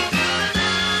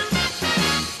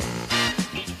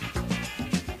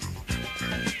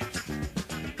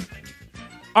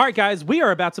 All right, guys, we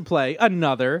are about to play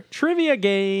another trivia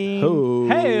game. Oh.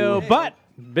 Hey, but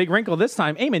big wrinkle this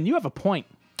time. Eamon, you have a point.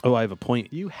 Oh, I have a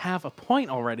point. You have a point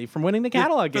already from winning the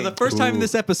catalog For game. the first time in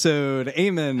this episode,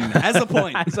 Eamon has a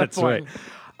point. That's a That's point.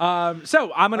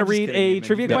 So I'm going to just read kidding, a Eamon.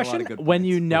 trivia You got a lot question. of good When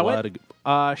you points. know A lot it,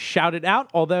 of shout it out.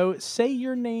 Although, say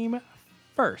your name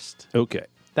first. Okay.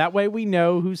 That way we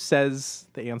know who says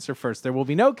the answer first. There will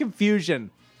be no confusion.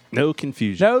 No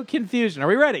confusion. No confusion. Are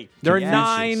we ready? There are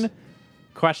Confucius. 9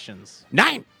 questions.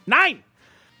 9. 9.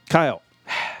 Kyle.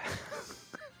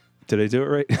 Did I do it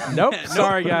right? Nope.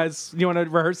 Sorry, guys. You want to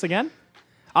rehearse again?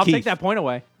 I'll Keith. take that point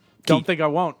away. Don't Keith. think I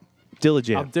won't.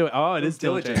 Diligent. I'll do it. Oh, it is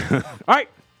diligent. diligent. All right.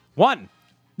 1.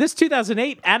 This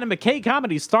 2008 Adam McKay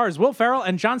comedy stars Will Ferrell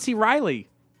and John C. Reilly.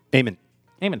 Amen.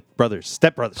 Eamon. Brothers.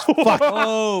 Step brothers. Fuck.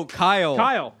 Oh, Kyle.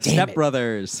 Kyle. Step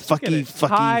Brothers. Fucky. Fucky.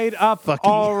 Tied up fucky.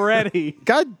 already.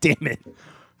 God damn it.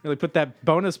 Really put that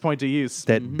bonus point to use.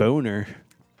 That boner.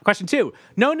 Question 2.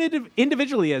 Known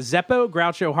individually as Zeppo,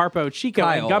 Groucho, Harpo, Chico,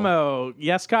 Kyle. and Gummo.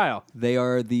 Yes, Kyle. They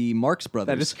are the Marx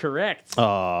Brothers. That is correct.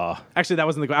 Aw. Actually, that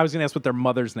wasn't the. I was going to ask what their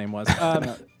mother's name was.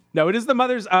 No, it is the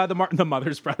Mother's the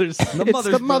Mother's Brothers. The It's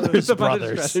Mother's the Mother's The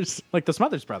Brothers. Like the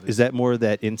Smothers Brothers. Is that more of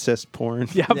that incest porn?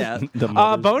 Yeah. Yeah. The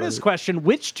Mother's Bonus Brothers. question: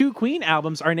 which two Queen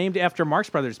albums are named after Marx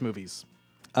Brothers movies?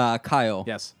 Kyle.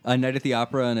 Yes. A Night at the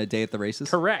Opera and A Day at the Races.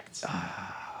 Correct.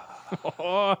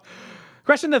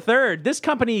 Question the third. This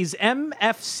company's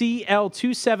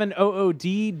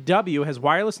MFCL2700DW has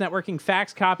wireless networking,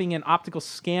 fax copying, and optical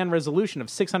scan resolution of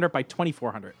 600 by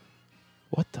 2400.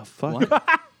 What the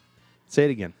fuck? Say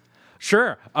it again.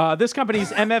 Sure. This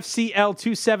company's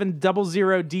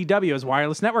MFCL2700DW has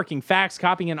wireless networking, fax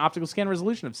copying, and optical scan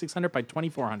resolution of 600 by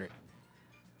 2400.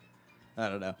 I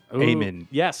don't know. Amen.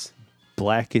 Yes.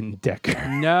 Black and Decker.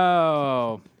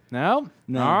 No. No.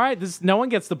 All right. No one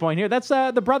gets the point here. That's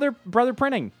the brother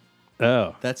printing.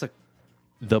 Oh, That's a.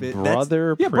 the That's-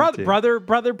 brother. Yeah, printing. brother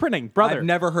printing. Brother. I've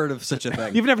never heard of such a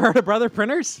thing. You've never heard of brother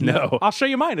printers? No. I'll show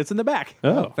you mine. It's in the back.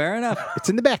 Oh, Fair enough. it's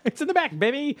in the back. It's in the back,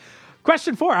 baby.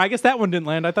 Question 4. I guess that one didn't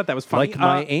land. I thought that was funny. Like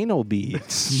my anal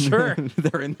beads. Sure.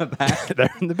 They're in the back. They're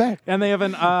in the back. And they have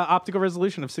an optical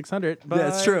resolution of 600.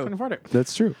 That's true. 2400.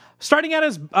 That's true. Starting out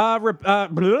as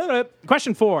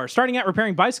question 4. Starting out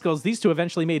repairing bicycles, these two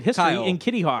eventually made history Kyle. in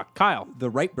Kitty Hawk. Kyle.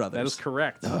 The Wright brothers. That is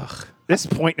correct. This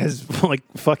point has like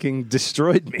fucking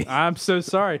destroyed me. I'm so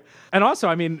sorry. And also,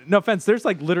 I mean, no offense, there's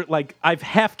like literally, like, I've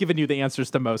half given you the answers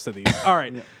to most of these. All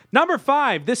right. Number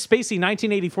 5, this spacey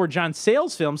 1984 John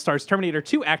Sayles film stars Terminator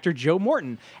 2 actor Joe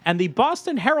Morton, and the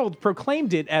Boston Herald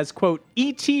proclaimed it as, quote,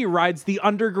 E.T. rides the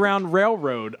Underground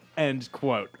Railroad, end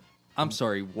quote. I'm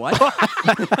sorry, what?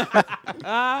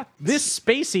 This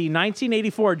spacey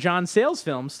 1984 John Sayles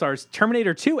film stars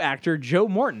Terminator 2 actor Joe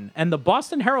Morton, and the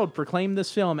Boston Herald proclaimed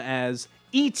this film as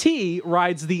E.T.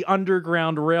 rides the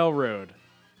Underground Railroad.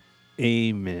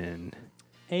 Amen.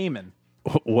 Amen.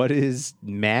 What is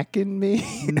macking me?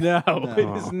 No,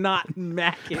 it is not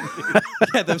Mackin.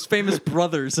 Yeah, those famous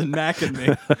brothers in Mac and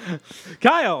Me.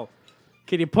 Kyle,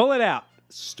 can you pull it out?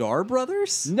 Star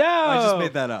Brothers? No. I just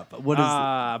made that up. What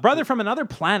is Brother from Another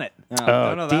Planet.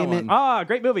 don't know that damn it. one.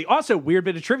 Great movie. Also, weird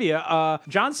bit of trivia.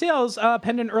 John Sayles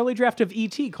penned an early draft of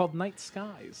E.T. called Night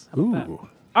Skies. How about that? Ooh.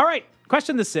 All right,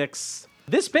 question the 6.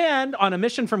 This band on a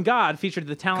mission from God featured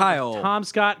the talent Kyle. of Tom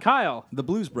Scott. Kyle. The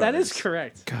Blues Brothers. That is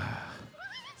correct.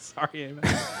 Sorry, Amy.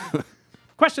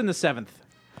 Question the 7th.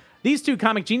 These two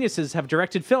comic geniuses have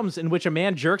directed films in which a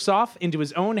man jerks off into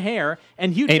his own hair,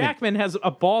 and Hugh Amen. Jackman has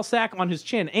a ball sack on his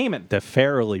chin. Amen. The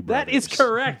Farrelly brothers. That is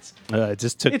correct. It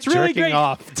just took It's really jerking great.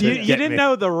 off to You get didn't me.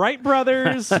 know the Wright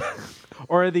brothers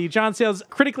or the John Sayles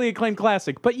critically acclaimed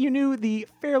classic, but you knew the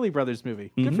Farrelly Brothers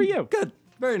movie. Good for you. Good.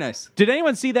 Very nice. Did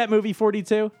anyone see that movie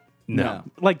 42? No.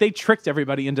 Like, they tricked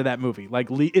everybody into that movie. Like,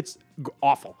 it's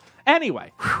awful.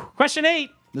 Anyway, question 8.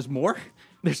 There's more?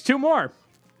 There's 2 more.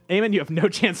 Eamon, you have no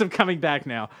chance of coming back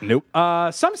now. Nope.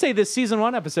 Some say this season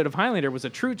 1 episode of Highlander was a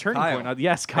true turning Kyle. point.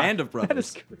 Yes, Kyle. Band of That Brothers.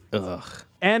 is correct. Ugh.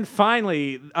 And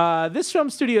finally, this film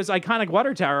studio's iconic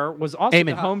water tower was also Eamon.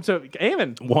 the home to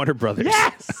Eamon. Warner Brothers.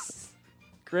 Yes,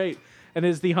 great, and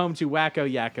is the home to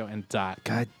Wacko, Yakko, and Dot.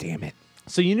 God damn it.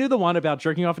 So you knew the one about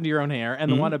jerking off into your own hair,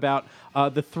 and the one about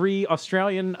the 3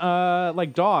 Australian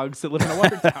like dogs that live in a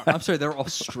water tower, I'm sorry, they're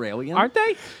Australian? aren't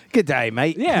they? Good day,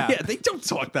 mate. Yeah. Yeah, they don't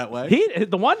talk that way.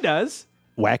 The one does.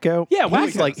 Wacko? Yeah,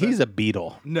 He's Wacko. like he's a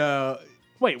Beatle. No.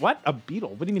 Wait, what? A beetle?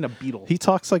 What do you mean a beetle? He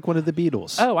talks like one of the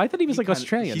Beatles. Oh, I thought he was like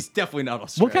Australian. He's definitely not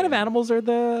Australian. What kind of animals are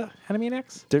the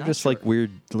Animaniacs? They're just like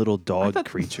weird little dog thought-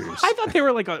 creatures. I thought they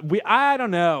were like I don't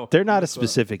know. They're not a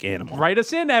specific animal. Write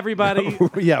us in, everybody.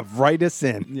 Yeah, write us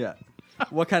in. Yeah.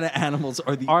 What kind of animals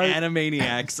are the Are-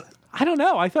 Animaniacs? I don't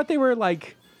know. I thought they were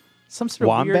like some sort of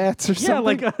Wombats weird, or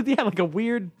something? like a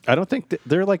weird I don't think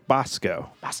they're like Bosco.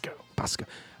 Bosco. Bosco.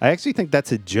 I actually think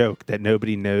that's a joke that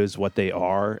nobody knows what they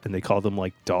are, and they call them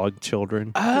like dog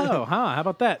children. Oh, huh? How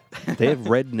about that? They have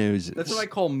red noses. That's what I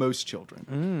call most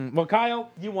children. Well, Kyle,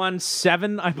 you won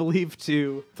 7, I believe,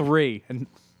 to 3, and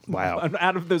Wow.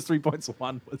 out of those 3 points,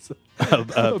 1 was a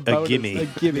bonus, gimme. A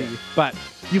gimme. But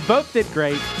you both did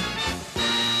great.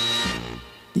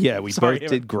 Yeah, we Sorry, both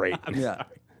did great. Yeah.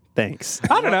 Thanks.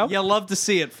 I don't know. You love to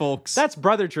see it, folks. That's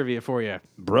brother trivia for you.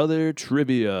 Brother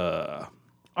trivia.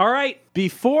 All right.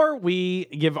 Before we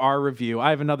give our review, I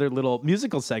have another little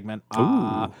musical segment.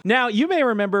 Now, you may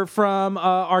remember from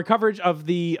our coverage of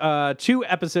the 2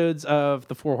 episodes of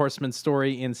the Four Horsemen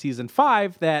story in season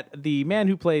 5 that the man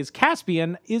who plays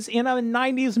Caspian is in a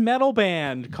 90s metal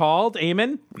band called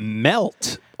Eamon,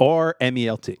 Melt or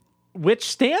MELT. which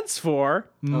stands for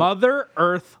Mother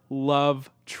Earth Love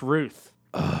Truth.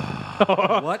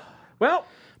 what? Well,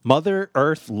 Mother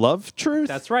Earth Love Truth?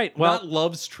 that's right. Well, Not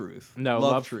Love's Truth. no,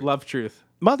 Love love Truth. Love Truth.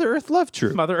 Mother Earth Love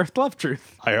Truth. Mother Earth Love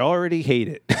Truth. I already hate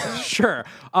it. Sure.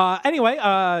 Anyway,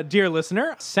 dear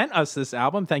listener, sent us this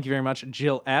album. Thank you very much,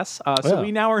 Jill S. So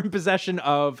we now are in possession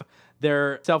of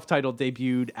their self-titled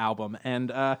debuted album,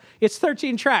 and it's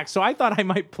 13 tracks. So I thought I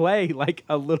might play like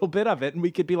a little bit of it, and we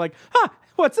could be like, huh,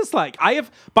 what's this like?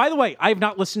 By the way, I have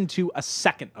not listened to a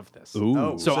second of this. Ooh.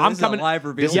 Oh, So this I'm is a coming live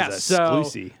reveal. Yes. So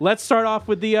exclusive. let's start off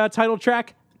with the title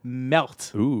track,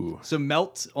 Melt. Ooh. So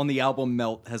Melt on the album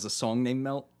Melt has a song named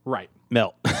Melt. Right.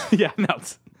 Melt. Yeah,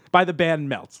 Melt. By the band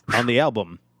Melt. On the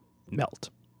album,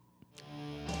 Melt.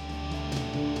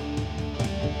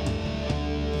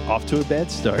 Off to a bad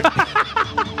start.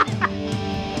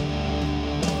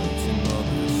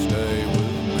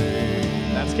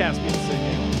 That's Caspian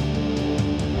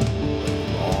singing.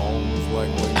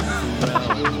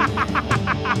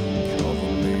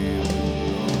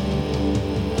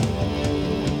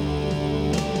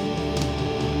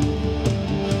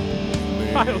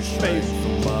 Kyle's face.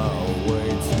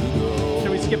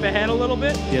 Can we skip ahead a little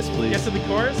bit? Yes, please. Get to the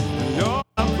chorus?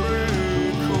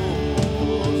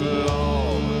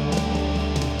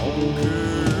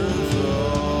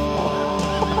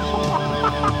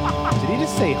 Did he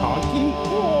just say honky?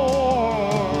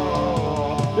 Oh,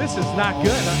 this is not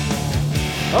good.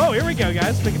 Oh, here we go,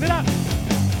 guys. Picking it up.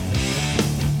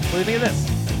 What do you think of this?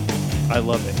 I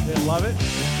love it. They love it.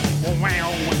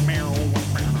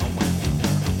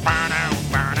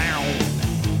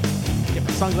 Get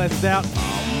my sunglasses out.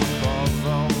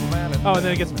 Oh, and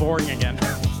then it gets boring again.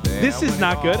 This is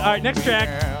not good. All right, next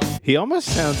track. He almost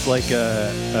sounds like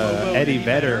Eddie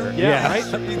Vedder. Yeah, right?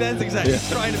 That's exactly. He's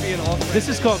trying to be an alt. This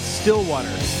is called Stillwater.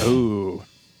 Ooh.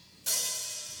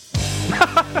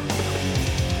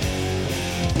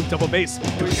 Double bass. We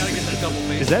gotta get that double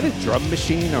bass. Is that a drum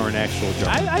machine or an actual drum?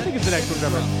 I think it's an actual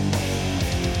drummer.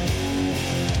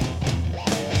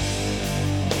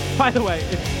 By the way,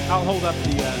 I'll hold up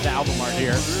the album art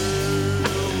here.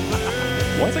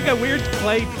 It's like a weird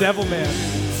clay devil man.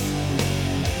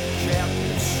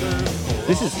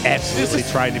 This is absolutely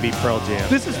trying to be Pearl Jam.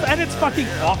 And it's fucking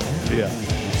awful. Yeah.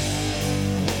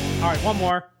 All right, one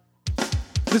more.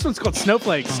 This one's called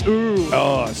Snowflakes. Ooh.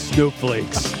 Oh,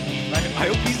 snowflakes. I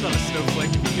hope he's not a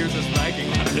snowflake if he hears us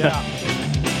bragging on it. Yeah.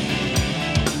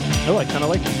 Oh, I kind of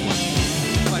like this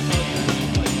one.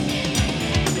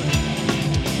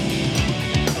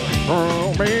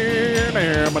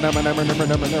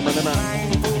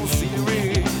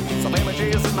 Some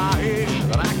images in my head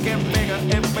that I can't figure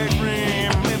if they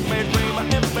dream, if they dream,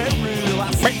 if they real.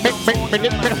 I see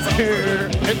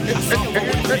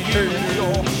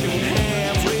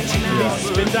those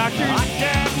Spin Doctors. I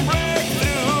can't break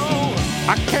through.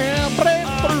 I can't break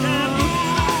through.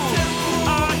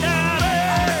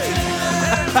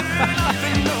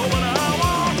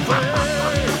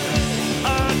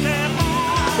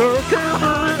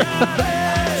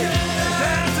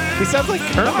 He sounds like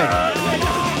Kermit.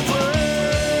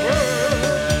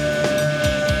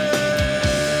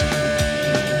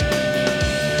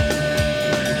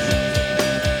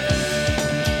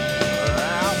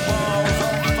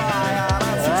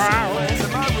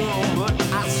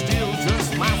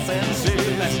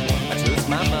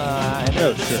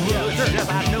 Oh, sure. Yes,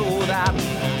 I know that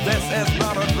this is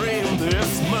not a dream.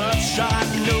 This much I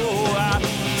know.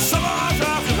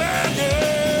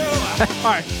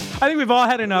 All right. I think we've all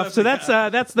had enough. So that's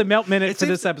the Melt Minute for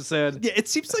this episode. Yeah, it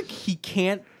seems like he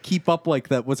can't keep up like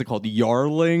that. What's it called?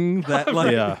 Yarling. That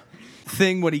like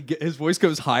thing when his voice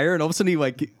goes higher, and all of a sudden he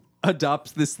like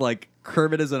adopts this like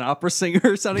Kermit as an opera singer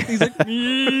or something. He's like,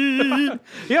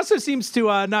 He also seems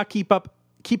to not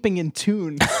keeping in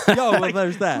tune. yo, well,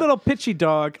 there's that. Little pitchy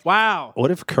dog. Wow.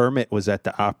 What if Kermit was at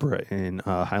the opera in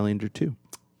Highlander 2?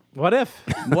 What if?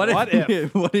 What if? What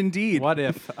if? What indeed? What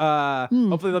if?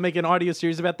 Hopefully they'll make an audio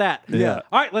series about that. Yeah.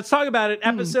 All right, let's talk about it.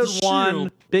 Episode sure.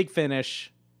 1, Big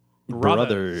Finish.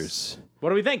 Brothers. What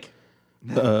do we think?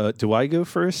 Do I go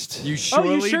first? You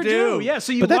surely you sure do. Yeah,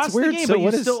 so you But that's lost weird. the game, So but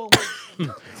what you is- still...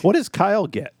 What does Kyle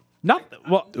get?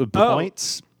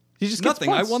 Points. He just gets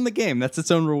Nothing. I points. won the game. That's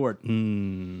its own reward.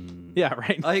 Yeah,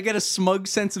 right. I get a smug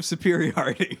sense of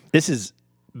superiority. This is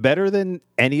better than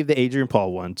any of the Adrian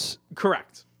Paul ones,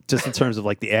 Correct. just in terms of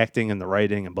like the acting and the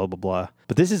writing and blah, blah, blah.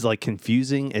 But this is like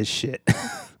confusing as shit.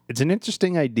 It's an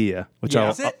interesting idea, which Yeah.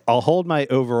 Is it? I'll hold my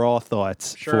overall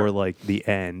thoughts Sure. for like the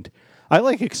end. I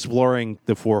like exploring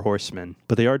the Four Horsemen,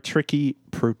 but they are tricky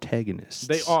protagonists.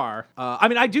 They are. I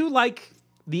mean, I do like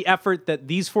the effort that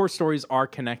these 4 stories are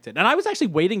connected. And I was actually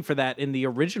waiting for that in the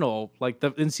original, like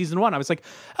in season 1. I was like,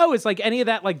 oh, is like any of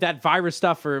that, like that virus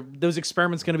stuff or those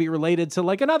experiments going to be related to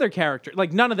like another character?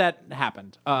 Like none of that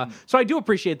happened. So I do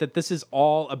appreciate that this is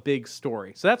all a big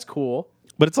story. So that's cool.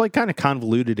 But it's like kind of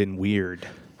convoluted and weird.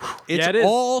 It's it is.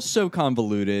 all so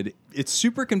convoluted. It's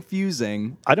super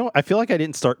confusing. I feel like I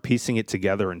didn't start piecing it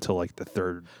together until like the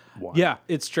third one. Yeah,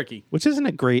 it's tricky. Which isn't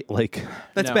a great like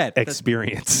That's No. bad.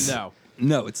 experience. No.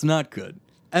 No, it's not good.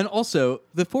 And also,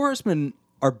 the Four Horsemen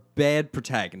are bad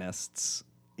protagonists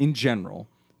in general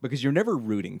because you're never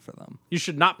rooting for them. You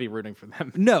should not be rooting for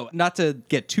them. No, not to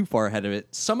get too far ahead of it.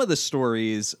 Some of the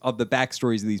stories of the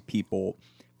backstories of these people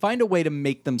find a way to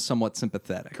make them somewhat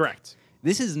sympathetic. Correct.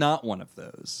 This is not one of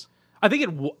those. I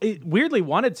think it weirdly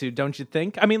wanted to, don't you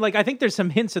think? I mean, like, I think there's some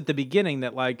hints at the beginning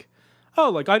that, like, oh,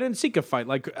 like, I didn't seek a fight.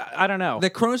 Like, I don't know.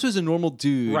 That Kronos was a normal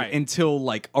dude Right. until,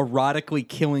 like, erotically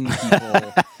killing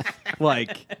people,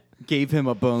 like, gave him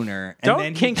a boner. And Don't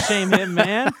then kink shame him,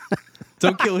 man.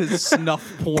 Don't kill his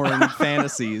snuff porn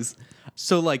fantasies.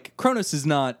 So, like, Kronos is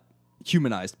not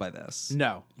humanized by this.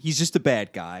 No. He's just a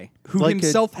bad guy who Like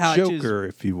himself a hatches... Joker,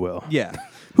 if you will. Yeah.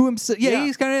 Who himself? Yeah, Yeah.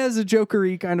 he's kind of as a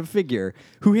Joker-y kind of figure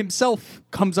who himself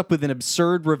comes up with an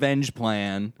absurd revenge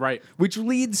plan, Right. Which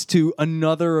leads to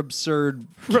another absurd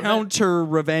counter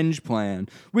revenge plan,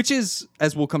 which is,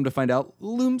 as we'll come to find out,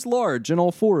 looms large in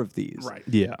all four of these. Right.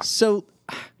 Yeah. So,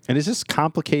 And it's just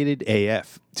complicated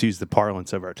AF, to use the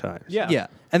parlance of our times. Yeah. yeah.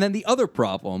 And then the other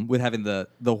problem with having the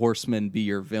horsemen be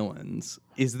your villains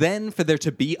is then for there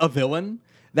to be a villain,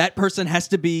 that person has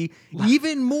to be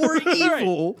even more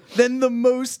evil than the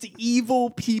most evil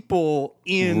people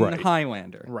in Right.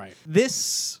 Highlander. Right.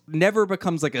 This never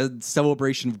becomes like a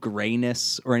celebration of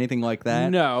grayness or anything like that.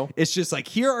 No. It's just like,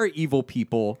 here are evil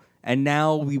people, and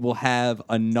now we will have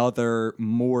another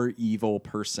more evil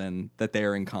person that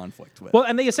they're in conflict with. Well,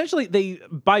 and they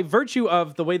by virtue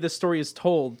of the way this story is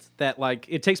told, that like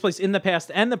it takes place in the past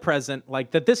and the present,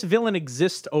 like that this villain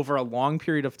exists over a long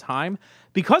period of time.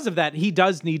 Because of that, he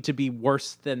does need to be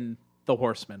worse than the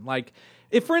Horsemen. Like,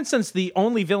 if, for instance, the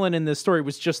only villain in this story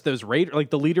was just those raider,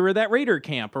 like the leader of that raider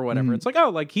camp or whatever, it's like, oh,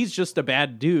 like he's just a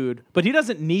bad dude, but he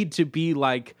doesn't need to be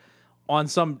like on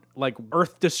some like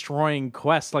earth-destroying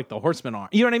quest like the Horsemen are.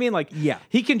 You know what I mean? Like, Yeah.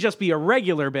 he can just be a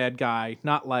regular bad guy,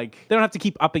 not like they don't have to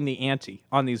keep upping the ante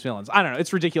on these villains. I don't know.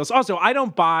 It's ridiculous. Also, I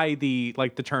don't buy the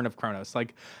turn of Kronos.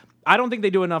 Like, I don't think they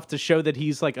do enough to show that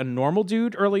he's like a normal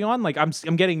dude early on. Like, I'm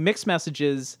getting mixed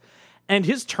messages, and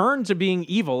his turn to being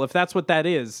evil, if that's what that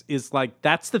is like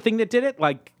that's the thing that did it.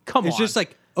 Like, come on. it's just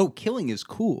like, oh, killing is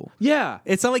cool. yeah.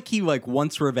 It's not like he like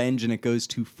wants revenge and it goes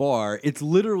too far. It's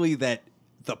literally that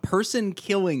the person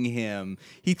killing him,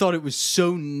 he thought it was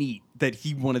so neat that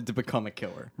he wanted to become a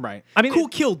killer. Right. I mean, Cool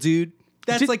kill, dude.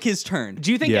 That's Did- like his turn.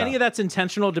 do you think Yeah. any of that's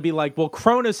intentional to be like, well,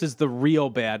 Cronus is the real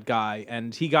bad guy,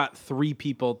 and he got 3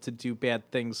 people to do bad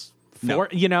things for? No.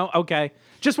 You know, okay.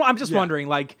 I'm just wondering,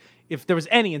 like, if there was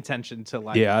any intention to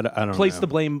like, Yeah, I don't place know. the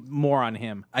blame more on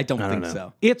him. I don't think know.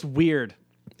 so. It's weird,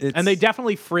 It's and they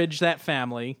definitely fridge that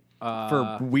family.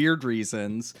 for weird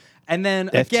reasons. And then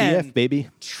again, FTF, baby.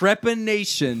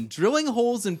 trepanation, drilling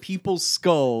holes in people's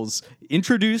skulls,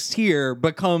 introduced here,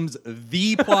 becomes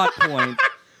the plot point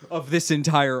of this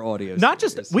entire audio. Not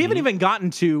just series. we haven't even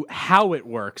gotten to how it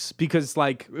works because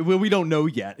like Well, we don't know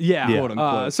yet. yeah, quote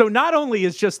unquote. so not only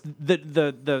is just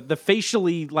the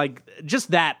facially like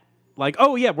just that like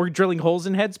oh yeah we're drilling holes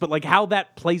in heads, but like how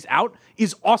that plays out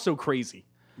is also crazy.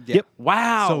 Yeah. Yep.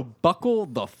 Wow. So buckle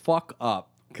the fuck up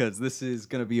because this is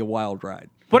going to be a wild ride.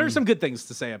 What are some good things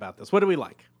to say about this? What do we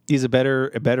like? He's a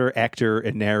better actor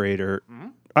and narrator.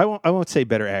 I won't say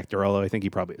better actor, although I think he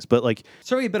probably is. But like,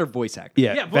 Sorry, a better voice actor.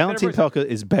 yeah, Yeah, Valentin better Pelka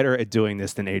is better at doing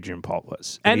this than Adrian Paul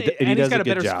was, And he he's does got a good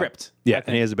better job. script. Yeah, I and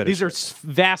think. he has a better. These script. are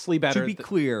vastly better. To be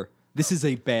clear, this is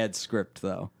a bad script,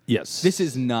 though. Yes. This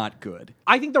is not good.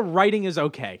 I think the writing is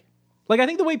okay. Like, I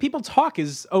think the way people talk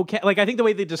is okay. Like, I think the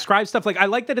way they describe stuff, like, I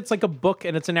like that it's like a book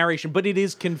and it's a narration, but it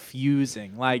is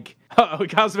confusing. Like, I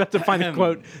was about to find a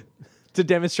quote to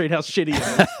demonstrate how shitty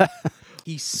it is.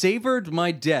 He savored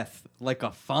my death like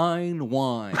a fine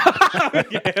wine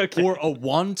Okay. or a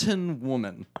wanton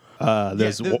woman.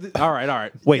 There's All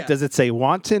right. wait, yeah. does it say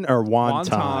wanton or wonton?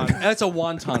 Wonton. That's a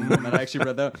wonton woman. I actually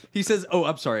read that. He says, "Oh,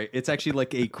 I'm sorry. It's actually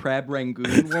like a crab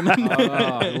rangoon woman." Oh,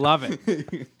 I love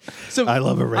it. So I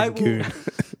love a I will- rangoon.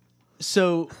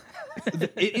 So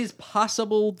it is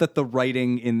possible that the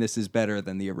writing in this is better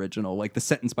than the original, like the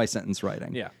sentence by sentence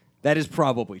writing. Yeah. That is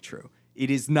probably true. It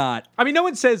is not. I mean, no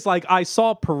one says, like, I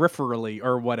saw peripherally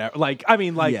or whatever. Like, I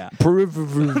mean, like, Yeah.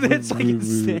 it's like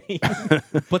insane.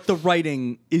 But the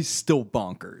writing is still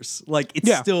bonkers. Like, it's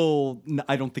Yeah. still.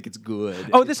 I don't think it's good.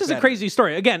 Oh, It's this is a better. crazy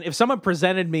story. Again, if someone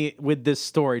presented me with this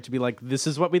story to be like, this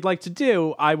is what we'd like to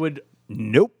do, I would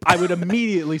Nope.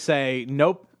 immediately say,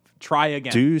 nope, try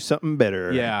again. Do something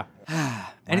better. Yeah.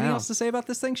 Anything else to say about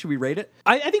this thing? Should we rate it?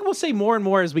 I think we'll say more and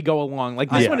more as we go along. Like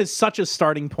this Yeah. one is such a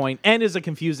starting point and is a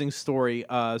confusing story.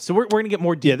 So we're going to get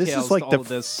more Yeah, details. this is like to all the of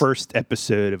this. first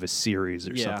episode of a series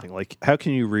or Yeah. something. Like, how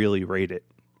can you really rate it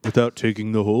without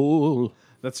taking the whole?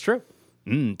 That's true.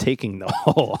 Taking the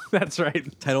whole. That's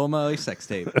right. Title of my sex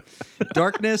tape.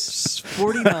 Darkness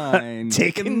 49.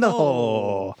 Taking the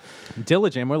whole.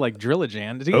 Diligent, more like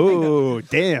Drillajan. Do you think Oh,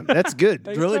 damn. That's good.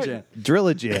 Drillagen.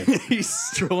 Drillagen.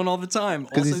 He's drilling all the time.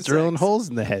 Because he's drilling holes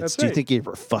in the heads. That's Do you right. think he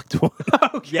ever fucked one?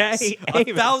 that? Okay. Yes. Amen.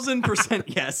 1,000%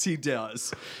 yes, he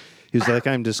does. He was like,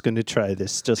 I'm just going to try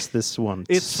this just this once.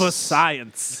 It's for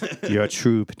science. Your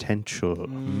true potential.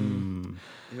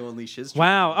 He'll unleash his.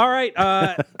 Wow. All right.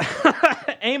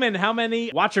 Eamon, how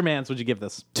many Watchermans would you give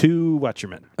this? 2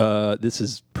 Watchermen. This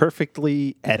is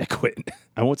perfectly adequate.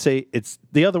 I won't say it's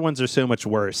the other ones are so much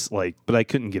worse, but I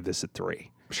couldn't give this a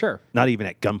 3. Sure. Not even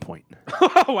at gunpoint.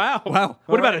 Oh, wow. Wow.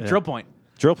 What about All a drill point?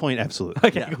 Drill point, absolutely.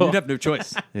 Okay, Yeah, cool. you'd have no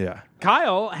choice. Yeah.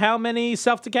 Kyle, how many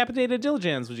self-decapitated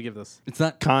Dilligans would you give this? It's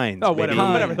not. Kind. Oh, whatever.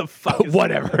 maybe. Whatever the fuck. Is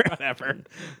Whatever. Whatever.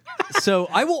 So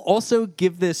I will also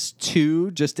give this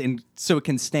 2 so it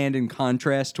can stand in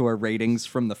contrast to our ratings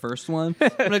from the first one. I'm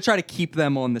going to try to keep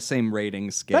them on the same rating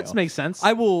scale. That makes sense.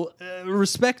 I will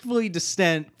respectfully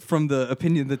dissent from the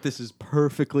opinion that this is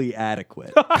perfectly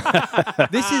adequate.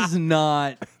 This is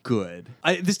not good.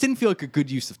 This didn't feel like a good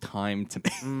use of time to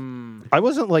me. I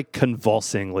wasn't like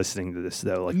convulsing listening to this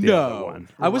though, like the other one.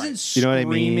 I wasn't You know what I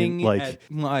mean? screaming Like- at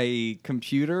my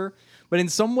computer, but in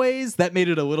some ways that made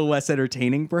it a little less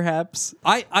entertaining, perhaps.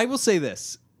 I will say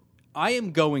this. I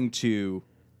am going to,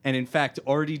 and in fact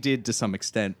already did to some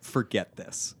extent, forget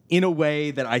this in a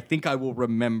way that I think I will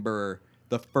remember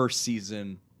the first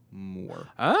season more.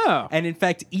 Oh. And in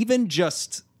fact, even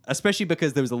just, especially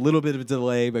because there was a little bit of a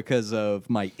delay because of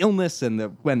my illness and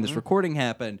when this recording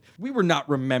happened, we were not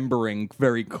remembering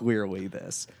very clearly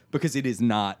this because it is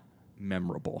not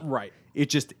memorable. Right. It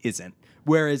just isn't.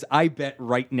 Whereas I bet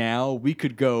right now we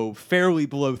could go fairly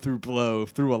blow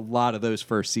through a lot of those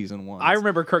first season ones. I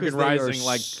remember Kirk and 'Cause they are Rising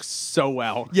like so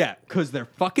well. yeah, because they're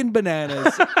fucking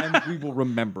bananas and we will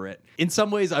remember it. In some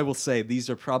ways, I will say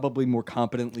these are probably more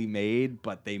competently made,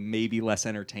 but they may be less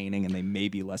entertaining and they may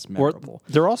be less Or memorable.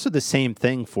 they're also the same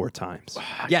thing 4 times.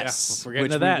 Yes, we're getting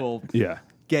which to that. we will Yeah.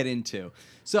 get into.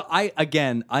 So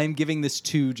I'm giving this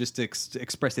 2 just to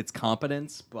express its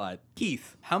competence. But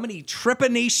Keith, how many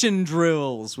trepanation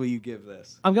drills will you give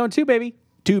this? I'm going 2, baby.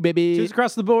 2, baby. 2's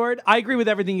across the board. I agree with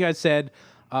everything you guys said.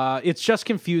 It's just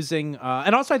confusing.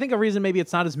 And also, I think a reason maybe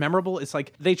it's not as memorable is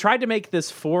like they tried to make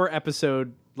this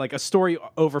 4-episode, like a story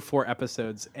over 4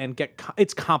 episodes, and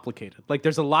it's complicated. Like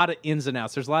there's a lot of ins and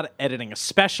outs. There's a lot of editing,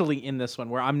 especially in this one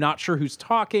where I'm not sure who's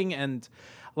talking. And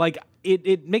like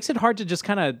it makes it hard to just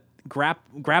kind of grab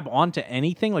onto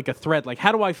anything like a thread. Like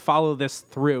how do I follow this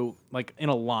through like in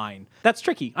a line? That's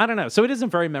tricky. I don't know. So it isn't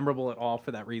very memorable at all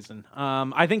for that reason.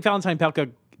 I think Valentine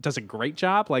Pelka does a great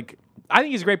job. Like I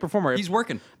think he's a great performer. He's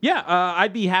working. Yeah,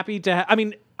 I'd be happy to. I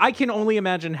mean, I can only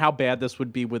imagine how bad this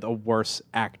would be with a worse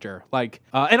actor. Like,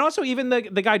 and also even the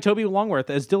guy Toby Longworth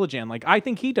as Dillijan. Like, I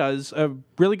think he does a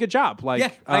really good job. Like,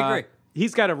 Yeah, I agree.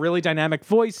 He's got a really dynamic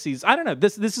voice. I don't know.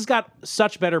 This has got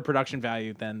such better production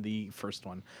value than the first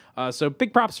one. So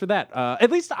big props for that.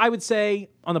 At least I would say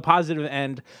on the positive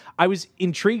end, I was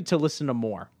intrigued to listen to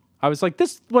more. I was like,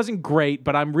 this wasn't great,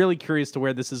 but I'm really curious to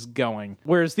where this is going.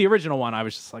 Whereas the original one, I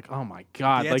was just like, oh my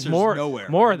God, The like answer's more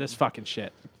nowhere. of this fucking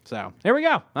shit. So here we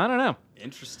go. I don't know.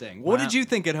 Interesting. What did you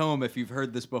think at home if you've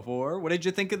heard this before? What did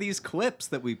you think of these clips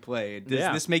that we played? Does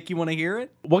Yeah. this make you want to hear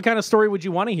it? What kind of story would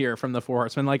you want to hear from the Four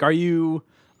Horsemen? Like, are you,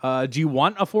 do you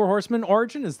want a Four Horsemen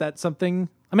origin? Is that something?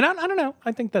 I mean, I don't know.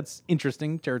 I think that's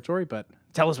interesting territory, but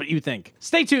tell us what you think.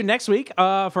 Stay tuned next week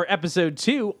for episode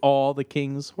 2, All the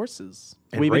King's Horses.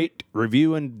 And rate,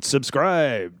 review, and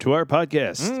subscribe to our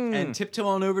podcast. And tiptoe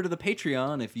on over to the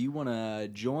Patreon if you want to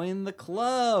join the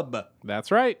club.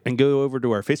 That's right. And go over to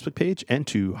our Facebook page and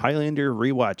to Highlander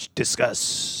Rewatch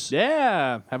Discuss.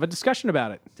 Yeah, have a discussion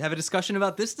about it. Have a discussion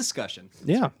about this discussion.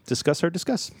 Yeah, discuss our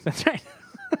discuss. That's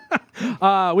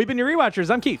right. We've been your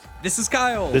Rewatchers. I'm Keith. This is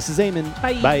Kyle. This is Eamon.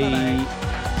 Bye. Bye. Bye-bye.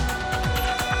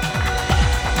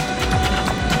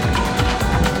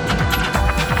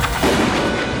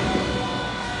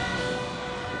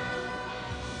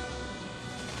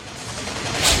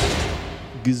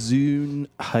 Gazoon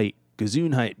height,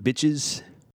 bitches.